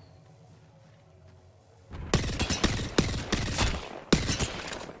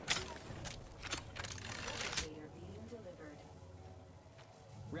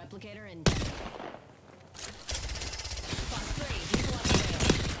 Replicator in. Fox 3, he's left rail.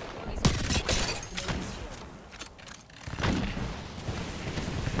 He's activating shield.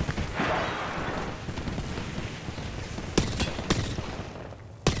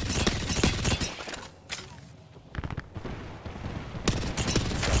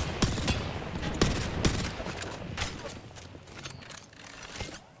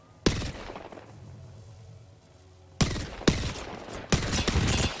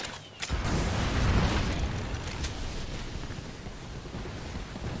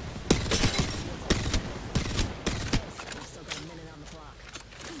 We've still got a minute on the clock.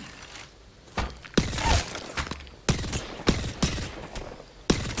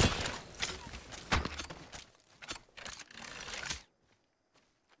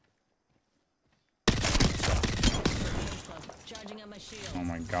 Charging on my shield. Oh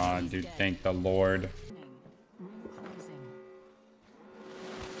my god, dude. Thank the Lord.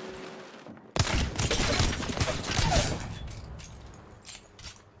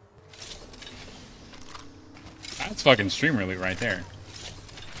 That's fucking streamer loot right there.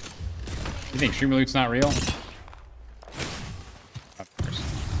 You think streamer loot's not real? Of course.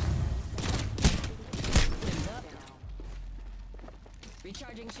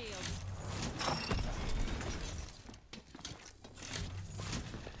 Recharging shields.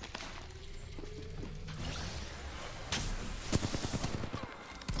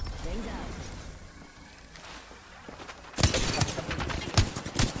 Rings out.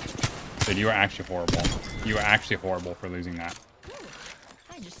 Dude, you were actually horrible. You were actually horrible for losing that. Whew.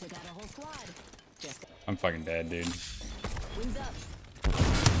 I just took out a whole squad. Just I'm fucking dead, dude. wings up.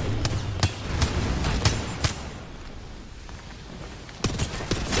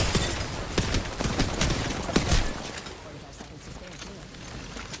 45 seconds to spare, too.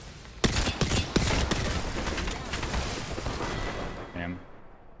 Damn.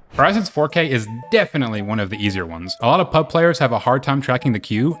 Horizon's 4K is definitely one of the easier ones. A lot of pub players have a hard time tracking the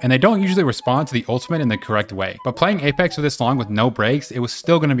queue, and they don't usually respond to the ultimate in the correct way. But playing Apex for this long with no breaks, it was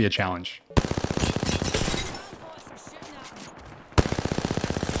still going to be a challenge.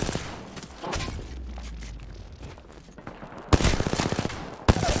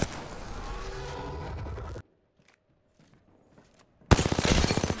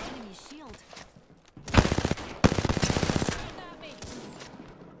 Enemy shield.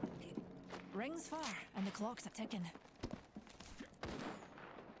 Rings far, and the clocks are ticking.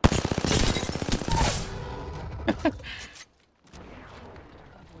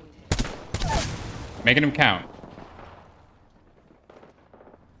 Making him count.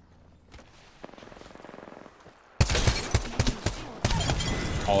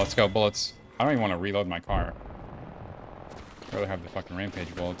 Oh, let's go, bullets. I don't even want to reload my car. I'd rather have the fucking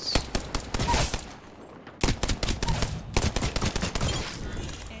rampage bullets.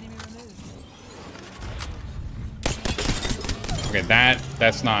 Enemy removed. Okay,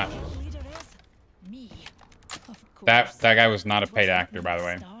 that's not. Leader is me. Of That course. guy was not a It was paid like actor, by the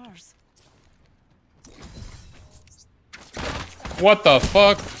way. stars. What the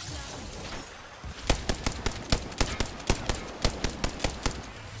fuck?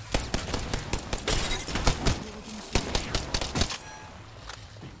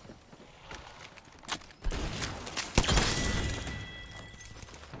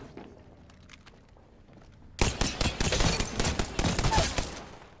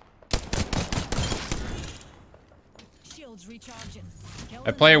 Shields recharging.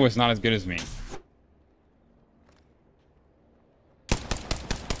 That player was not as good as me.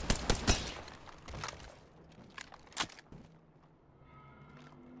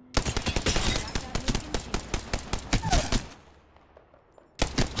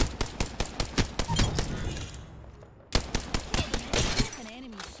 An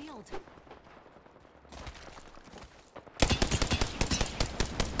enemy shield.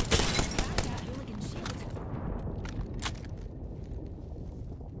 That hooligan shield.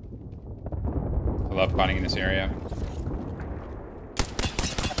 I love fighting in this area.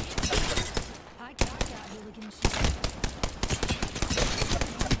 I got that hooligan shield.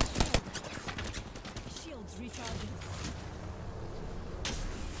 Shields recharging.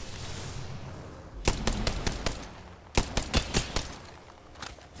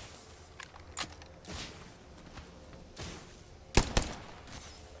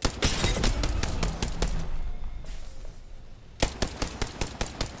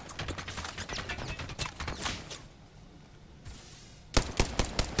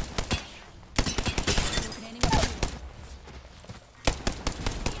 Broken enemy shield.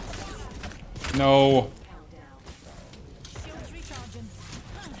 No. Shields recharging.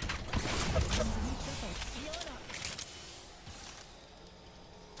 Heal it up.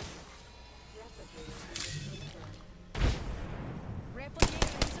 Replicator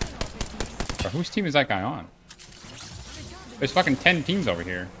entering orbit, please. Bro, whose team is that guy on? There's fucking 10 teams over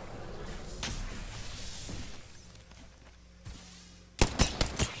here.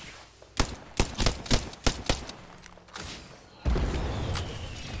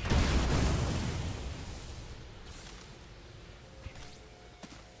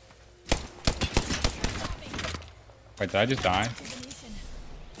 Wait, did I just die? Elimination.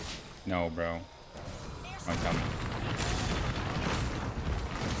 No, bro. Oh, tell me.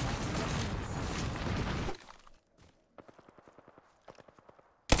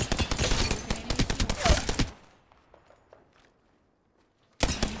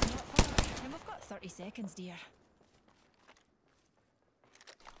 And we've got 30 seconds, dear.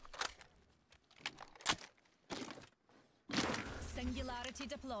 Singularity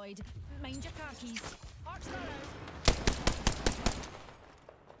deployed. Mind your car keys. Arcs are out.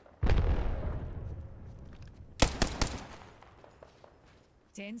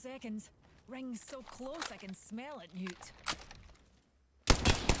 10 seconds. Ring's so close I can smell it, Newt.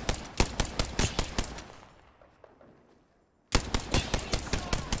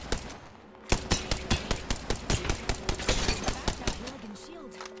 Back that hooligan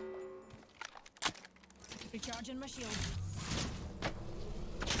shield. Recharging my shield.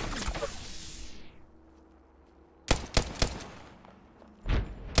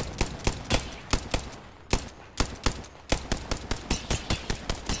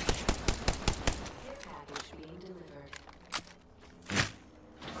 Package being delivered.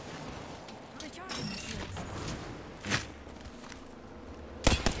 Recharging my shields.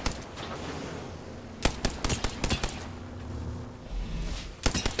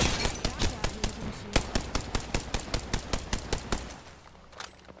 Got that hooligan shield.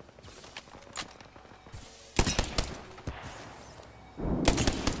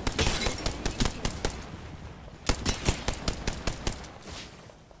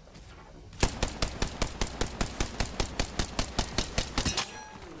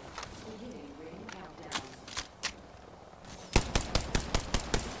 Beginning ring countdown.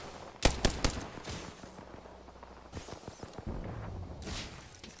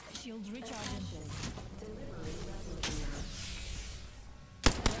 Shields recharging. Delivering replicator.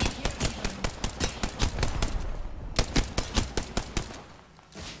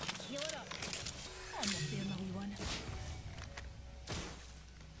 Heal it up. Almost there, my wee one.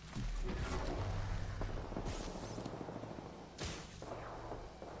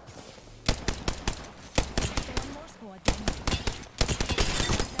 One more squad then.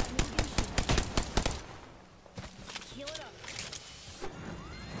 That hooligan shield. Heal it up.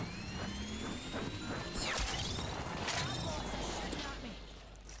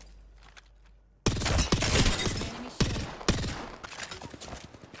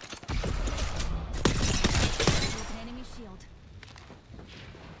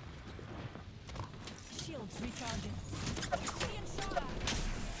 shields recharging. Being shot at.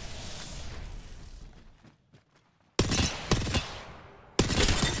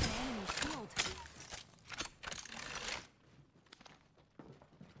 An enemy shield.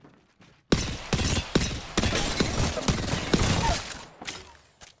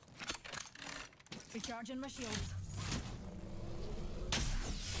 Recharging my shields.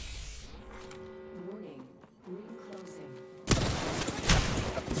 Warning. Ring closing.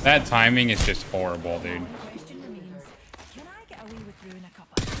 That timing is just horrible, dude. One question remains. Can I get away with brewing a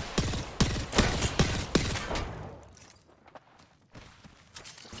cuppa?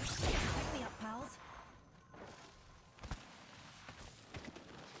 Pick me up, pals.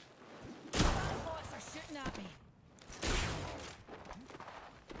 Bots are shooting at me.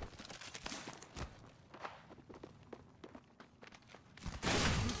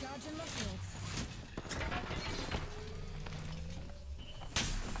 Recharging my shields.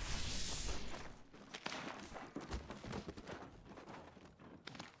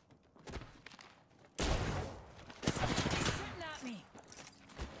 Shooting at me.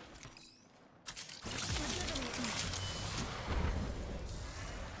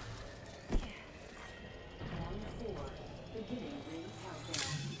 Round 4. Beginning ring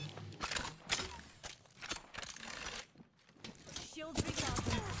countdown. Shields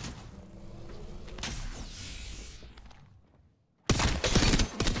recharging.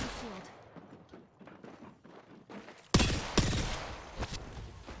 Enemy shield.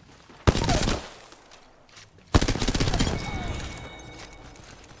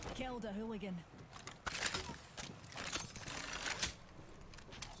 Killed a hooligan.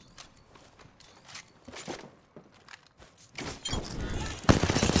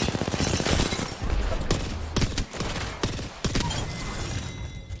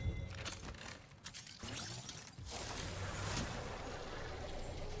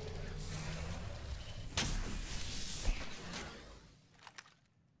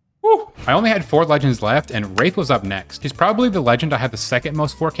 Whew. I only had 4 legends left, and Wraith was up next. He's probably the legend I have the second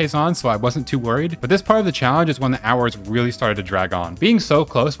most 4Ks on, so I wasn't too worried. But this part of the challenge is when the hours really started to drag on. Being so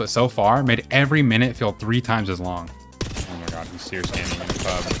close but so far made every minute feel 3 times as long. Oh my god, he's Seer standing in the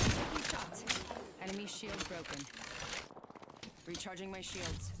pub. Taking shots. Enemy shield broken. Recharging my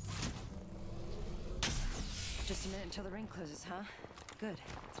shields. Just a minute until the ring closes, huh? Good.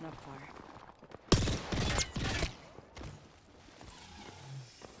 It's not far.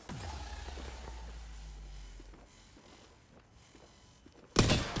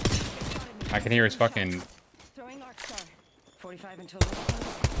 I can hear his fucking... Throwing arc star. 45 until the ring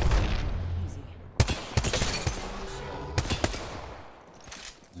closes. Easy.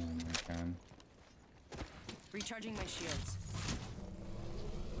 Oh my god. Recharging my shields.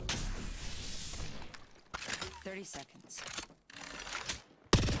 30 seconds.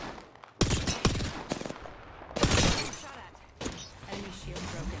 Shot at. Enemy shield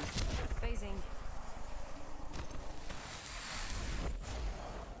broken. Phasing.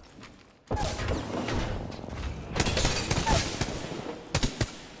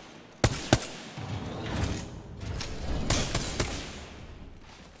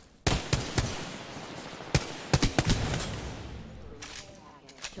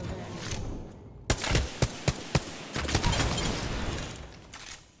 Killed an enemy.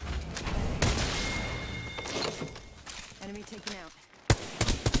 Enemy taken out.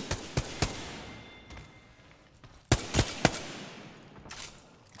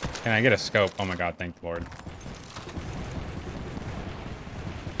 Can I get a scope? Oh my god, thank the Lord.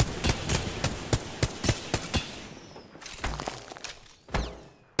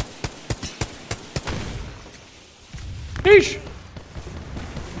 Sheesh!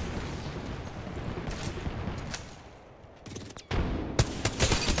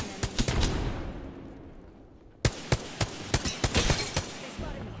 They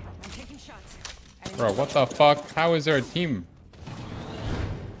spotted me. I'm taking shots. Enemy Bro, what the fuck? How is there a team?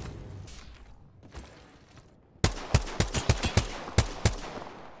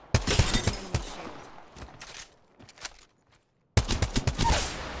 enemy shield.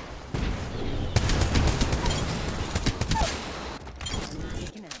 Enemy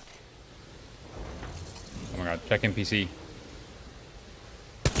taken out. Oh my god, check NPC. Enemy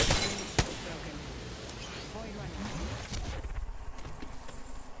shield broken. Void running.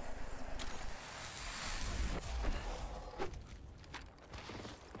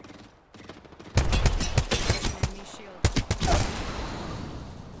 Enemy shield.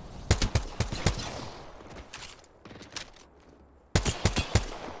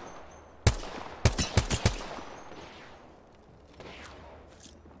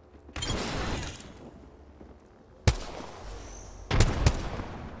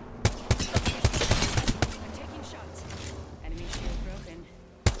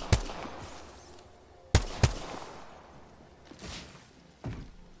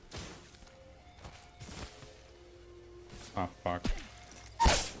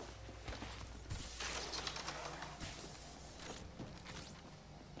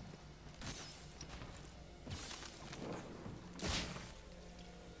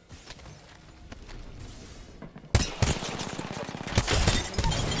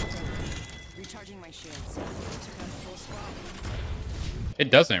 Recharging my shields. Took out a full squad.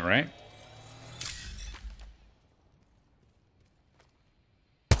 It doesn't, right?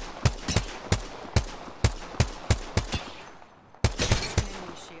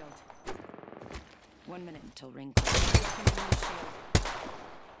 Enemy shield. 1 minute until ring close. Enemy shield.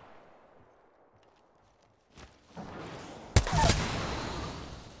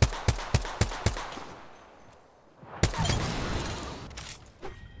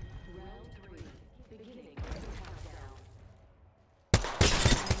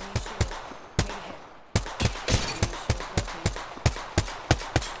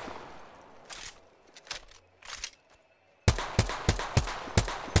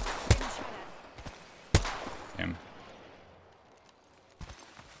 Damn.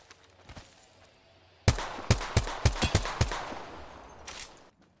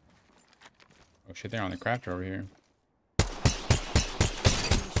 Oh shit, they're on the crafter over here.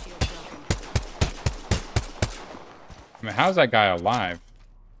 I mean, how's that guy alive?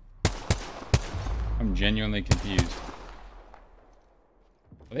 I'm genuinely confused.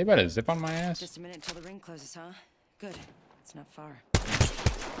 Are they about to zip on my ass? Just a minute till the ring closes, huh? Good. It's not far.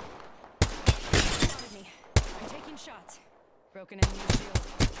 Me. I'm taking shots. Broken enemy shield.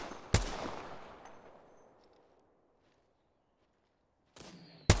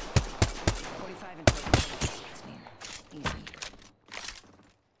 .45 and 20. It's near. Easy.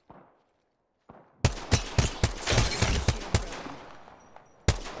 Shield broken.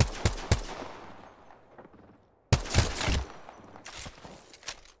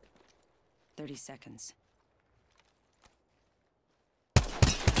 30 seconds.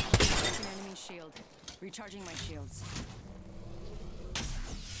 Broken enemy shield. Recharging my shields.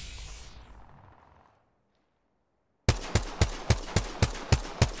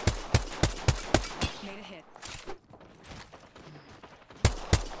 Made a hit.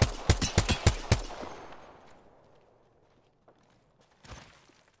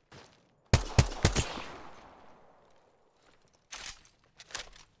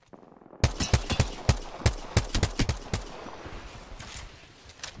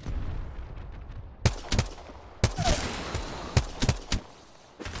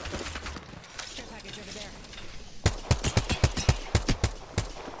 Care package over there.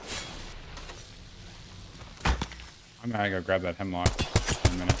 I'm gonna go grab that hemlock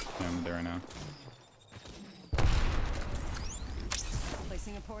in a minute. Yeah, I'm there right now.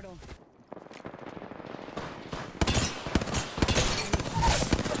 Placing a portal.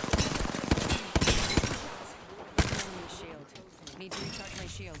 Enemy shield. Need to recharge my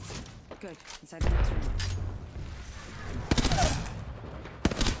shields. Good. Inside the next room.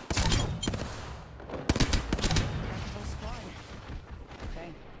 Whole squad. Okay.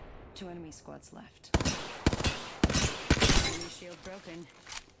 2 enemy squads left. Enemy shield broken.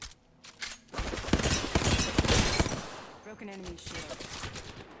 Broken enemy shield.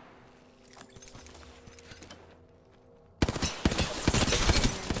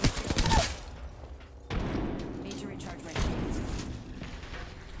 Need to recharge my shields.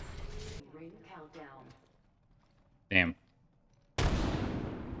 Ring countdown. Damn.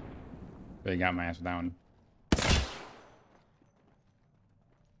 They got my ass with that one.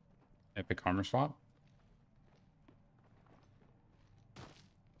 Epic armor swap.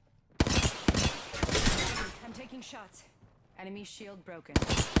 I'm taking shots. Enemy shield broken.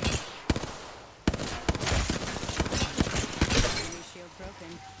 Enemy shield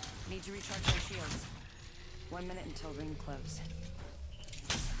broken. Need to recharge my shields. 1 minute until ring close.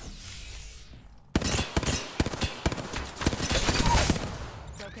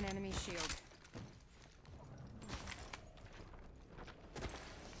 Broken enemy shield.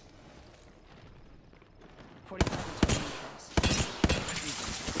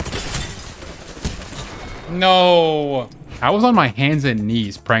 No! I was on my hands and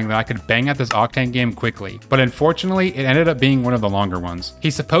knees praying that I could bang out this Octane game quickly, but unfortunately it ended up being one of the longer ones.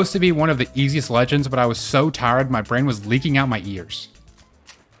 He's supposed to be one of the easiest legends, but I was so tired my brain was leaking out my ears.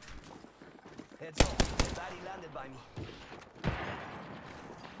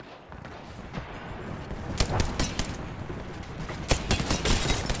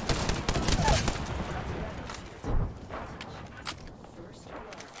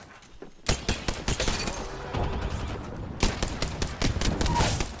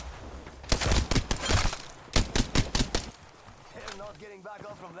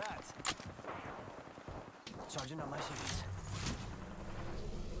 Charging on my shields.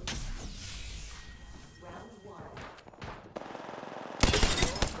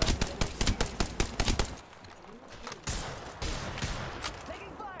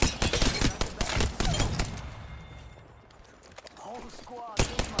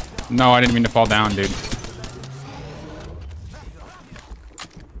 No, I didn't mean to fall down, dude.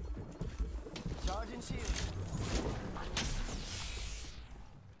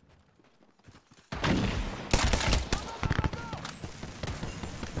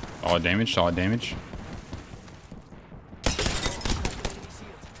 Solid damage, solid damage.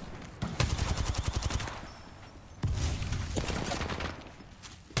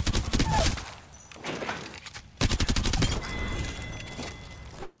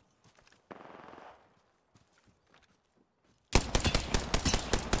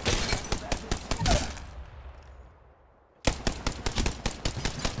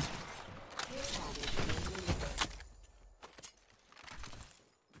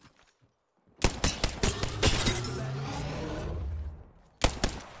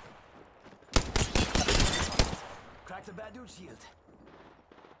 Crack the bad dude shield.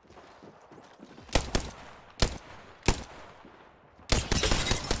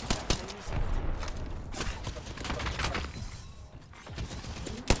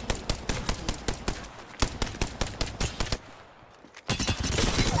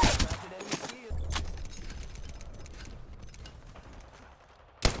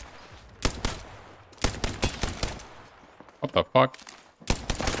 What the fuck?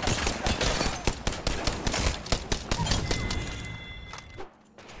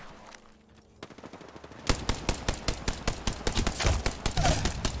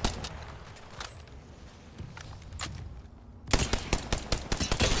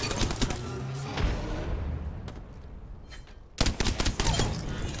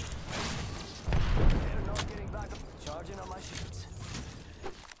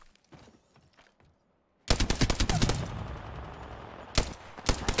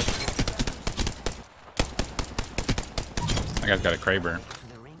 That guy's got a Kraber.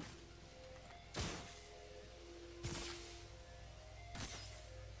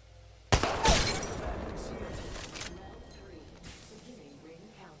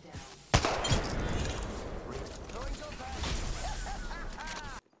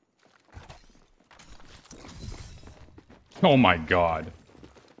 Oh my god.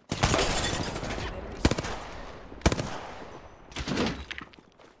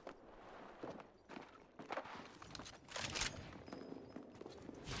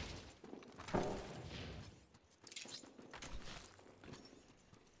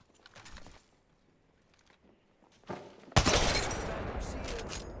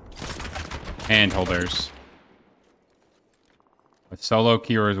 Handholders. With solo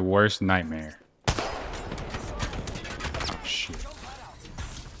Kira's worst nightmare. Oh shit.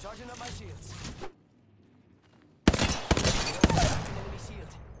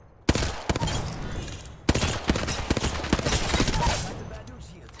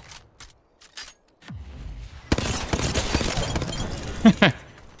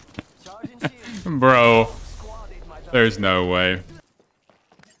 Bro. There's no way.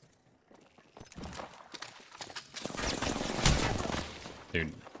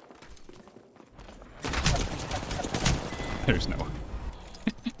 Dude. There's no way.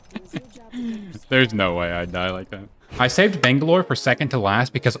 There's no way I'd die like that. I saved Bangalore for second to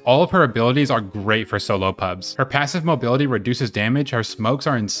last because all of her abilities are great for solo pubs. Her passive mobility reduces damage, her smokes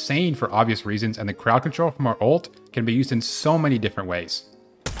are insane for obvious reasons, and the crowd control from her ult can be used in so many different ways.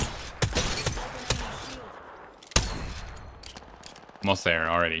 Almost there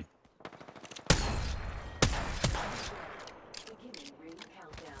already.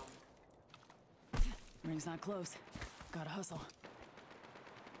 Ring's not close. Gotta hustle.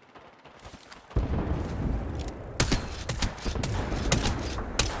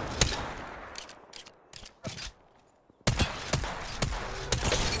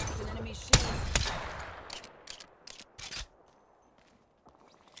 An enemy shield.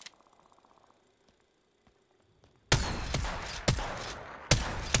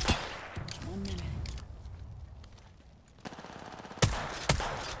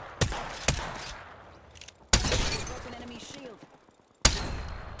 Broken enemy shield.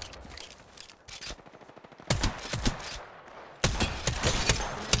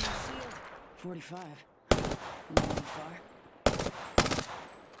 45. Not far.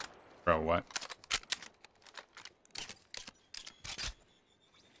 Bro, what?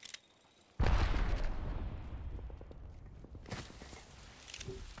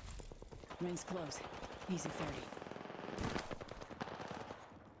 Ring's close. Easy 30.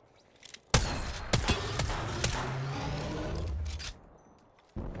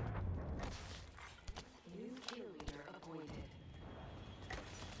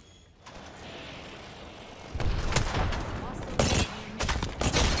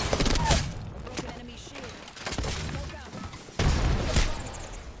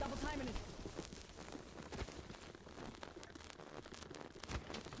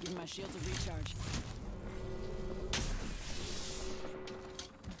 my shields a recharge.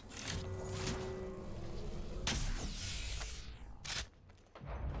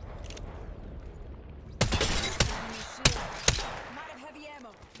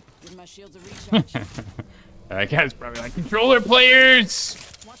 Give my shields a recharge. That guy's probably like, controller players!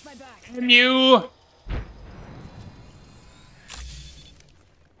 Watch my back. Damn you!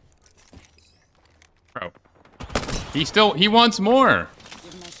 Bro. He wants more!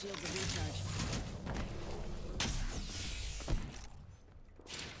 Give my shields a recharge.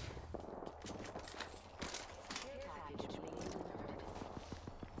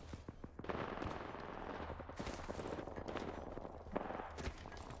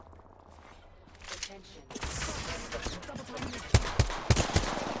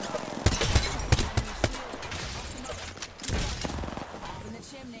 In the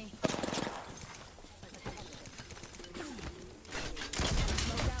chimney.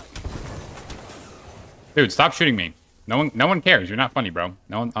 Dude, stop shooting me. No one cares. You're not funny, bro.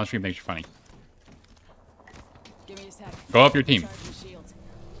 No one on stream thinks you're funny. Give me a sec. Go up your team. Charging shields.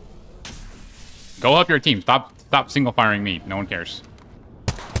 Go up your team. Stop single firing me. No one cares.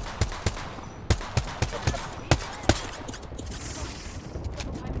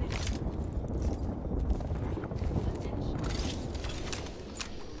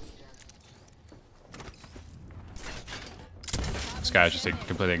 This guy's just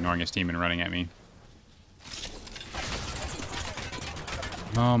completely ignoring his team and running at me.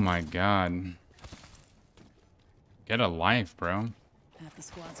 Oh my god. Get a life, bro. Half the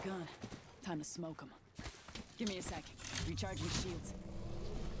squad's gone. Time to smoke them. Give me a sec. Recharging shields.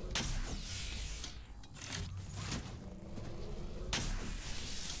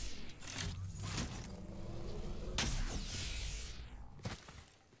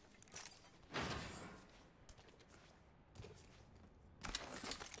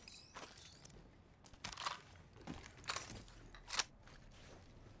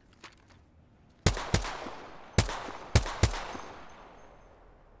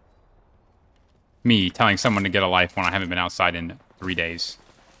 Me telling someone to get a life when I haven't been outside in 3 days.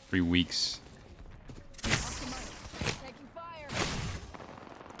 3 weeks. Taking fire.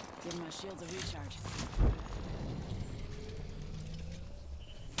 Give my shields a recharge.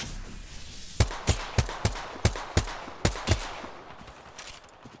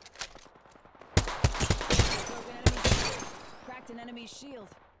 Cracked an enemy shield.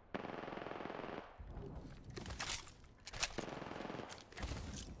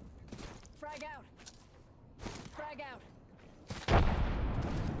 Frag out. Frag out.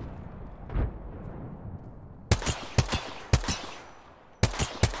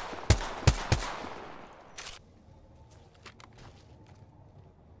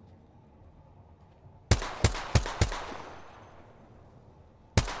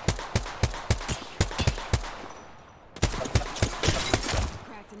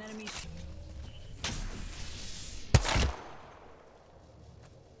 Cracked an enemy.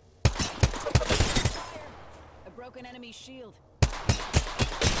 Broken enemy shield.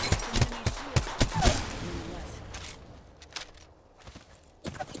 Broken enemy shield.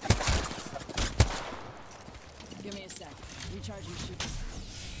 Give me a sec. Recharging shield.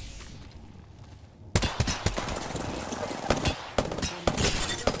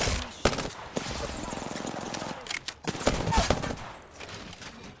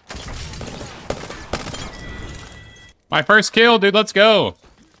 My first kill, dude. Let's go.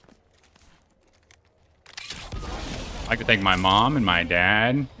 I'd like to thank my mom and my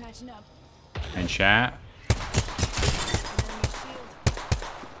dad and chat.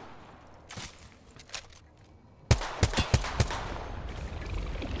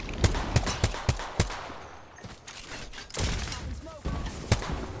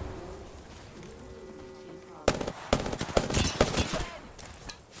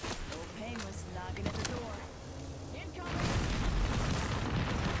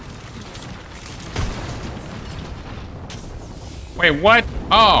 Wait, what?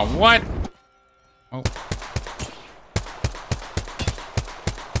 Oh, what? Oh.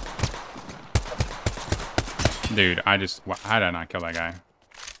 Dude, how did I not kill that guy?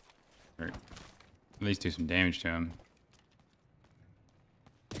 Or at least do some damage to him.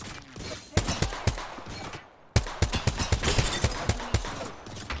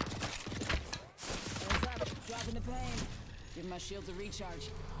 Dropping the pain. Give my shields a recharge.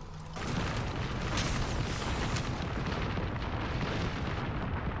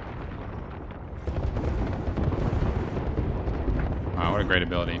 Wow, what a great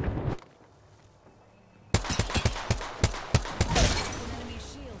ability. Enemy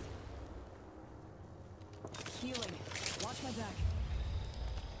shield. Healing. Watch my back.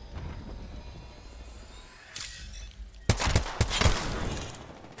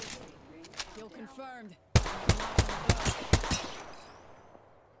 confirmed.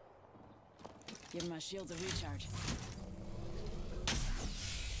 Give my shields a recharge.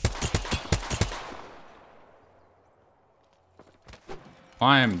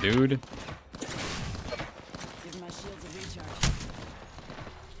 Climb, dude. Give my shields a recharge.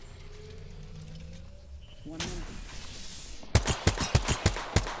 1 minute.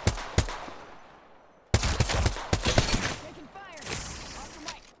 Taking fire. Off the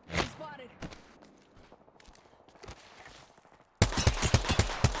mic. Spotted.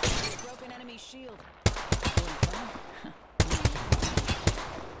 Broken enemy shield.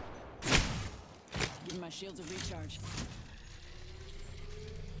 Give my shields a recharge.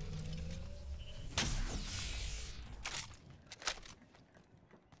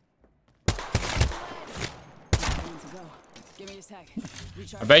 Give me a sec.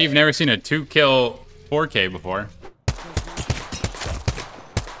 I bet you've never seen a 2-kill 4K before.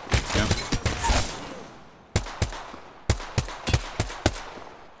 Yeah.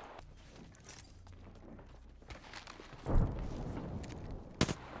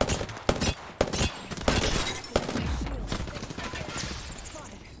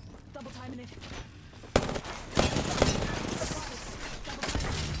 Double timing it.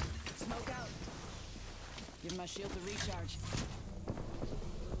 Smoke out. Give my shield a recharge.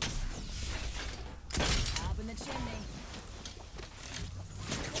 Up in the chimney.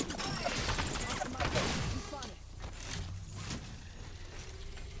 Spotted.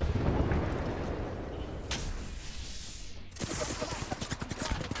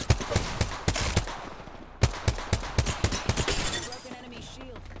 Broken enemy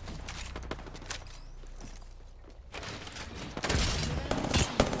shield.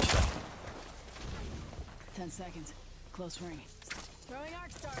 10 seconds. Close range. Throwing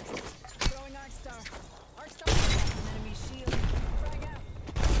arc star. Throwing arc star. Arc star. An enemy shield. Frag out.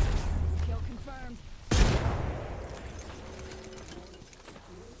 Kill confirmed.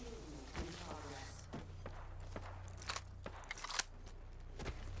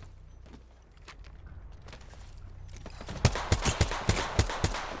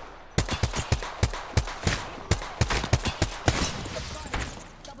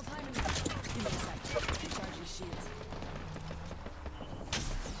 Double timing. Give me a sec. Recharge your shields.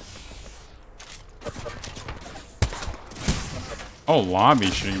 Oh, lobby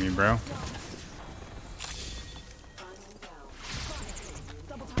shooting me, bro.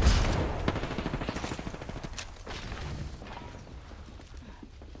 Double timing.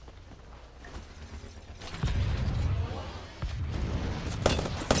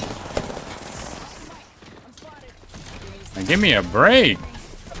 I'm spotted. Now give me a break.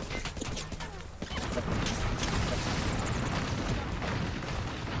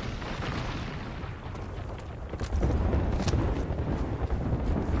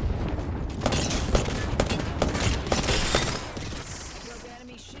 Broken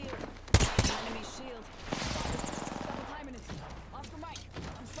enemy shield. Enemy shield. Double timing it. Off the mic.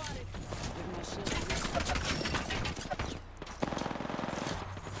 I'm spotted. Give my shield a recharge.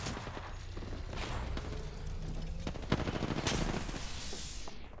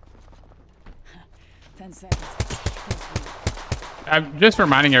 10 seconds. I'm just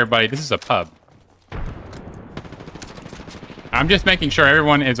reminding everybody, this is a pub. I'm just making sure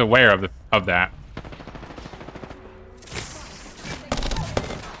everyone is aware of that. Give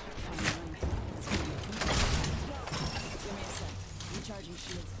me a sec. Recharging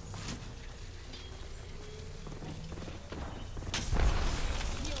shields.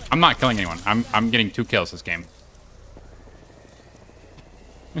 I'm not killing anyone. I'm getting 2 kills this game.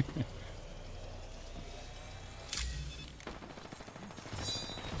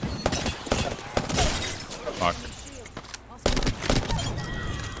 Fuck.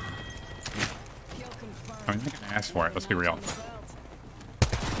 Kill confirmed. I mean, they're gonna ask for it. Let's be real.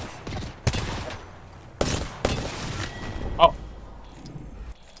 Oh.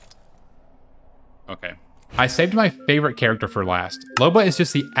 Okay. I saved my favorite character for last. Loba is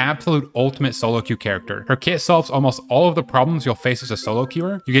just the absolute ultimate solo queue character. Her kit solves almost all of the problems you'll face as a solo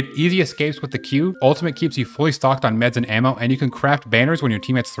queuer. You get easy escapes with the Q, ultimate keeps you fully stocked on meds and ammo, and you can craft banners when your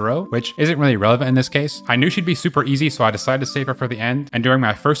teammates throw, which isn't really relevant in this case. I knew she'd be super easy, so I decided to save her for the end, and during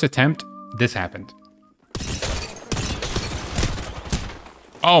my first attempt, this happened.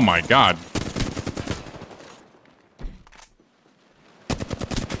 Oh my god.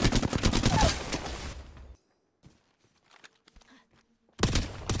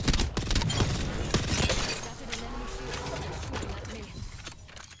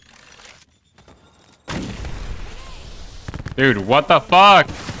 Dude, what the fuck?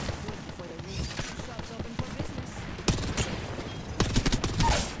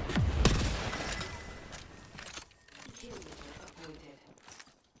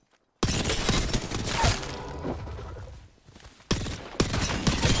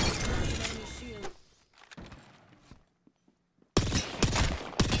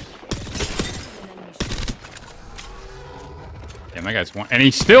 that guy's one. And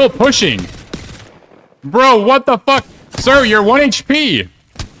he's still pushing. Bro, what the fuck? Sir, you're 1 HP.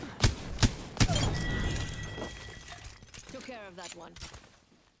 Took care of that one.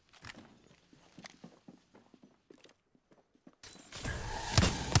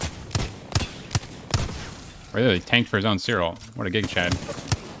 Really tanked for his own Cyril. What a gig, Chad.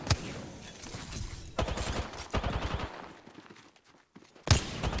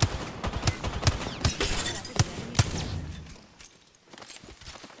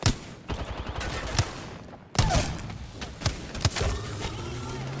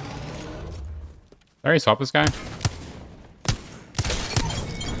 Already swap this guy?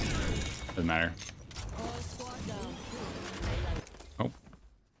 Doesn't matter. Oh.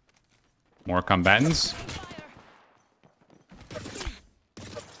 More combatants. I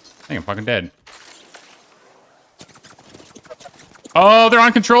think I'm fucking dead. Oh, they're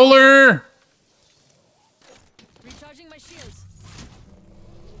on controller! Recharging my shields.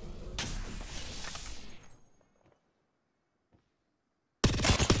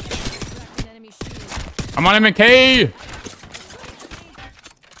 Cracked an enemy shield. I'm on MK!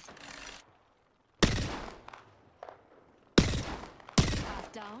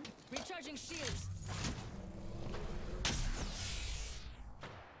 Half down. Recharging shields.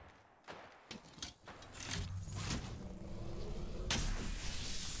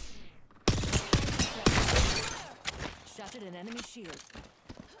 Shattered an enemy shield.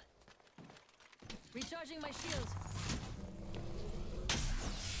 Recharging my shields.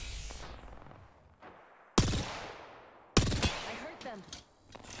 I hurt them.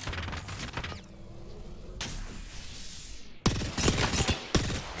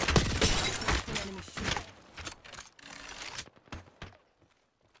 An enemy shield.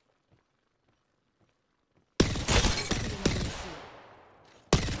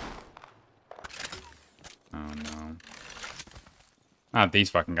 Oh no. Not these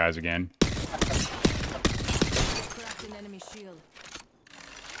fucking guys again. Cracked an enemy shield.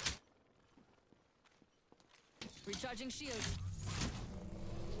 Recharging shields.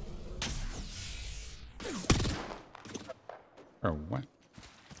 Or what?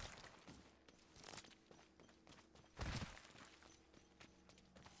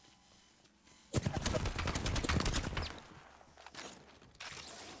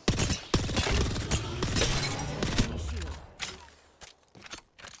 Enemy shield.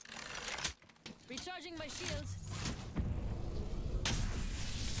 Recharging my shields.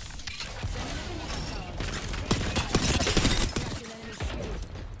 Cracked an enemy shield.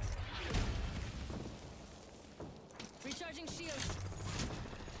 Recharging shields.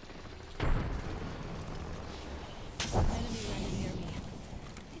 Enemy landed near me.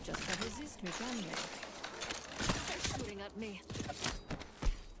 He just can't resist me, can they? They're shooting at me.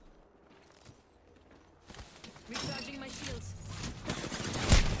 Recharging my shields.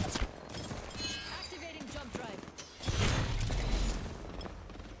 Activating jump drive.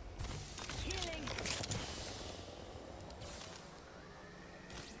 Healing.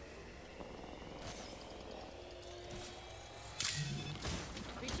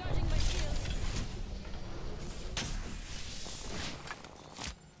 Recharging my shields.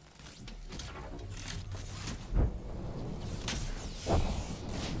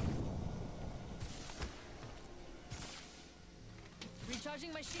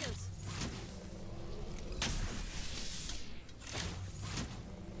 Recharging my shields.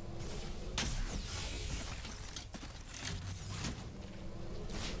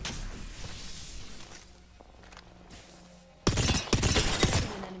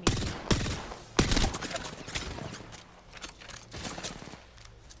 An enemy shield.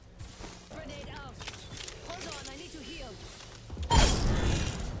 Grenade out. Hold on, I need to heal.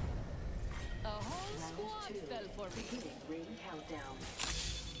 A whole squad fell for me. Beginning ring countdown.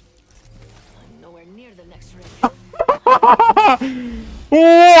 I'm nowhere near the next ring.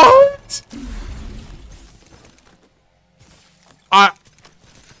 What?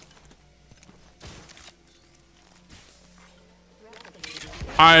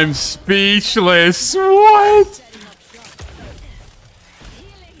 I'm speechless. What? Setting up shop.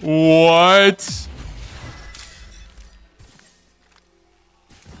 Healing. What?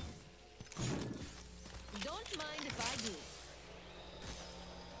 Don't mind if I do.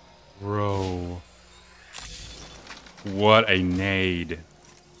 Bro. What a nade.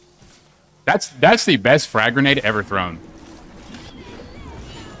 That's the best frag grenade ever thrown.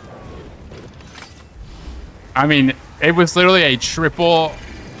 I mean, it was literally a triple,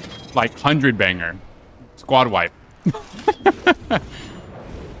 like, 100 banger. Squad wipe.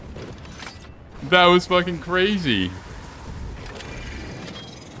 That was fucking crazy.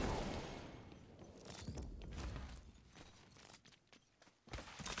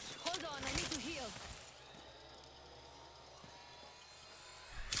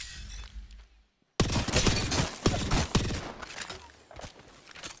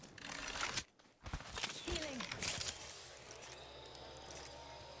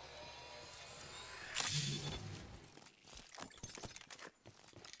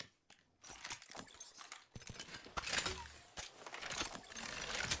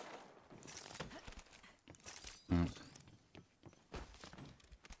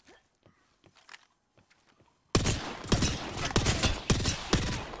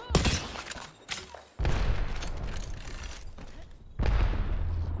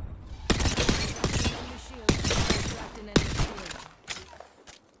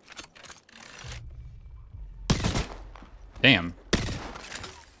 Damn.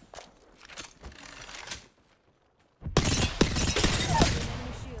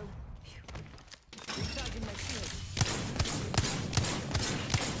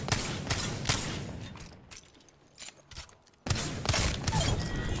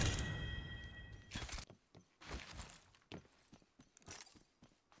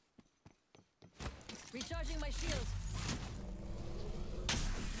 Recharging my shield.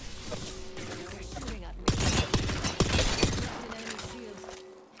 Shooting at me. An enemy shield.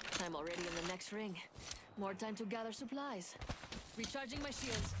 I'm already in the next ring. More time to gather supplies. Recharging my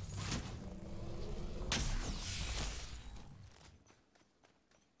shields.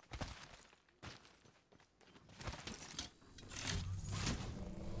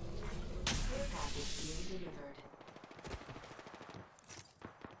 Care package being delivered.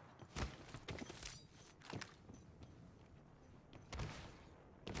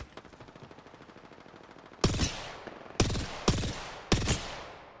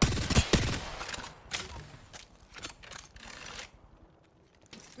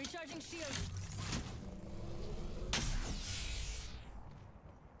 Recharging shields.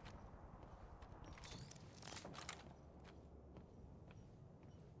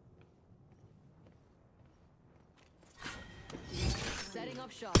 Setting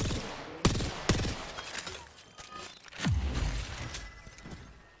up shop.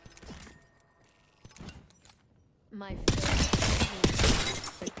 My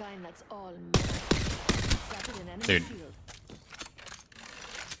favorite, the kind that's all metal. Shattered an enemy Dude. shield.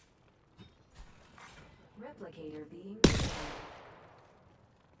 Replicator being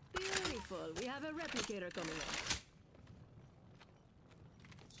Beautiful. We have a replicator coming in.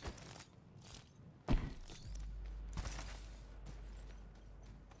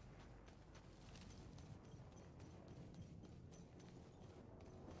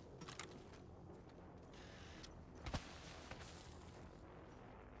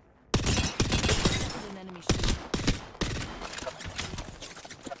 An enemy shield.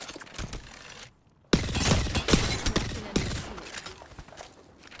 Cracked an enemy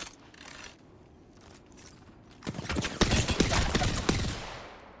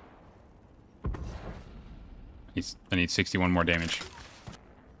shield. I need 61 more damage.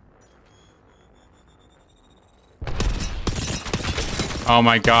 Oh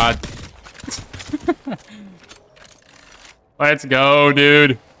my god. Let's go,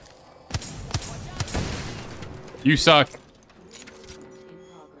 dude. You suck.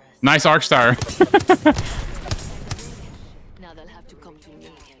 Nice arc star. Now they'll have to come to me.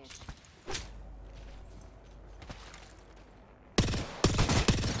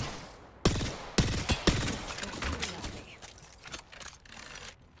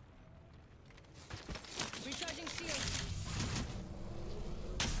 Recharging shield.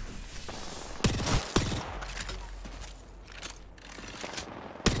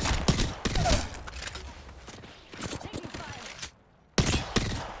 Taking fire.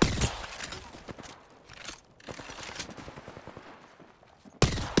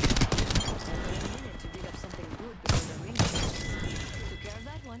 To dig up something good before the ring. Took care of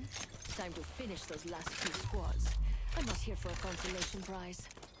that one. Time to finish those last two squads. I'm not here for a consolation prize.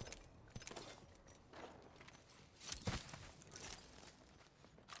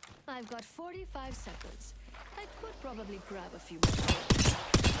 I've got 45 seconds. I could probably grab a few more.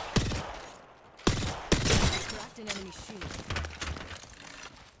 Cracked an enemy shield.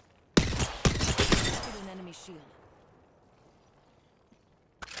 Cracked an enemy shield.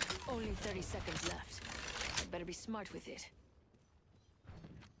 Only 30 seconds left. I'd better be smart with it.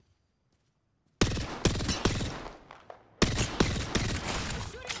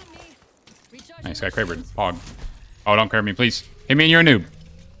 Shooting at me. Recharging Nice, my got cravered. shields. Pog. Oh, don't crave me, please. Hit me and you're a noob.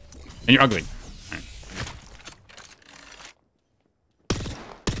 And you're ugly. Alright.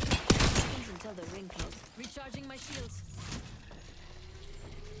 Seconds until the ring closes. Recharging my shields.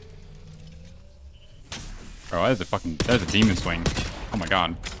 Bro, that is a demon swing. Oh my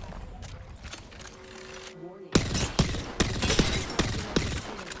god. warning.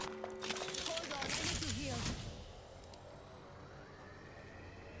 Hold on, I need to heal.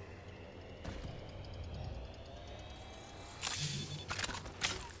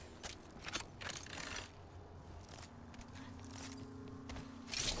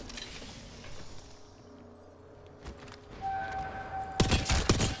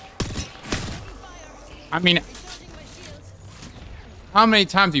 I mean, how many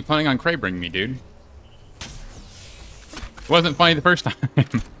times are you planning on Crabering me, dude? It wasn't funny the first time.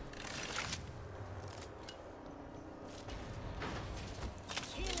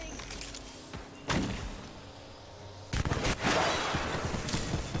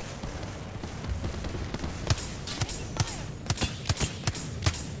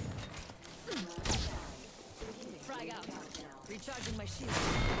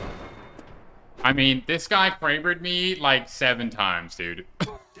 I mean, this guy Krabered me like 7 times, dude.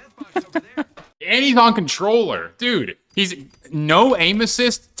 And he's on controller. Dude, he's no aim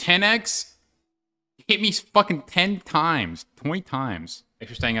assist, 10x. Hit me fucking 10 times, 20 times.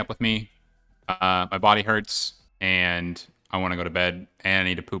 Thanks for staying up with me. My body hurts, and I want to go to bed, and I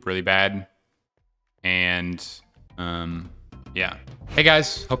need to poop really bad. And, yeah. Hey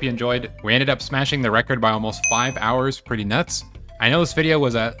guys, hope you enjoyed. We ended up smashing the record by almost 5 hours. Pretty nuts. I know this video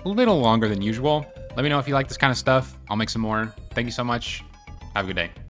was a little longer than usual. Let me know if you like this kind of stuff. I'll make some more. Thank you so much. Have a good day.